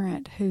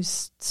parent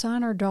whose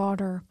son or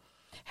daughter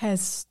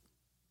has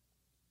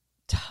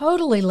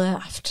totally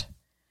left,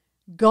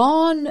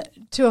 gone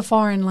to a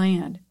foreign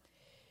land,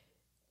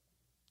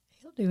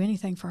 He'll do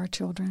anything for our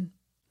children.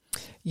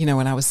 You know,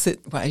 when I was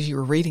as you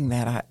were reading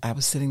that, I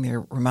was sitting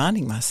there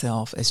reminding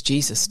myself, as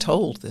Jesus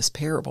told this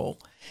parable,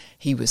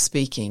 He was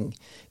speaking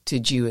to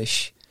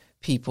Jewish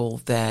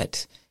people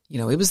that, you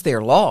know, it was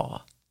their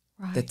law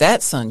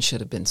that son should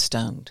have been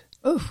stoned.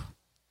 Oof.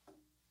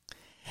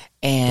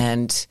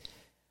 And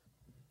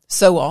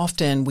so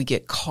often we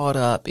get caught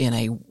up in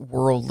a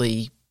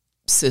worldly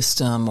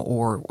system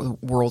or the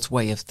world's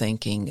way of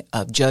thinking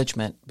of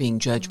judgment, being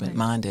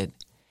judgment-minded.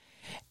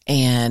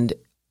 And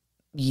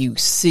you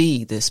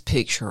see this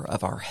picture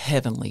of our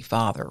Heavenly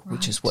Father,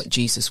 which is what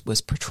Jesus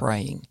was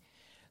portraying,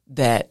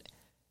 that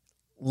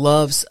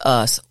loves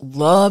us,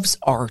 loves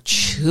our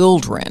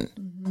children.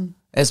 Mm-hmm.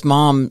 As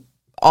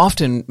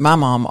my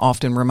mom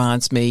often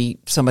reminds me,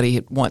 somebody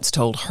had once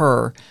told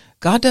her,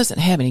 God doesn't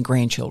have any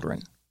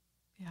grandchildren.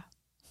 Yeah.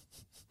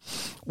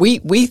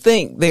 We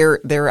think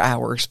they're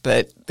ours,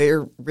 but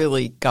they're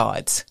really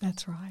God's.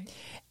 That's right.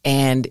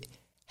 And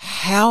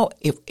how,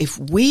 if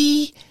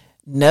we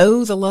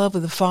know the love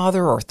of the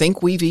Father or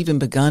think we've even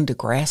begun to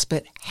grasp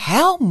it,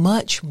 how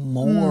much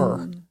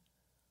more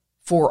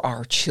for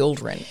our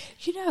children?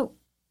 You know,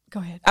 go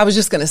ahead. I was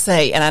just going to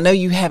say, and I know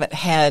you haven't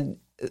had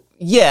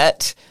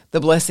yet the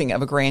blessing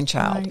of a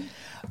grandchild,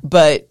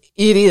 but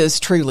it is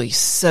truly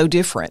so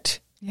different.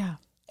 Yeah.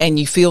 And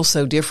you feel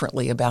so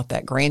differently about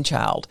that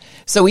grandchild.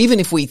 So even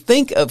if we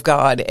think of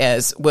God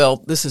as, well,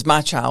 this is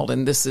my child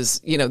and this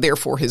is, you know,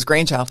 therefore his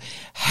grandchild,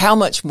 how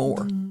much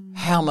more?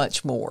 How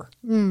much more?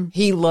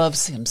 He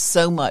loves him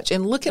so much.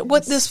 And look at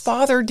what this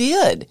father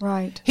did.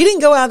 Right. He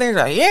didn't go out there and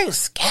say, you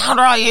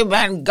scoundrel, you've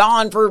been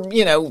gone for,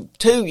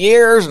 2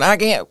 years and I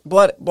can't,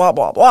 blah, blah,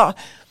 blah, blah.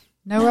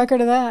 No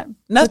record of that.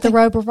 Nothing. Put the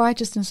robe of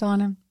righteousness on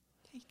him.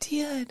 He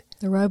did.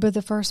 The robe of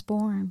the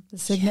firstborn, the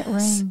signet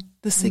ring.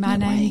 The signet ring. In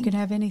my name ring. You can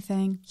have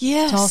anything.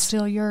 Yes. It's all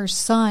still yours.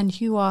 Son,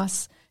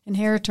 huos,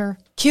 inheritor.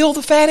 Kill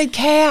the fatted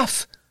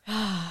calf.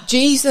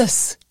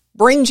 Jesus.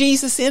 Bring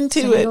Jesus into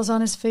it. Sandals on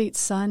his feet,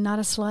 son, not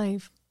a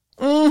slave.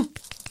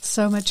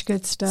 So much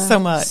good stuff.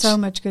 So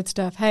much good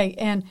stuff. Hey,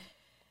 and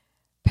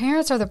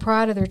parents are the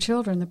pride of their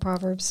children, the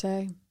Proverbs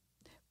say.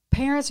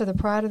 Parents are the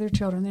pride of their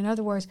children. In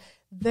other words,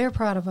 they're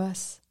proud of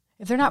us.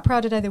 If they're not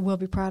proud today, they will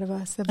be proud of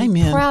us. They'll be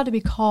Amen. proud to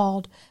be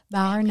called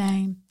by our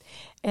name.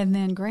 And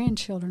then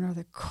grandchildren are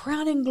the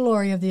crowning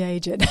glory of the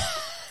aged.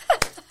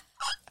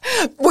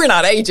 We're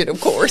not aged, of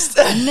course.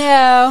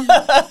 No.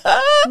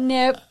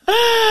 Nope.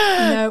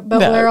 But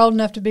No. we're old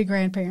enough to be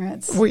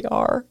grandparents. We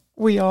are.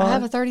 I I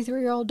have a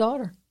 33-year-old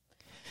daughter.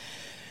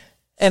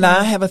 And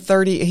I have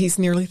he's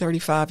nearly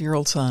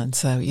 35-year-old son.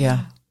 So,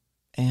 yeah.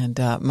 And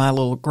my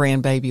little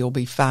grandbaby will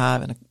be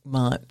 5 in a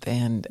month.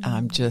 And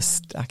I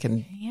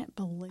Can't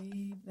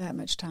believe that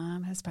much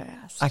time has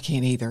passed. I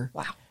can't either.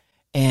 Wow.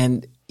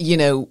 And,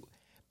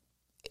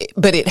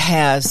 but it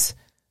has,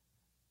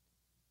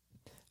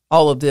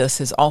 all of this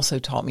has also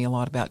taught me a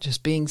lot about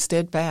just being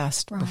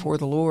steadfast before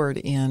the Lord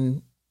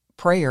in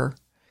prayer,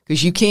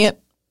 because you can't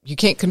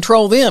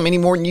control them any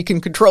more than you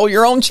can control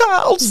your own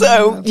child.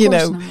 So,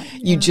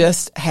 you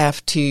just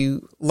have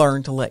to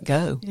learn to let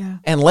go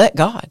and let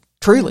God,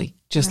 truly,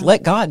 just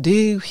let God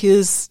do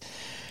his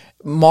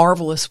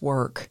marvelous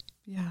work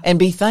and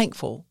be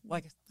thankful.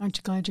 Aren't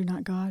you glad you're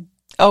not God?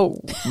 Oh,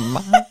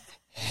 my.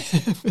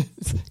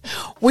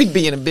 We'd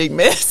be in a big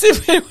mess.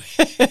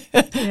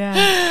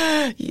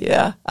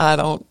 Yeah, I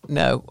don't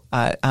know.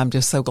 I'm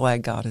just so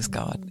glad God is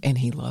God and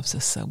he loves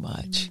us so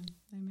much.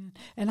 Amen.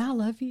 And I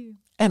love you.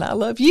 And I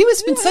love you.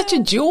 It's been such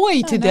a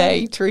joy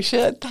today,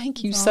 Tricia.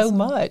 Thank you so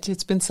much.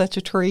 It's been such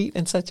a treat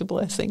and such a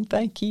blessing.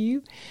 Thank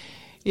you.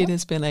 It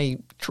has been a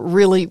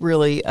really,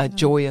 really a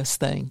joyous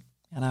thing,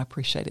 and I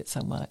appreciate it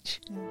so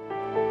much.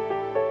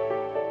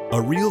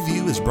 A Real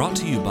View is brought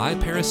to you by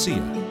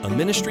Parousia, a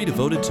ministry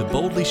devoted to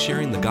boldly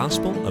sharing the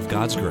gospel of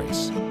God's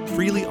grace,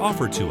 freely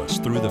offered to us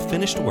through the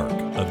finished work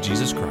of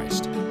Jesus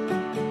Christ.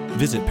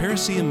 Visit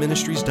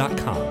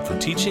ParousiaMinistries.com for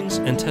teachings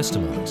and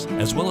testimonies,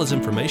 as well as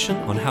information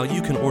on how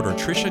you can order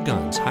Tricia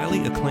Gunn's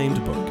highly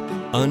acclaimed book,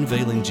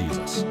 Unveiling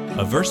Jesus,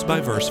 a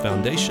verse-by-verse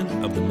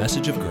foundation of the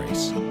message of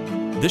grace.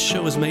 This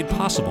show is made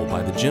possible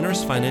by the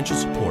generous financial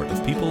support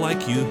of people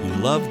like you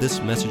who love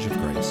this message of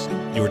grace.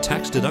 Your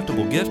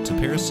tax-deductible gift to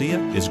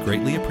Parousia is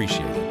greatly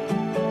appreciated.